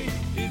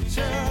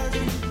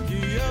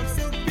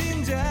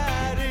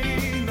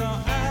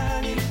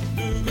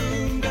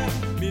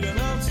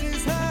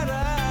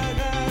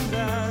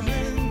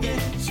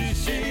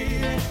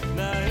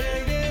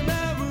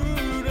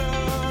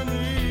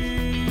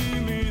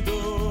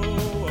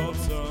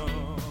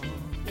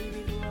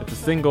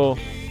 Single.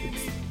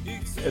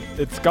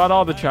 It's got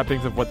all the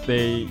trappings of what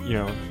they,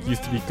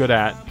 used to be good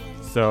at.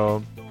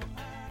 So,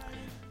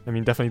 I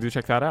mean, definitely do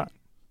check that out.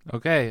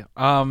 Okay.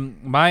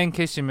 My, in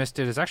case you missed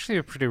it, is actually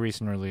a pretty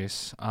recent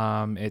release.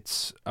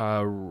 It's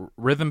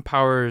Rhythm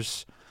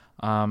Power's,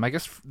 I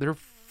guess their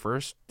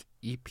first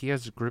EP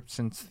as a group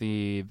since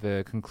the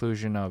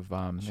conclusion of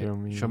Show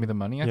Me the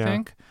Money, I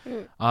think.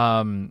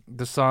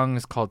 The song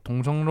is called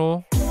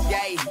동성로.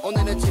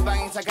 오늘은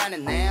지방행사 가는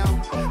now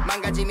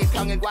망가짐이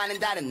평일과는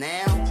다른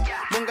now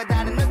뭔가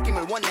다른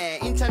느낌을 원해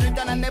인천을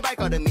떠난 내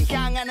발걸음이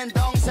향하는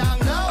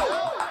동성로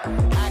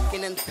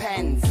아끼는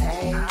팬티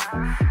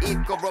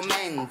입고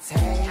로맨틱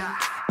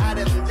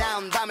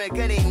아름다운 밤을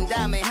그린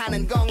다음에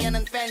하는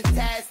공연은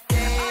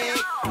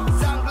fantastic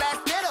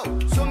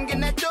선글라스대로 숨긴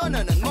내 두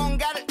눈은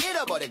뭔가를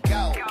잃어버리고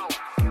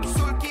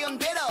술 기운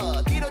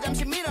대로 뒤로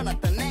잠시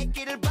밀어놨던 내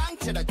길을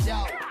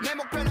방치러져 내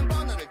목표는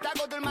번호를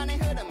따고 둘만의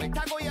흐름을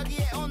타고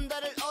여기에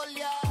온다를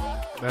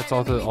That's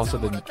also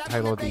the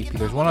title of the EP.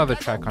 There's one other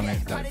track on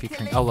it that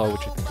featuring Ella,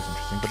 which I think is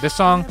interesting. But this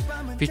song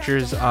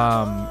features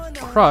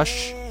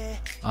Crush,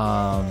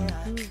 and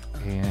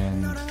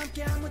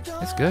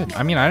it's good.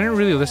 I mean, I didn't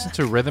really listen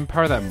to Rhythm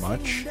Power that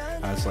much,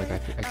 as like I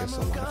guess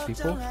a lot of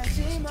people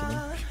listen to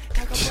them.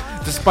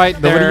 Despite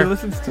their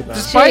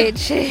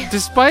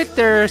despite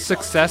their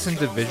success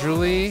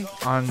individually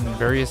on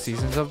various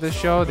seasons of this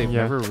show, they've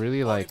never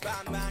really like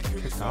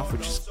kicked off,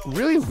 which is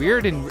really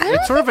weird, and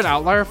it's sort of an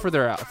outlier for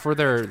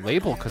their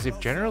label because they've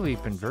generally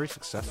been very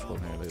successful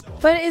in their label.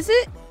 But is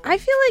it? I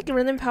feel like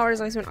Rhythm Power has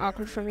always been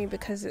awkward for me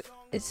because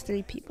it's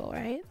 3 people,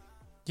 right?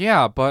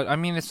 Yeah, but I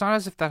mean, it's not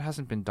as if that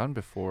hasn't been done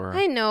before.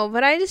 I know,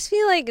 but I just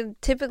feel like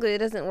typically it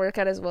doesn't work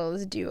out as well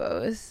as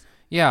duos.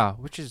 Yeah,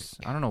 which is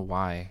I don't know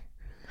why.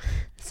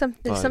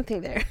 There's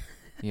something there.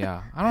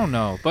 Yeah, I don't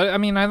know, but I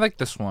mean, I like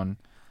this one.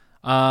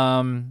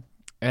 And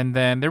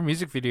then their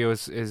music video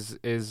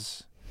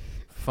is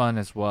fun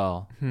as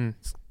well.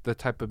 It's the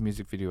type of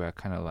music video I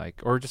kind of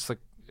like, or just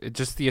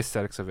the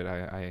aesthetics of it.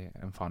 I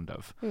am fond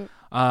of.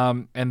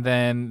 And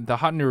then the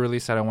hot new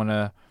release that I want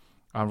to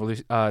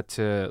release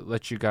to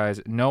let you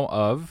guys know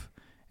of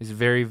is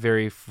very,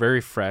 very,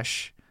 very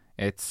fresh.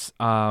 It's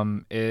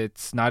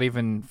not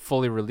even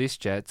fully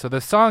released yet. So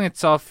the song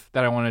itself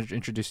that I want to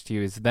introduce to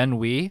you is Then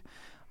We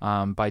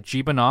by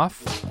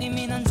Jibanov.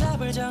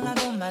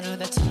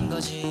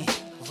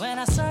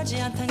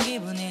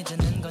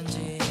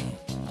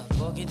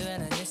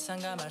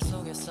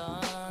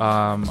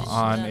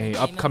 On a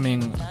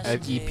upcoming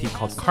EP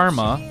called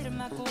Karma.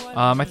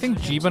 I think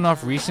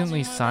Jibanov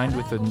recently signed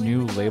with a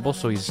new label,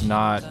 so he's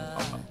not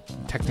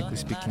technically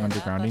speaking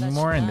underground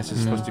anymore, and this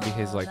is supposed to be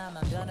his like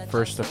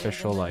first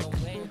official, like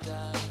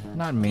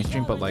not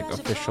mainstream but like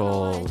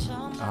official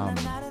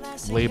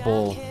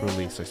label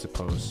release, I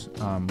suppose,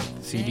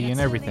 CD and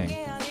everything.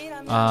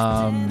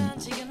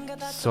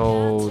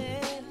 So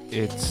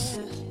it's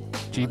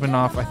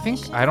Jibanov.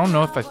 I don't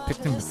know if I've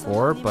picked him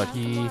before, but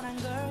he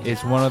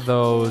is one of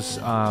those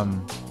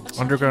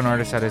underground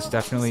artist that has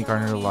definitely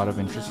garnered a lot of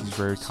interest. He's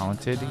very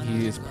talented.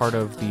 He is part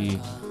of the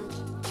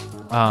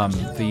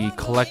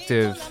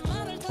collective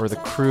or the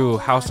crew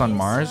House on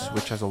Mars,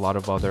 which has a lot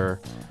of other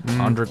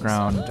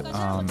underground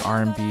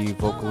R&B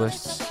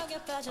vocalists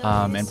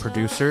and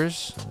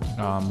producers.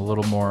 A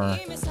little more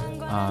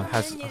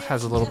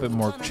has a little bit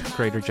more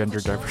greater gender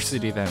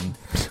diversity than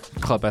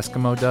Club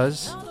Eskimo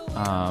does.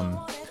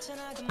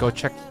 Go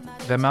check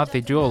them out.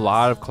 They do a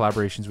lot of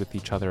collaborations with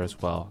each other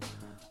as well.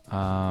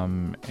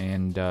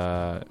 And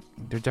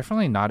they're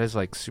definitely not as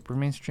like super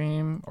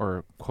mainstream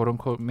or quote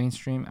unquote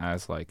mainstream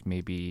as like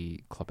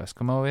maybe Club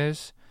Eskimo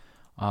is.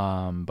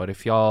 But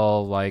if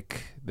y'all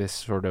like this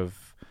sort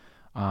of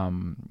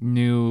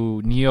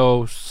new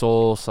neo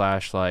soul /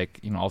 like,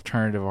 you know,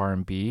 alternative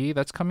R&B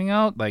that's coming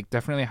out, like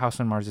definitely House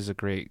on Mars is a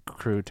great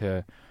crew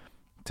to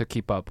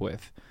keep up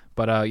with.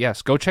 But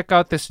yes, go check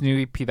out this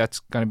new EP that's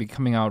going to be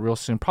coming out real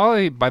soon.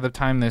 Probably by the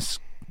time this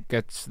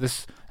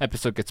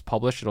episode gets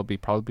published, it'll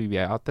probably be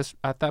out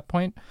at that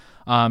point.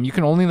 You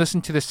can only listen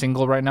to the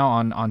single right now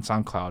on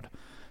SoundCloud.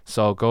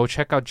 So go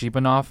check out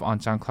Jibanov on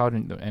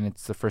SoundCloud, and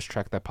it's the first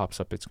track that pops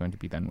up. It's going to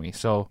be Then We.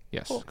 So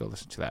yes, cool. Go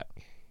listen to that.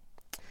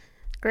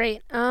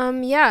 Great.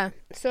 Yeah.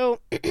 So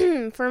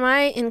for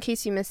my In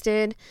Case You Missed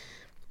It,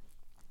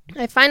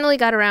 I finally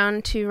got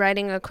around to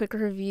writing a quick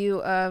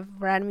review of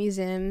Rad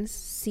Museum's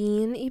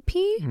Scene EP.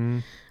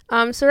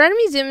 So Rad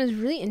Museum is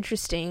really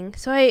interesting.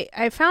 So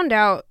I found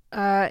out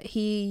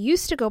he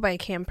used to go by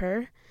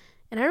Camper,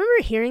 and I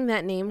remember hearing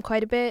that name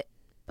quite a bit,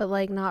 but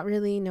like not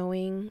really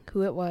knowing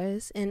who it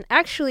was. And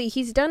actually,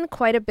 he's done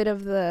quite a bit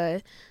of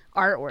the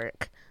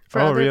artwork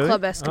for other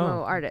Club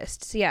Eskimo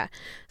artists. Yeah.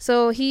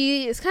 So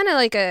he is kind of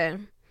like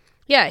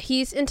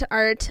he's into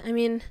art. I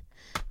mean,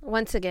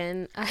 once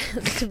again,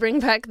 to bring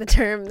back the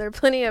term, there are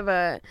plenty of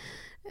art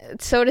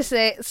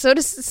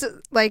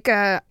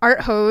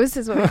hoes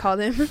is what we call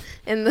them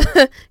in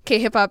the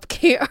K-hip hop,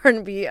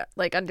 K-R&B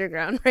like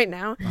underground right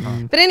now.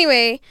 But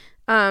anyway,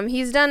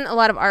 he's done a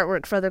lot of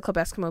artwork for other Club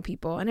Eskimo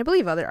people, and I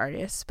believe other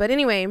artists. But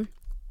anyway,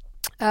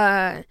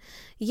 right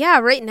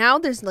now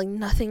there's like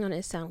nothing on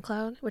his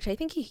SoundCloud, which I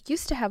think he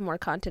used to have more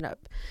content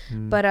up.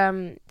 But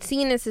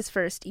Scene is his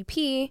first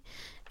EP.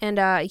 And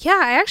I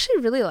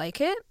actually really like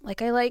it.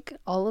 Like, I like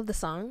all of the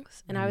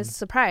songs. And I was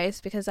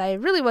surprised because I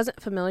really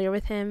wasn't familiar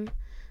with him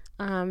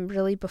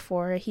really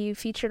before. He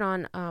featured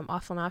on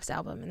Awful Knopf's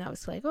album. And I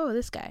was like, oh,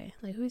 this guy.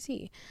 Like, who's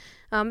he?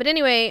 But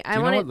anyway, I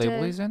wanted to... Do you know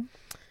what label he's in?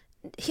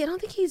 I don't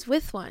think he's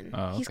with one.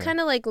 Oh, okay. He's kind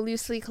of like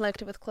loosely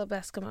connected with Club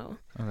Eskimo.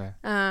 Okay.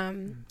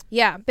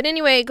 But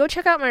anyway, go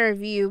check out my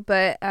review.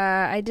 But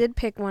I did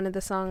pick one of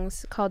the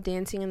songs called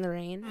Dancing in the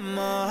Rain.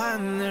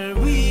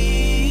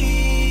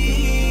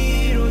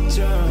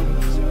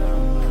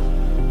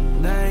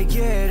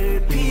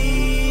 날개를 피고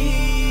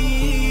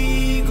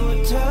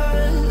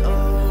달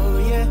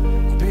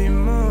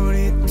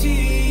빗물이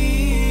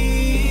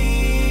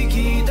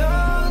튀기던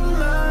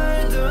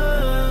말던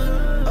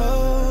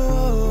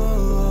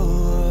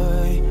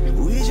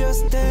we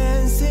just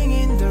dancing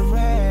in the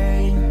rain.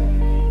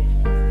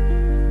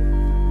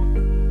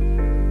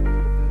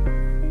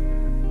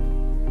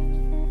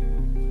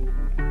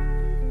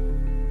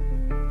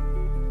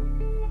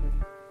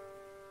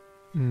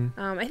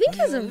 I think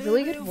he has a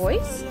really good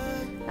voice,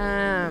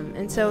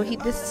 and so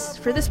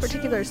for this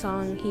particular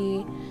song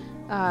he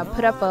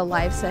put up a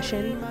live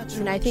session,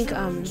 and I think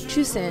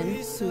Chusen,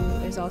 who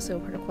is also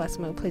part of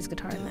Klesmo, plays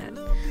guitar in that,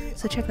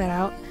 so check that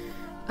out.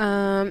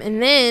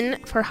 And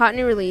then for Hot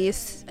New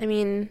Release, I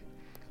mean,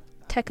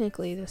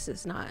 technically this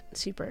is not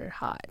super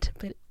hot,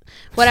 but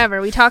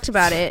whatever, we talked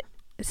about it,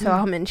 so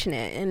I'll mention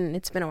it, and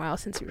it's been a while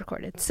since we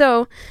recorded.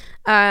 So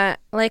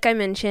like I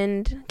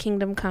mentioned,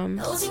 Kingdom Come.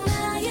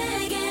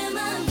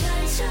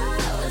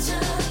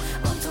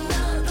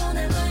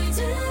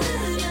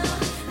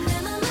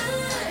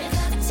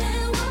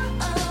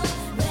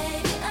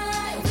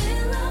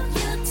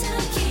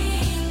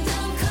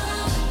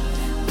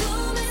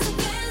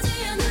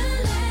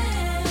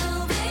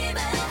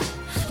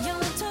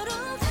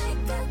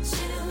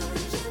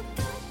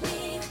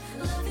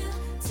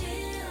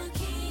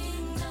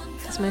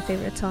 My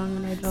favorite song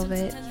on Red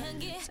Velvet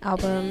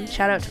album.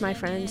 Shout out to my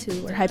friends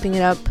who were hyping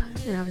it up,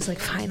 and I was like,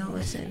 fine, I'll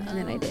listen. And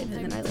then I did,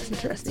 and then I listened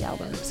to the rest of the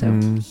album. So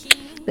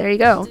there you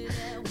go.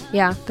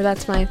 Yeah, but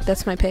that's my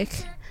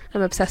pick.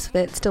 I'm obsessed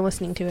with it, still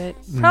listening to it.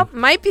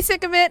 Might be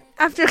sick of it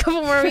after a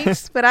couple more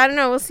weeks, but I don't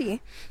know, we'll see.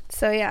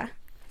 So yeah.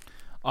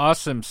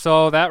 Awesome.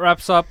 So that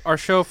wraps up our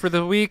show for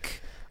the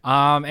week,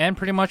 and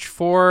pretty much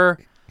for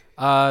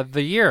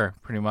the year,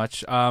 pretty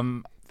much.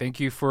 Thank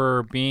you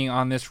for being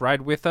on this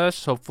ride with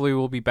us. Hopefully,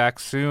 we'll be back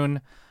soon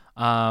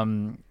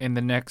in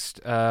the next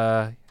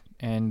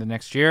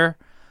year.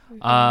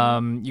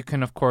 You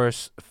can, of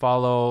course,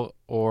 follow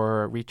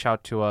or reach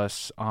out to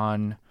us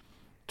on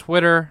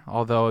Twitter,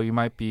 although you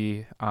might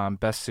be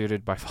best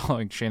suited by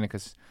following Shayna,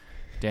 because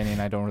Danny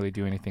and I don't really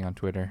do anything on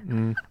Twitter.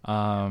 You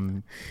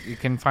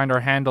can find our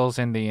handles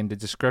in the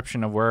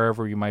description of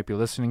wherever you might be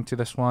listening to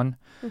this one.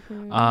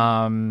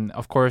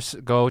 Of course,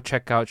 go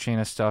check out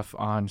Shayna's stuff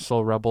on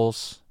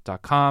soulrebels.com.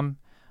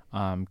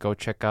 Go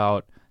check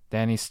out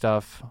Danny's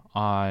stuff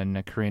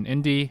on Korean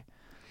Indie.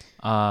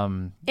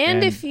 And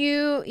if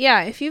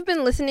you've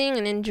been listening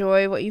and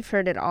enjoy what you've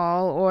heard at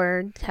all,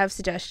 or have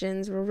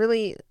suggestions, we're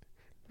really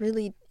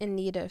in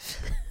need of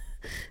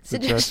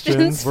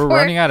suggestions. We're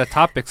running out of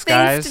topics,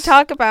 guys. Things to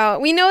talk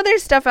about. We know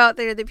there's stuff out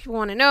there that people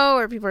want to know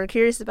or people are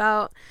curious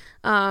about.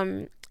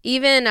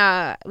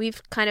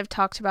 We've kind of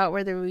talked about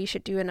whether we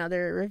should do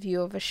another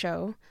review of a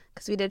show,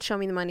 because we did Show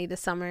Me the Money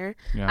this summer.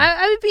 Yeah.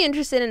 I would be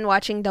interested in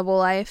watching Double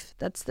Life.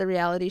 That's the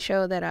reality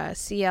show that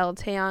CL,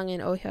 Taeyang,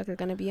 and Oh Hyuk are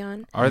going to be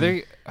on. Are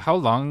they? How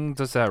long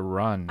does that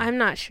run? I'm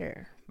not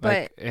sure.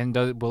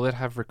 Will it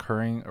have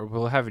recurring, or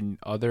will it have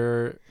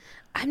other?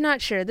 I'm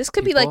not sure. This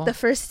could be like the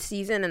first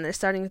season, and they're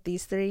starting with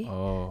these 3.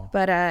 Oh.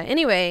 But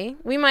anyway,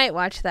 we might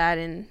watch that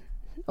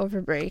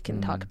over break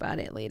and talk about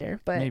it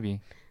later. But maybe.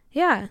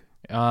 Yeah.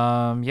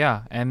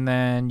 And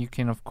then you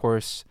can, of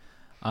course.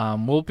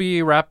 We'll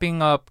be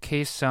wrapping up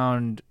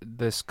K-Sound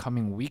this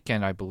coming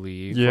weekend, I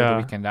believe, or the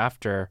weekend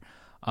after.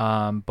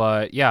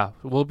 But yeah,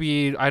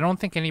 I don't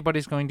think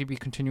anybody's going to be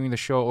continuing the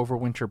show over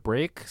winter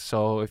break.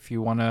 So if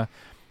you want to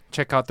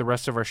check out the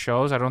rest of our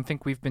shows, I don't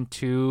think we've been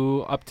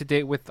too up to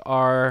date with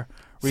our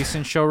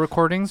recent show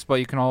recordings, but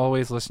you can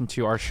always listen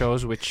to our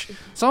shows, which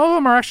some of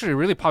them are actually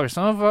really popular.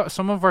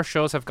 Some of our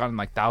shows have gotten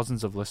like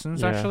thousands of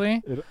listens,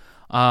 actually. Go.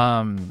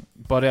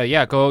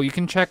 You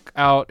can check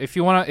out if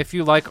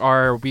you like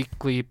our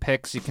weekly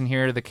picks. You can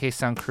hear the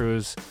K-Sound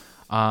Cruise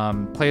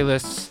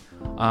playlists.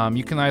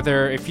 You can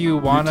either, if you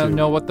want to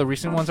know what the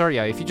recent ones are,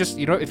 if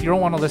you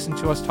don't want to listen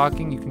to us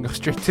talking, you can go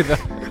straight to the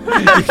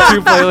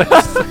YouTube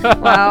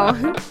playlist. Wow.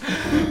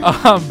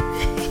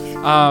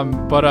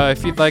 But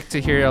if you'd like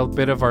to hear a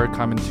bit of our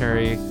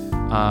commentary,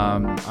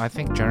 I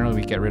think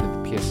generally we get rid of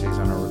the PSAs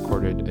on our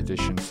recorded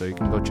edition, so you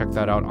can go check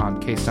that out on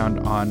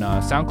K-Sound on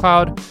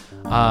SoundCloud.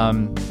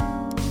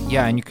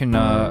 And you can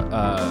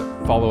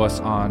follow us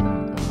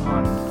on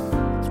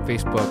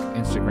Facebook,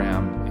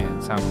 Instagram,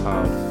 and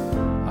SoundCloud.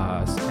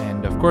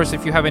 And of course,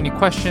 if you have any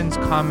questions,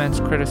 comments,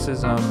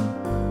 criticism,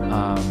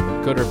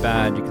 good or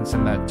bad, you can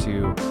send that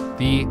to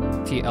the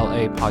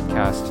TLA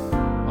podcast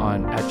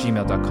at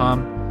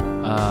gmail.com.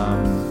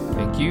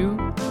 Thank you.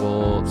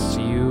 We'll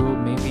see you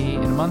maybe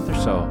in a month or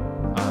so.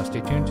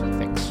 Stay tuned.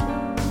 Thanks.